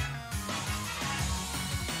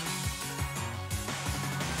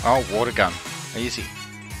 Oh, water gun. Easy.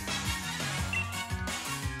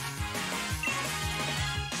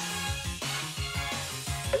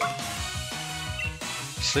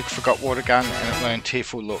 Slick forgot water gun and it learned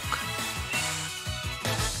Tearful Look.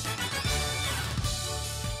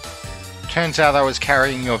 Turns out I was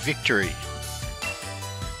carrying your victory.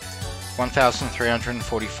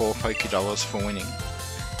 1,344 Poké-Dollars for winning.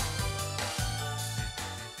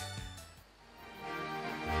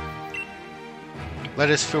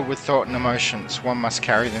 Letters filled with thought and emotions. One must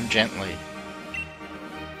carry them gently.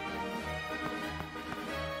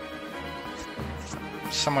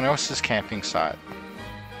 Someone else's camping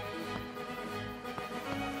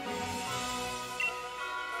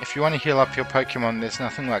If you want to heal up your Pokemon, there's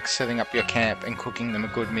nothing like setting up your camp and cooking them a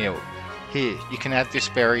good meal. Here, you can add this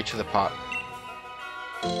berry to the pot.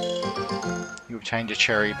 You obtained a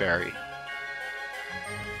cherry berry.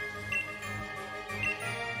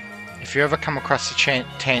 If you ever come across the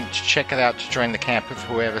tent, check it out to join the camp of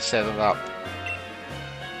whoever set it up.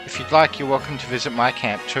 If you'd like, you're welcome to visit my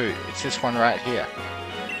camp too. It's this one right here.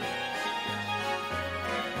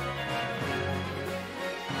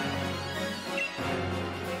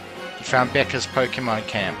 You found Becca's Pokemon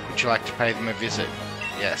camp. Would you like to pay them a visit?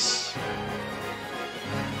 Yes.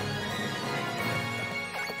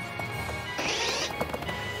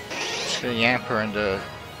 Let's get a Yamper and a...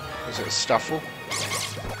 was it a Stuffle?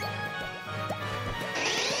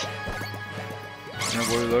 And a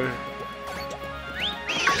Wooloo.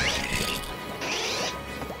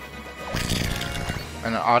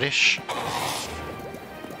 And an Oddish.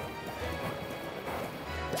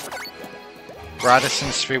 Ryder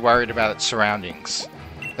seems to be worried about its surroundings.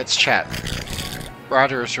 Let's chat.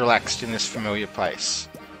 Ryder is relaxed in this familiar place.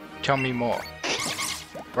 Tell me more.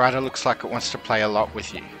 Ryder looks like it wants to play a lot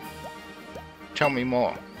with you. Tell me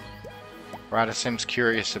more. Ryder seems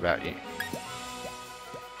curious about you.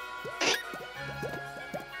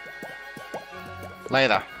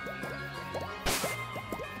 Later.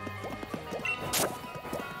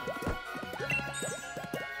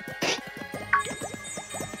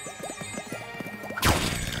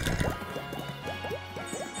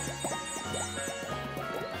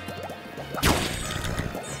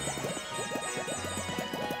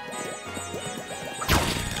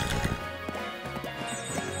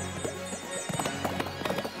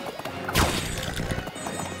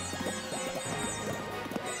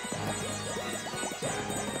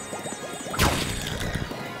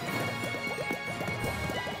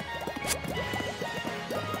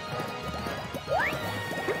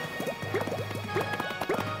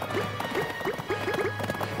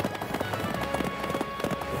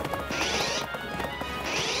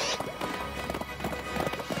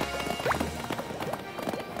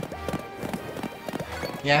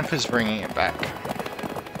 Yamper's bringing it back.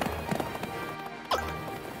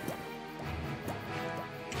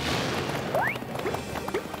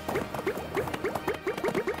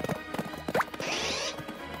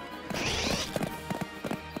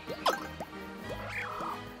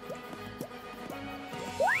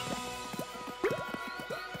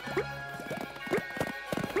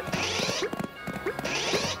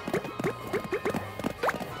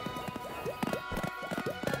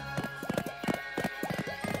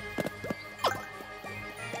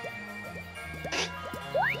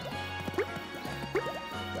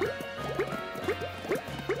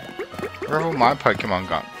 Where have all my Pokemon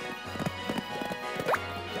gone?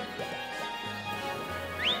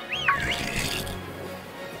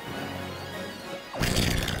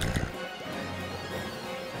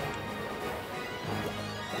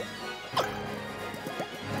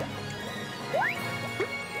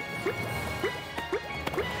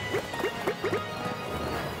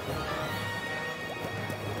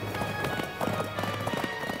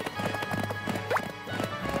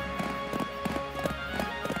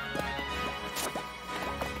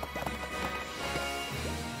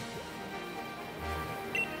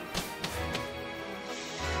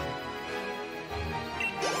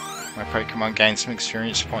 My Pokemon gained some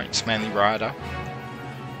experience points, mainly Ryder.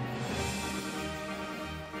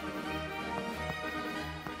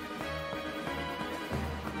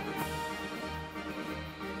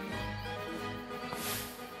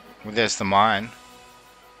 Well, there's the mine.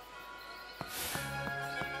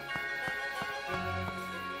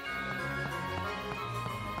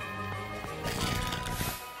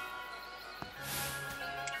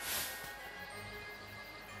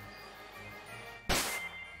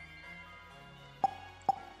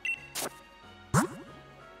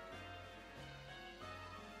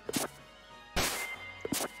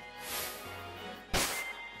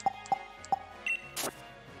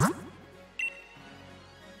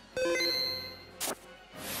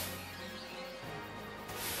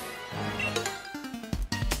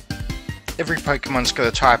 Every Pokemon's got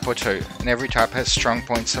a type or two, and every type has strong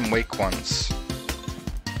points and weak ones.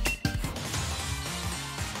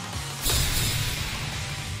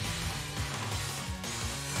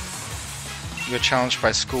 You're challenged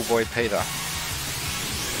by Schoolboy Peter.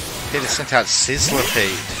 Peter sent out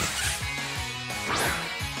Sizzlipede.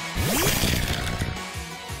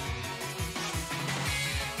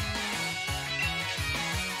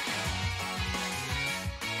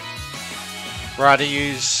 Ryder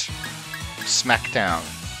use Smackdown.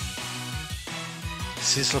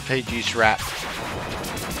 Sizzlipede use Wrap.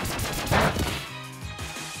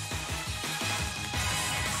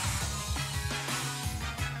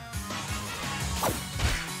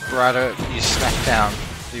 Rider used Smackdown.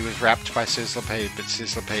 He was wrapped by Sizzlipede, but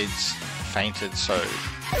Sizzlipede's fainted, so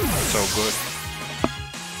it's all good.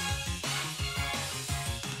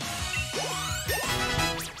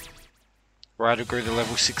 Rider grew to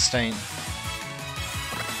level 16.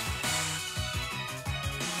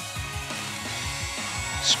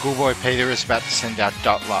 Schoolboy Peter is about to send out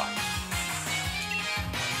Dottler.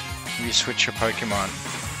 You switch your Pokemon.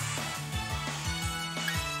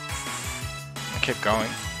 Keep going.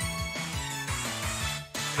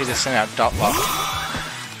 Peter sent out Dottler.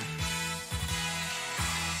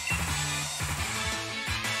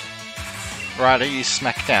 Rider use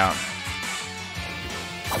Smackdown.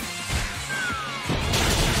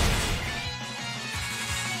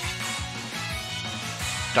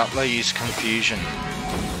 Dottler use Confusion.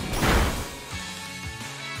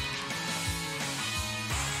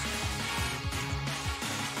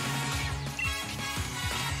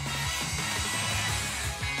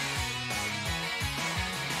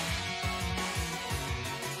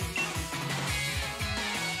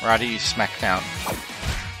 Rider use Smackdown.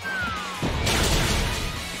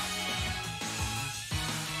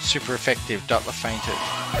 Super effective, Dottler fainted.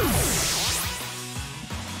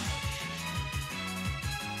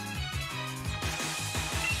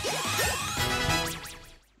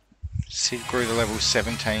 Sid grew to level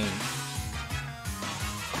 17.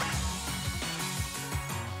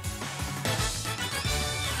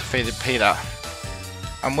 Defeated Peter.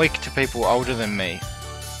 I'm weak to people older than me.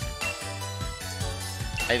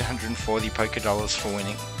 840 Poké Dollars for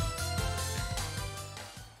winning.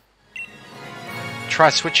 Try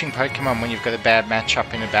switching Pokemon when you've got a bad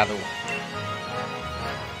matchup in a battle.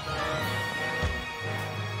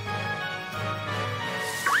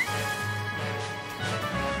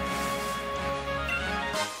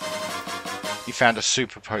 You found a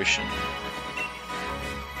Super Potion.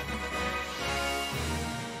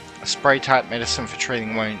 A spray type medicine for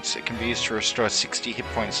treating wounds. It can be used to restore 60 hit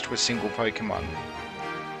points to a single Pokemon.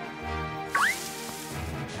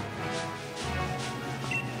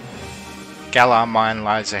 Galar Mine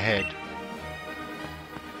lies ahead.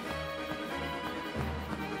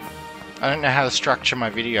 I don't know how to structure my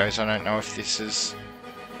videos. I don't know if this is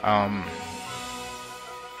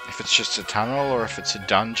if it's just a tunnel or if it's a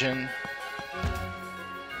dungeon.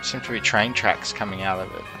 Seem to be train tracks coming out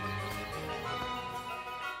of it.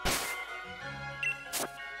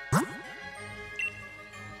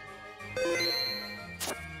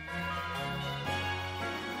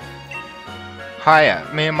 Hiya,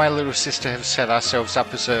 me and my little sister have set ourselves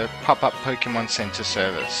up as a pop-up Pokemon Center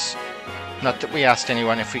service. Not that we asked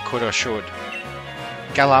anyone if we could or should.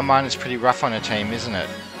 Galar Mine is pretty rough on a team, isn't it?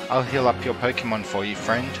 I'll heal up your Pokemon for you,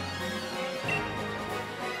 friend.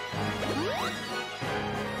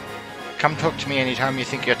 Come talk to me anytime you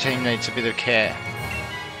think your team needs a bit of care.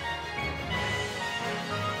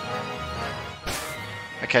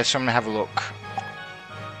 Okay, so I'm gonna have a look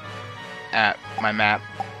at my map.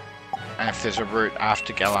 And if there's a route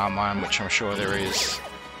after Galar Mine, which I'm sure there is,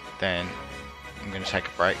 then I'm going to take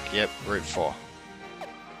a break. Yep, Route 4.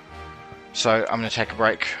 So I'm going to take a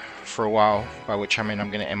break for a while, by which I mean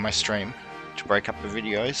I'm going to end my stream to break up the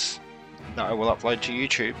videos that I will upload to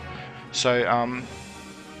YouTube. So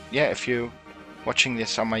yeah, if you're watching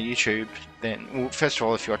this on my YouTube, then, well, first of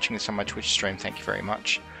all, if you're watching this on my Twitch stream, thank you very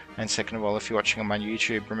much. And second of all, if you're watching on my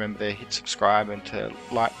YouTube, remember to hit subscribe and to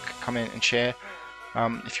like, comment and share.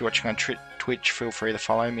 If you're watching on Twitch, feel free to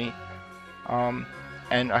follow me.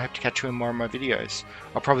 And I hope to catch you in more of my videos.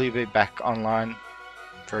 I'll probably be back online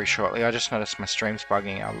very shortly. I just noticed my stream's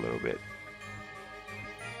bugging out a little bit.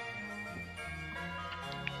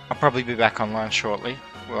 I'll probably be back online shortly,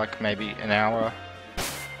 like maybe an hour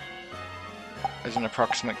as an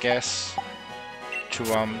approximate guess, to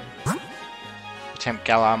attempt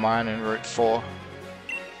Galar Mine and Route 4.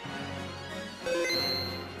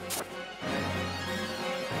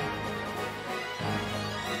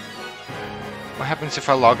 What happens if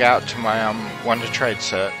I log out to my Wonder Trade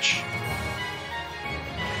search?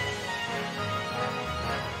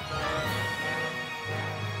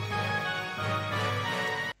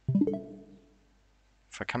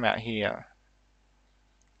 If I come out here,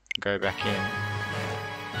 go back in,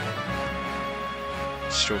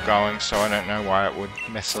 it's still going, so I don't know why it would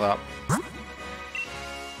mess it up.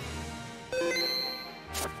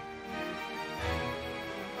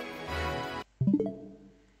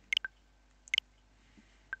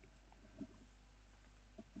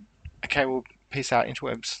 Okay, well, peace out,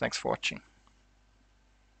 interwebs. Thanks for watching.